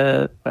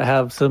that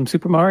have some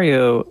Super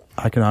Mario.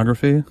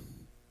 Iconography.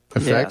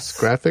 Effects, Yes.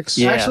 graphics.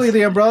 Yeah. Actually,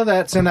 the umbrella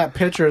that's in that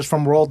picture is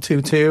from World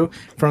 2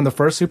 from the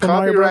first Super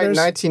Mario Copyright Brothers.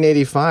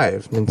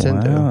 1985,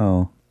 Nintendo.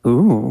 Wow.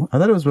 Ooh, I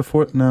thought it was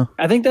before. No.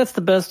 I think that's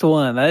the best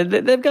one.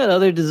 They've got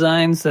other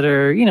designs that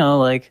are,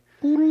 like,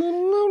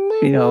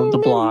 the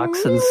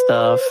blocks and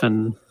stuff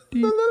and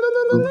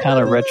kind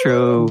of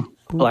retro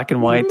black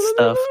and white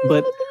stuff.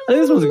 But I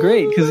think this one's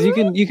great because you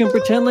can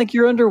pretend like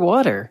you're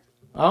underwater.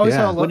 I always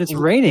Yeah. love When it's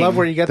raining. Love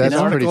where you get That's these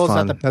pretty articles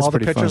fun. that That's all the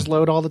pretty pictures fun.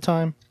 load all the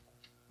time.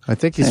 I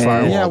think he's Yeah.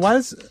 firewalled. Yeah. Why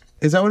is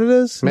that what it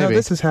is? No, Maybe.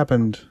 this has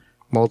happened.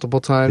 Multiple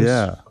times.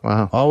 Yeah.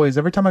 Wow. Always.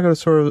 Every time I go to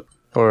store.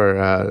 Or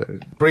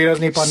Burritos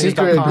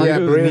secret. NipponNews.com. Yeah,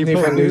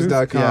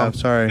 BurritoNiponNews.com. Yeah. I'm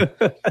sorry.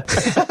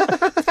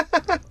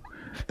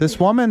 This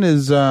woman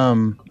is.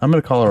 I'm going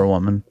to call her a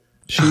woman.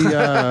 She.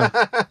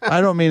 I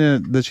don't mean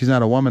it, that she's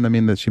not a woman. I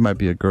mean that she might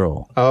be a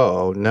girl.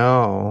 Oh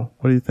no.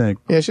 What do you think?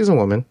 Yeah, she's a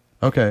woman.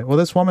 Okay. Well,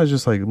 this woman is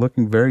just like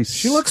looking very.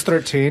 She looks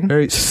 13.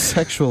 very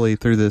sexually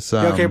through this.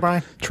 okay,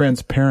 Brian?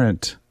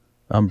 Transparent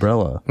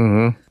umbrella.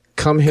 Come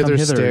hither, Come hither,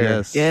 stare.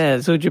 yes.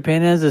 Yeah, so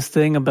Japan has this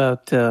thing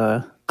about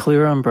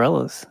clear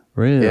umbrellas.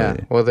 Really? Yeah.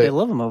 Well, They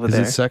love them over Is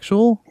there. it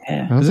sexual?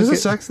 Yeah. Is this a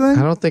sex thing?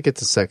 I don't think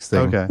it's a sex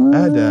thing. Okay. I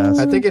had to ask.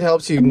 I think it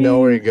helps you know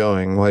where you're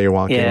going while you're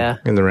walking Yeah.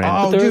 in the rain.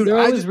 Oh, They're, dude, they're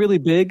I always just- really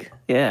big.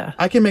 Yeah.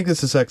 I can make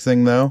this a sex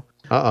thing, though.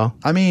 Uh-oh.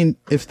 I mean,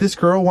 if this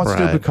girl wants to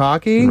do Right.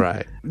 bukkake,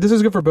 Right. this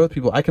is good for both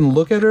people. I can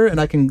look at her and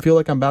I can feel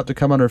like I'm about to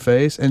come on her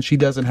face, and she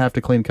doesn't have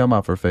to clean cum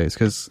off her face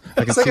because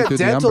I can It's see like a through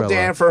the dental umbrella.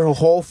 dam for her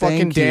whole fucking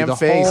Thank you, damn the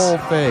face. whole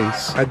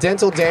face. A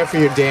dental dam for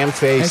your damn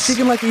face. And she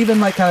can like even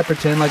like kind of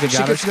pretend like a She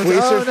guy. could squeeze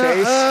her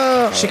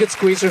face. She could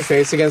squeeze her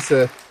face against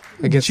the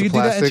She the could do that, and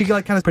plastic she can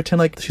like kind of pretend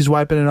like she's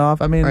wiping it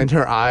off. I mean, in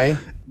her eye.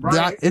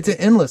 it's an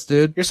endless,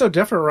 dude. You're so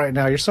different right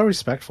now. You're so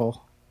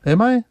respectful. Am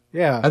I?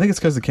 Yeah. I think it's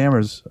because the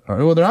cameras are.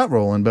 Well, they're not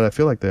rolling, but I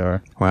feel like they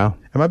are. Wow.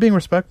 Am I being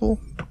respectful?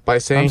 By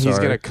saying I'm he's sorry.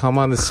 going to come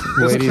on this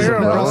There's a lady's clear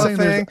umbrella. umbrella saying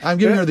there's- thing. I'm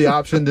giving her the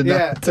option to Yeah,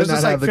 not, to there's not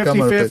just have the like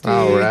cum on her 50-50. face.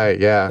 Oh, right,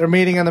 yeah. They're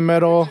meeting in the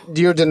middle.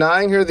 You're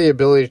denying her the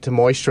ability to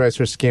moisturize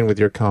her skin with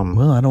your cum.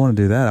 Well, I don't want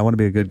to do that. I want to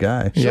be a good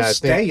guy. She'll Yeah, I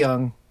stay think-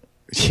 young.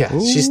 Yeah,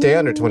 she stay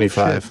under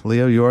 25. Shit.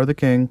 Leo, you are the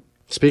king.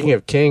 Speaking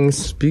of kings,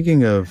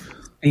 Speaking of,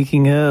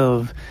 Speaking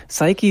of,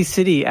 Psyche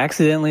City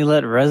accidentally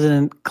let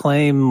resident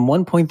claim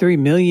 1.3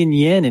 million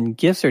yen in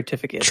gift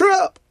certificates.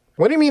 Trump.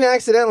 What do you mean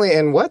accidentally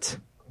and what?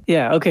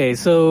 Yeah, okay.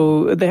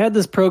 So they had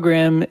this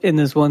program in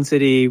this one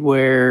city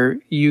where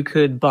you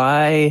could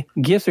buy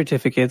gift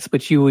certificates,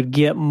 but you would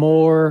get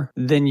more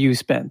than you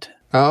spent.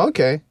 Oh,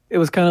 okay. It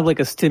was kind of like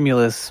a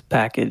stimulus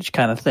package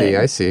kind of thing.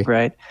 Yeah, I see.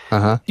 Right?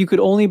 Uh-huh. You could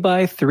only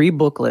buy 3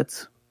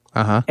 booklets.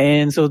 Uh-huh.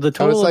 And so the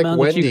total it's like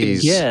amount that you Wendy's.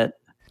 could get.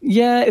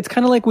 Yeah, it's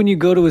kind of like when you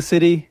go to a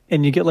city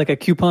and you get like a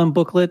coupon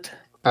booklet.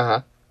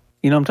 Uh-huh.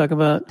 You know what I'm talking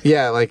about?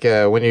 Yeah, like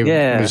when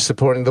you're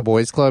supporting the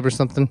boys club or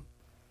something.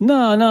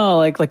 No,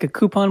 like a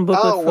coupon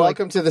booklet. Oh, for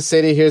welcome to the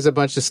city. Here's a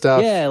bunch of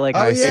stuff. Yeah, like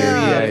I see.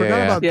 I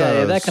forgot about yeah,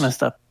 those. that kind of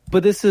stuff.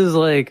 But this is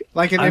like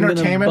Like an I'm gonna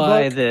entertainment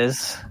buy book?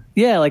 this.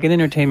 Yeah, like an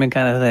entertainment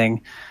kind of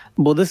thing.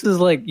 Well, this is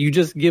like you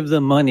just give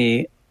them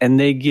money and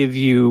they give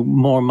you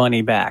more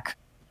money back.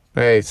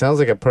 Hey, sounds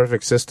like a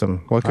perfect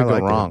system. What could I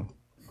like go wrong?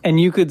 And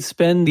you could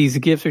spend these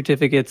gift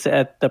certificates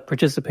at the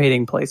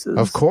participating places.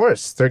 Of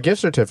course. They're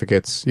gift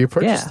certificates. You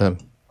purchase Yeah. them.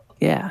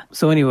 Yeah.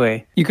 So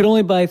anyway, you could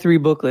only buy 3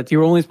 booklets. You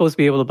were only supposed to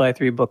be able to buy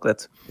 3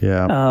 booklets.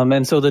 yeah.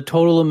 And so the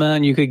total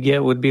amount you could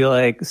get would be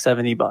like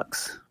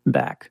 $70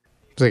 back.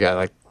 So they got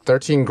like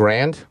 13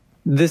 grand?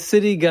 This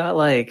city got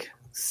like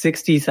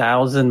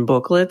 60,000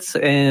 booklets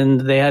and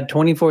they had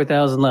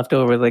 24,000 left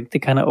over. Like they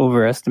kind of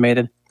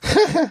overestimated.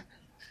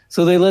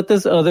 So they let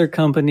this other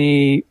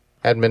company,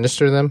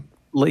 Administer them?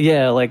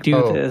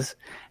 do this.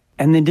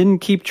 And they didn't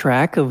keep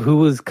track of who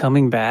was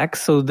coming back.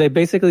 So they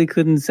basically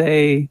couldn't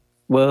say,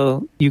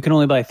 well, you can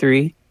only buy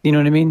 3. You know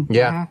what I mean?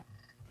 Yeah.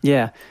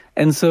 Yeah.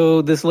 And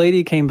so this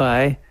lady came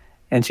by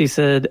and she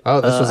said,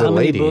 Oh, this was a how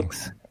many lady.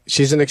 books?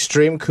 She's an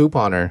extreme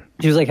couponer.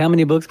 She was like, how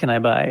many books can I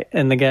buy?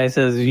 And the guy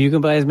says, you can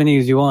buy as many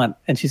as you want.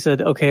 And she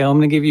said, okay, I'm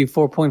going to give you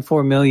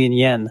 4.4 million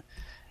yen.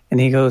 And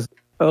he goes,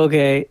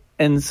 okay.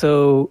 And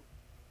so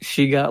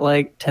she got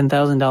like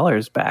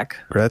 $10,000 back.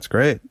 That's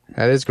great.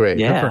 That is great.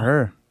 Yeah. Good for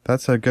her.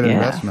 That's a good Yeah.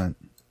 investment.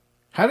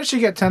 How did she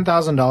get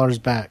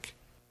 $10,000 back?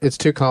 It's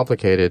too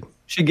complicated.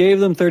 She gave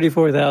them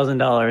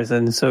 $34,000,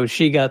 and so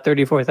she got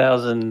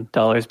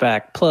 $34,000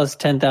 back plus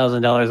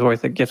 $10,000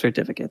 worth of gift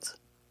certificates.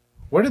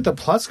 Where did the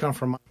plus come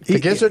from? The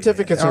gift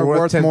certificates are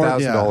worth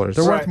 $10,000.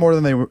 They're worth more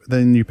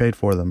than you paid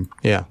for them.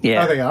 Yeah.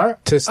 Yeah. Oh, they are?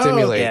 To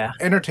stimulate. yeah.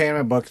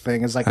 Entertainment book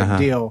thing is like a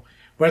deal.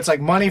 But it's like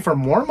money for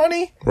more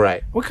money?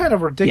 Right. What kind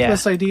of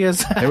ridiculous idea is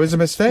that? It was a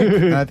mistake,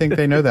 and I think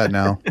they know that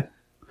now.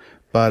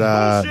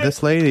 But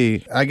this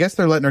lady, I guess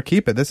they're letting her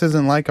keep it. This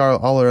isn't like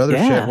all our other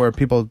shit where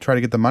people try to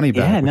get the money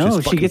back. Yeah, which no,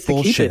 is she gets to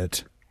keep bullshit.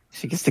 it.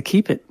 She gets to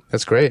keep it.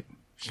 That's great.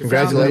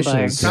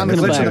 Congratulations. Found the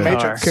glitch in the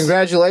Matrix.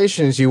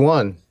 Congratulations, you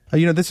won.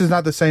 This is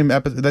not the same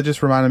episode. That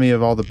just reminded me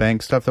of all the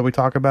bank stuff that we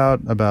talk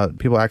about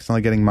people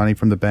accidentally getting money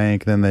from the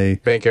bank. Then they...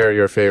 Bank error,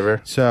 your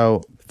favor.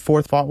 So,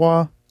 fourth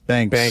fatwa?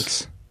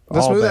 Banks.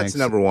 Let's All move that banks. to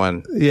number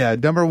one. Yeah,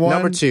 number one.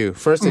 Number two,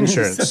 first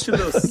insurance.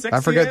 I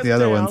forget the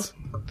other ones.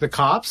 The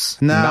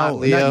cops? No, Not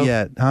Leo. not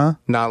yet, huh?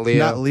 Not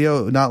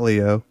Leo. Not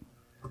Leo.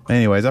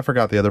 Anyways, I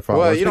forgot the other fatwas.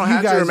 Well, you But don't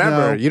have to guys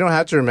remember. know. You don't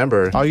have to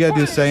remember. All you gotta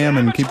do is say them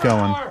and keep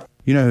going.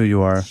 You know who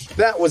you are.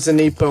 That was the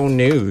Nippon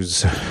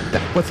News.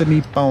 What's the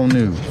Nippon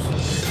News?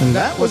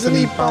 That was the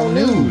Nippon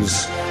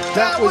News.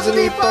 That was the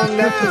Nippon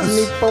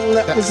News.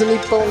 That was the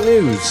Nippon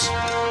News.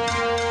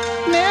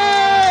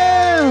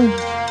 No!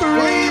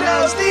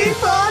 Burrito's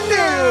Nippon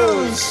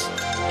News!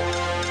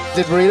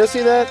 Did Burrito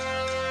see that?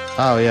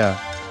 Oh, yeah.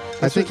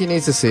 I think he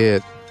needs to see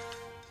it.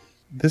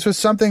 This was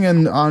something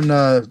on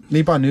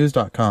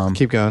NipponNews.com.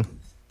 Keep going.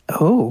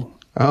 Oh,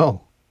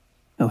 hello.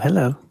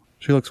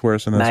 She looks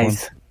worse in this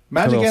Nice. one.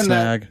 Imagine Little getting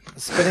snag. that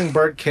spinning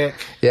bird kick.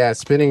 Yeah,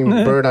 spinning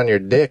bird on your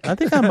dick. I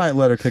think I might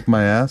let her kick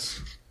my ass.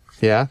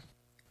 Yeah?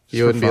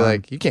 You for wouldn't be fun.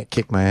 like, you can't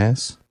kick my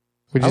ass.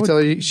 Would you tell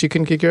her she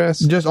couldn't kick your ass?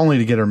 Just only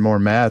to get her more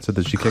mad so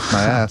that she kicked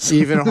my ass.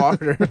 Even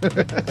harder.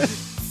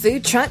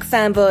 Food truck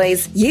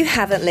fanboys, you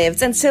haven't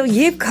lived until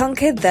you've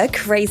conquered the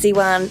crazy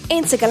one.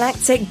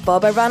 Intergalactic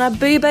Boba Runner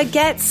Booba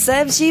Gets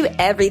serves you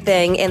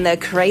everything in the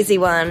crazy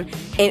one.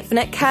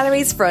 Infinite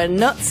calories for a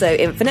not so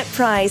infinite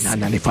price.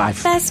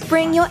 $9.95. Best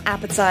bring your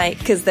appetite,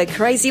 because the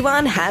crazy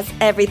one has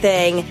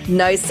everything.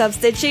 No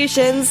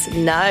substitutions,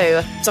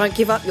 no. Don't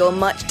give up your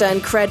much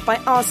done cred by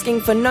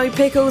asking for no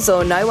pickles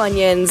or no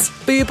onions.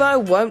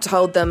 Boobo won't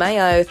hold the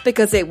mayo,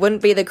 because it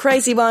wouldn't be the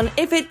crazy one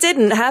if it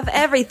didn't have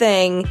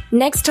everything.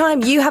 Next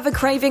time you have a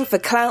craving for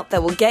clout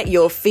that will get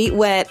your feet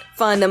wet,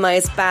 find the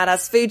most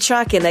badass food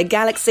truck in the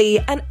galaxy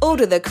and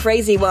order the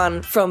crazy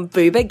one from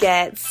Booba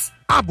Gets.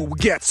 Abu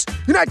gets,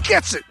 and I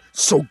gets it,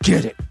 so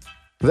get it.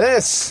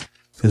 This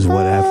Is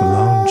what I have for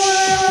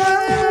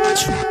lunch.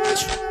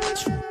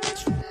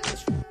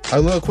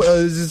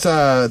 Is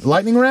this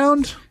lightning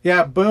round?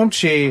 Yeah, Boom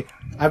Chi.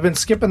 I've been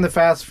skipping the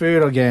fast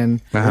food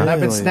again, and I've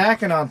been Really?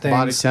 snacking on things.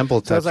 Body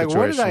temple So I was type like,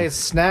 what did situation. I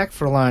snack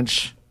for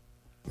lunch?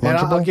 And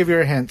I'll Lunchable? give you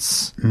your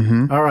hints.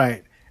 Mm-hmm. All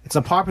right. It's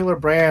a popular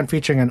brand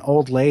featuring an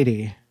old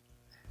lady.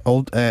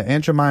 Old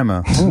Aunt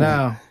Jemima.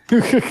 No.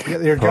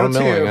 Your Pearl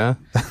Milling, go-to.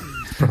 huh?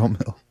 Pearl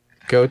Mill.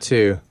 Go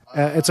to.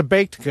 It's a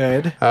baked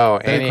good. Oh,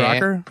 Betty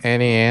Crocker?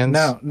 Annie Ann's.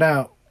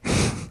 No.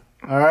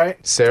 All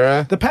right.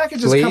 Sarah. The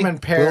packages Lee? come in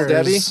pairs.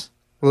 Little Debbie?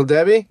 Little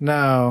Debbie?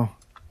 No.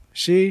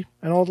 She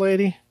an old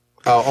lady?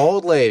 Oh,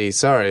 old lady.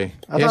 Sorry.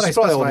 I Yeah, thought I she's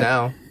probably old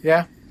specified. now.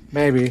 Yeah,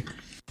 maybe.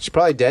 She's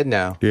probably dead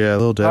now. Yeah,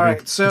 little Debbie. All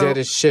right. So Dead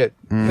as shit.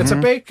 it's a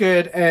baked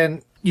good,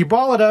 and you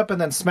ball it up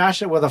and then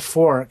smash it with a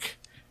fork,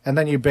 and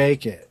then you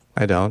bake it.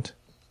 I don't.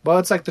 Well,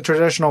 it's like the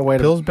traditional way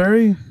to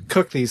Pillsbury?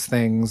 cook these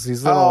things.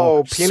 These little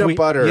Oh, peanut sweet-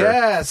 butter.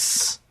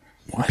 Yes.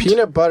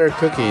 Peanut butter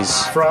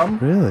cookies. From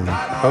Really?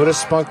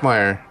 Otis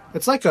Spunkmeyer.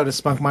 it's like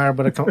Otis Spunkmeyer,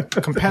 but a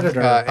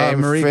competitor.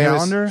 Marie famous,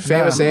 Callender?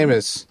 Famous No.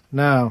 Amos.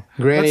 no,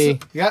 Granny.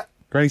 Yeah,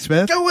 Granny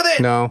Smith? go with it.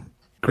 No.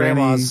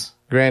 Grandma's.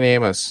 Granny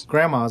Amos.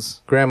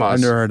 Grandma's. Grandma's. I've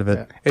never heard of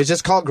it. It's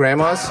just called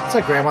Grandma's? It's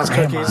like Grandma's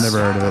cookies. Never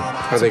heard of it.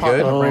 Are they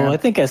good? popular- Oh, brand. I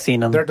think I've seen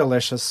them. They're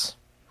delicious.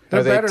 They're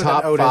Are they better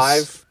top than Otis.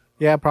 5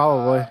 Yeah,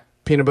 probably.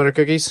 peanut butter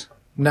cookies?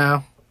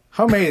 No,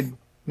 homemade.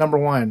 Number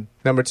 1.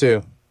 Number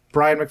 2.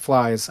 Brian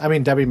McFly's. I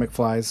mean Debbie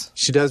McFly's.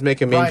 She does make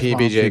a mean Right,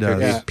 Mom. PBJ She does.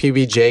 cookie. Yeah.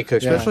 PBJ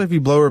cookie. Especially if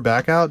you blow her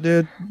back out,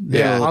 dude.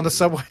 Yeah. On the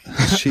subway.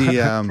 She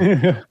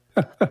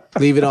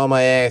Leave it on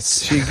my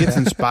ass. she gets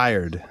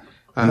inspired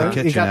in the You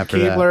kitchen got after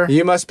the that. Keebler.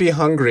 You must be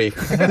hungry.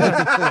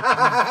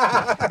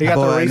 You got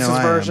Boy, the I Reese's know I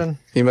am. version.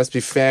 You must be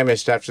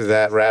famished after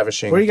that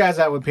ravishing. Where are you guys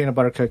at with peanut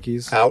butter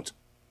cookies? Out.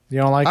 You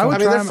don't like I them? would I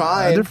mean, try they're 'em.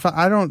 fine. They're fine.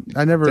 I don't.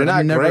 I never. They're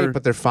not never, great,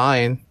 but they're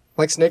fine.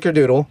 Like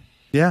Snickerdoodle.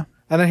 yeah.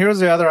 And then here's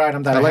the other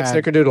item that I I like had.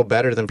 Snickerdoodle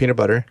better than peanut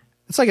butter.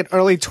 It's like an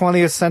early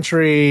 20th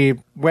century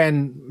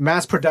when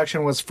mass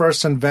production was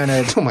first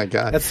invented. Oh my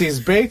god. It's these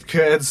baked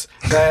goods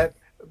that,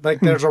 like,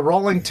 there's a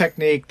rolling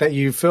technique that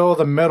you fill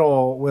the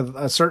middle with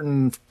a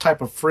certain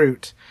type of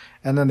fruit,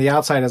 and then the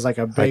outside is like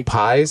a Like baked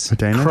pies?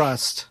 Danish?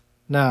 crust.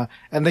 No,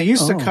 and they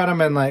used to cut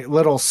them in like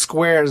little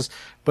squares,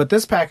 but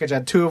this package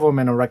had 2 of them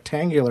in a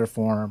rectangular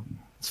form.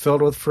 It's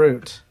filled with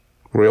fruit.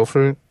 Real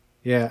fruit?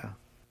 Yeah,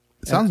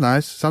 It sounds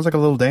nice. Sounds like a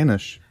little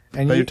Danish.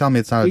 and But you're telling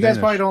me it's not You a guys Danish.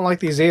 probably don't like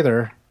these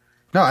either.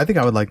 No, I think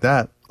I would like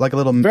that. Like a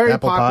little Very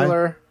apple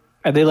popular,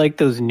 Are they like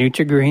those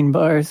Nutri-Grain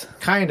bars?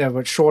 kind of,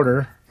 but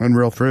shorter. And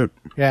real fruit.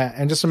 Yeah,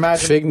 and just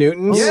imagine Fig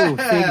Newtons? Ooh,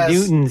 Fig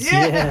Newtons,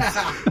 yes.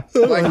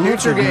 Like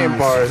Nutri-Game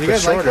bars, You but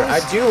guys like shorter. those?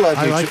 I do love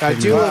I like I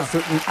Fig do Newtons. love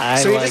fruit. I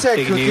So you like just had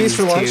Fig cookies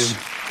for lunch? Newtons,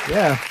 too.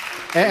 yeah,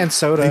 and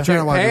soda. You're trying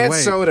to watch your And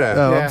weight. soda.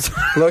 Oh, Yeah. I'm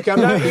sorry. Look,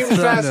 I'm not eating trying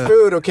fast to-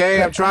 food,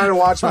 okay? I'm trying to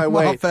watch my I'm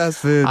all weight. fast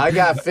food. I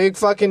got Fig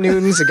fucking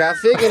Newtons. I got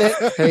Fig in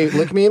it. Hey,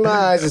 look me in my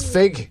eyes. It's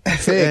Fig.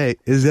 Hey,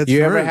 is that You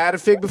fruit? ever had a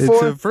fig It's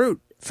before? a fruit.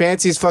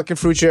 Fanciest fucking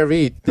fruit you ever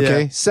eat.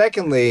 Okay. Yeah.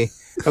 Secondly,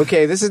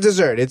 okay, this is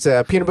dessert. It's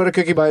a peanut butter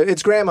cookie by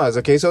it's grandma's.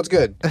 Okay, so it's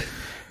good.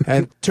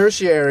 And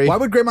tertiary, Why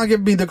would Grandma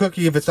give me the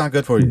cookie if it's not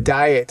good for you?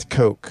 Diet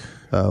Coke.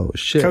 Oh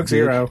shit! Coke dude.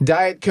 Zero.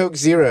 Diet Coke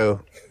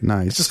Zero.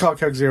 Nice. Just call it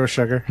Coke Zero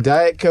Sugar.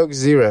 Diet Coke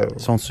Zero.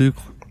 sans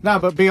sucre. No,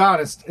 but be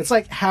honest. It's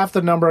like half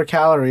the number of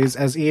calories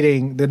as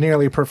eating the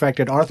nearly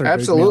perfected Arthur. Greek meal.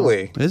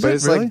 Absolutely. Is but it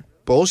it's really? like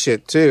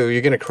bullshit too.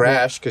 You're gonna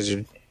crash because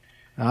you're,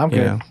 I'm good.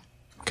 you know.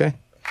 Okay.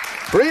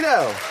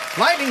 Burrito.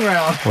 Lightning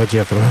round. What'd you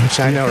have for lunch?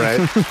 I know, right?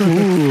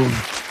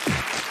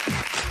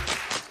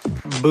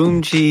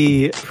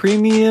 Boomchi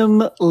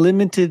Premium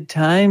Limited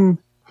Time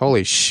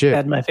Holy shit.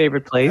 at my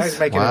favorite Guys place.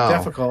 making Wow. it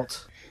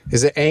difficult.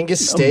 Is it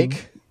Angus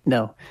steak?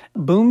 No.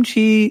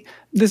 Boomchi,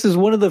 this is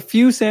one of the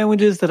few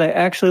sandwiches that I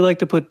actually like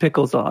to put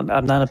pickles on.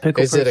 I'm not a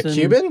pickle Is person. it a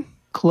Cuban?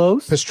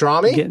 Close.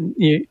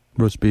 Pastrami?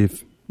 Roast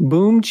beef.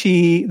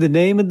 Boomchi, the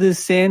name of this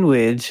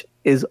sandwich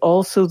is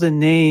also the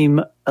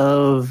name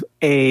of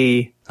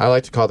a I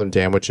like to call them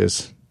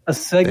damwiches.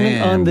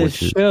 segment on this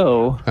Sandwiches.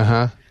 show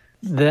Uh-huh.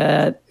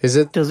 that Is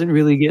it doesn't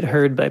really get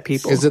heard by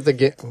people. is it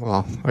the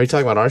well, are you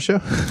talking about our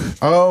show?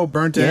 Oh,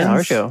 burnt ends. Yeah,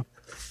 our show.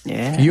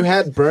 Yeah. You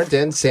had burnt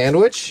end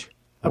sandwich?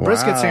 A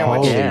brisket sandwich.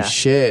 Holy Yeah.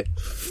 shit.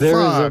 There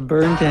was a Fuck.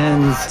 burnt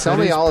ends Tell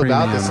me is all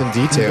about this premium.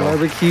 in detail.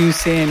 barbecue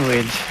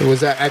sandwich. Was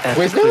that at At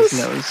Quiznos?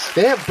 Quiznos.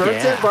 They have burnt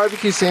Yeah. end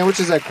barbecue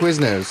sandwiches at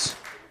Quiznos.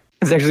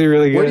 It's actually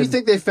really good. Where do you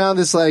think they found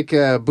this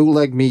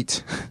bootleg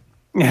meat?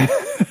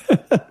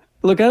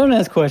 Look, I don't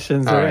ask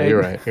questions. All right, right?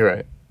 you're right. You're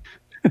right.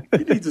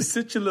 You need to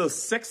sit your little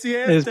sexy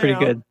ass It was pretty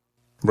down. good.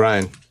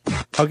 Brian.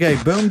 Okay,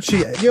 boom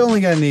cheese. You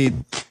only gonna need.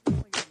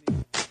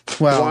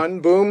 Well, One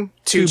boom,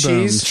 two two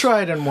cheese, booms.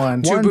 Try it in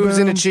one. two One booms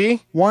in a boom. cheese.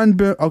 one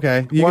boom.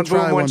 Okay, you One can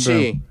try boom, one one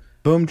chi. boom.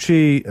 Boom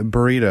chi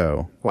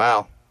burrito.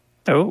 Wow.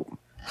 Oh.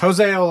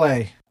 Jose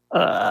Olay.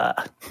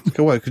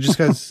 Go what? Just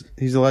because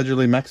he's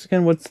allegedly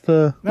Mexican? What's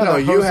the? No,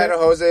 you had a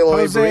Jose Olay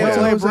Jose burrito.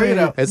 Olay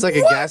burrito. It's like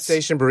a gas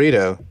station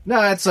burrito.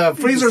 No, it's a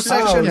freezer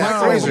section. yeah,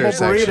 microwavable freezer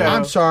section. burrito.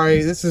 I'm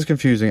sorry, this is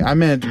confusing. I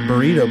meant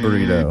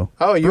burrito.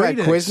 Oh, you had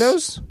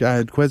Burritos. Quiznos? I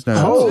had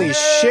Quiznos. Holy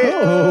shit.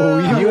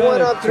 you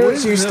went on through,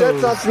 so you Quiznos.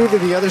 stepped on through to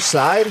the other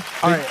side?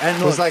 All right,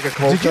 and It was look, like a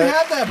cold Did you cut?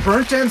 have that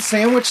burnt end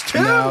sandwich too?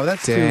 no,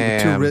 that's too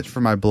Damn. rich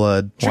for my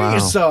blood. Treat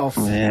yourself.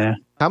 Yeah.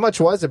 How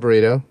much was a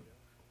burrito?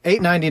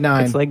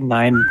 $8.99. It's like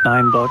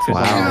 $9 or something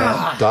like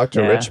that.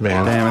 Dr. Yeah. Rich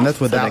Man. Damn, and that's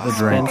without the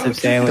drink.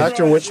 Expensive sandwich.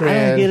 Dr. Witch I don't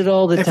Man. get it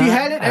all the If time. you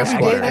had it every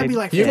Esquire. day, that'd be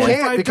like You $45.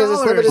 can't because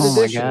it's limited Oh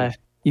my edition. gosh.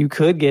 You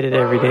could get it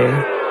every day.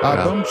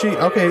 Boom chi.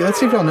 Okay, let's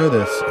see if y'all know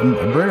this.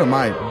 Burrito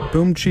might.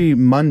 Boom chi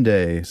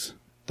Mondays.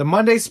 The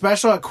Monday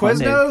special at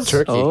Quiznos?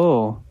 Turkey.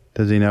 Oh.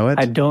 Does he know it?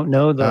 I don't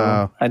know though.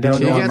 Oh. I don't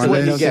He know. He gets on what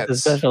Mondays? he The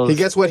gets. specials. He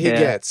gets what he Yeah.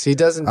 gets. He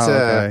doesn't. Oh,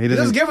 okay. He He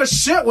doesn't doesn't. give a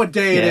shit what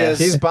day it Yeah. is.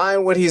 He's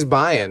buying what he's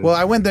buying. Well,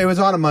 I went there. It was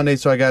on a Monday,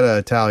 so I got an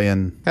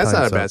Italian. That's pie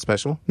not a sub. bad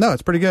special. No,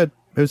 it's pretty good.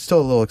 It was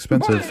still a little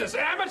expensive.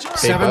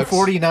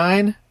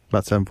 $7.49.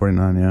 About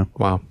 $7.49. Yeah.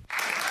 Wow.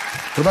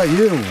 What about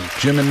you,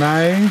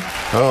 Gemini?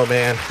 Oh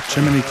man.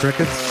 Jiminy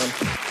Crickets.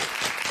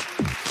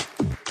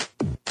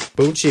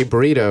 Boonchi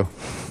burrito.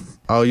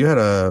 Oh, you had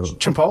a.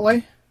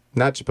 Chipotle?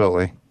 Not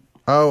Chipotle.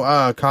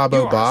 Oh,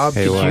 Cabo Bob.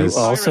 It You was.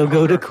 also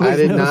go to Quiznos. I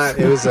did not.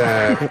 It was You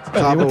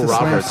Cabo went to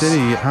Slam Roberts.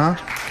 City, huh?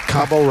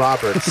 Cabo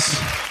Roberts.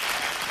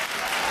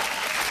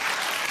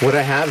 What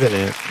I have in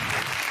it.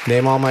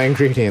 Name all my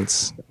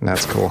ingredients.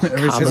 That's cool.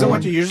 Is that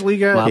what you usually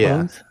get?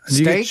 Yeah. Do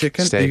you get Steak?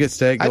 chicken? Steak. You get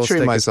steak. I Little treat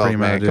steak is myself,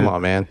 primo, man. dude. Come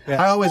on, man.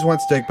 I always want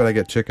steak, but I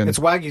get chicken. It's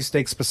Wagyu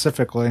steak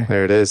specifically.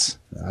 There it is.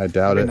 I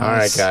doubt it. All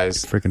right,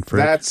 guys. Freaking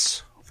frick.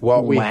 That's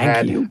what we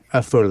Wagyu.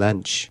 had for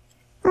lunch.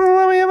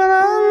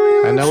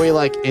 I know we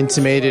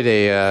intimated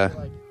a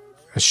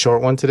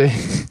short one today.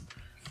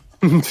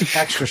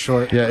 Extra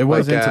short. Yeah, it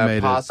was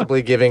intimated.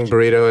 Possibly giving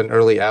Burrito an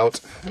early out,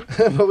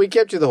 but we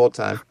kept you the whole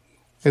time.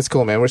 It's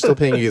cool, man. We're still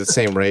paying you the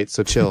same rate,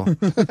 so chill.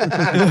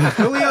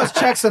 Julio's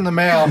checks in the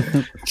mail.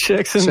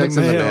 Checks in Checks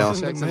the in the mail.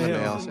 mail. Checks in the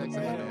mail. Checks in the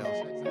mail.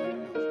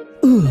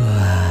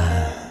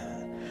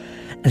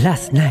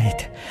 Last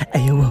night, I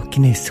awoke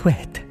in a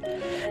sweat,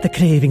 the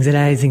cravings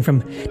arising from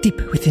deep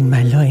within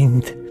my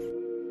loins.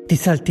 The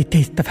salty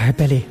taste of her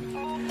belly,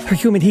 her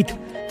humid heat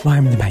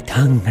warmed my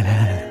tongue.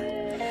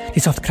 The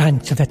soft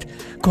crunch of that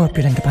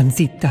corpulent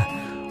pancita.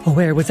 Oh,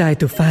 where was I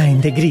to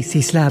find a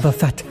greasy slab of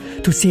fat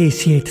to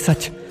satiate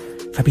such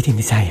forbidden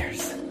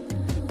desires?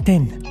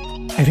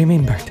 Then I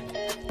remembered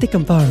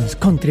Thickum Farms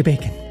country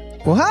bacon.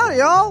 Well, howdy,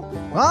 y'all.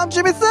 I'm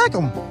Jimmy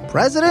Thickum,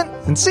 President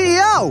and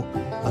CEO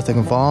of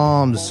Thickum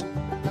Farms.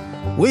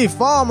 We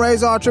farm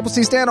raise our Triple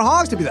C standard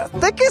hogs to be the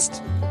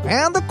thickest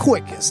and the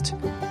quickest,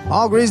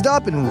 all greased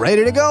up and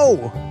ready to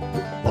go.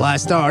 Well, I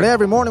start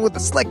every morning with the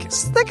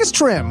thickest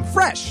trim,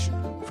 fresh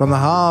from the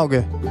hog.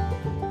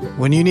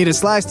 When you need a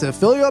slice to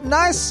fill you up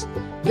nice,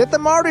 get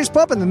them arteries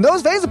pumping and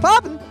those veins are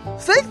popping.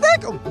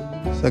 Thick 'em.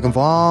 Thickum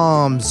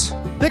Farms.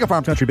 Thickum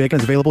Farms Country Bacon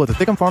is available at the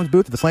Thickum Farms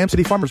booth at the Slam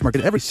City Farmers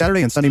Market every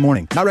Saturday and Sunday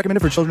morning. Not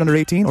recommended for children under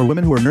 18 or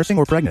women who are nursing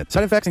or pregnant.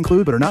 Side effects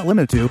include, but are not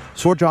limited to,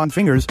 sore jaw and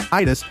fingers,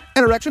 itis,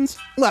 and erections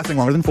lasting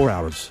longer than 4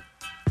 hours.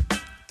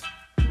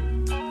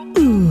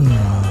 Ooh,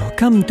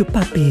 come to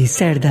Papi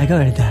Cerda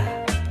Gorda.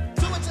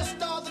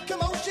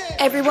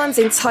 Everyone's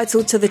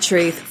entitled to the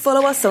truth.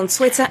 Follow us on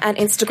Twitter and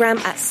Instagram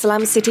at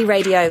Slam City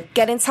Radio.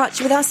 Get in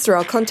touch with us through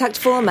our contact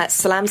form at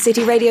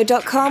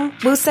slamcityradio.com.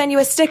 We'll send you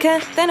a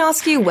sticker, then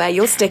ask you where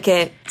you'll stick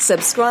it.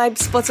 Subscribe,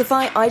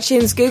 Spotify,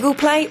 iTunes, Google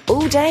Play,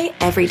 all day,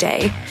 every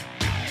day.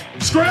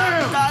 Scram!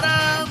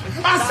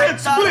 I said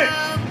split!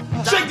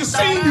 Shake the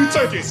scene, you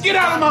turkeys! Get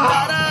out of my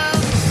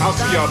house! I'll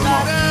see y'all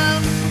tomorrow.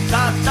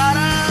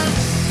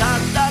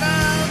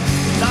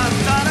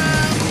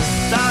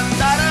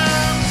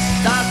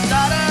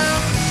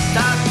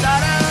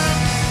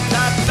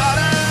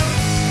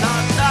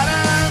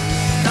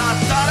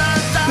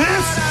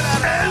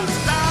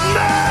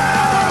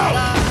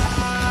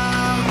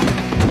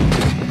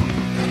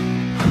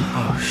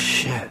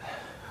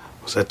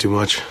 Was that too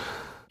much?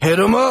 Hit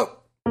him up!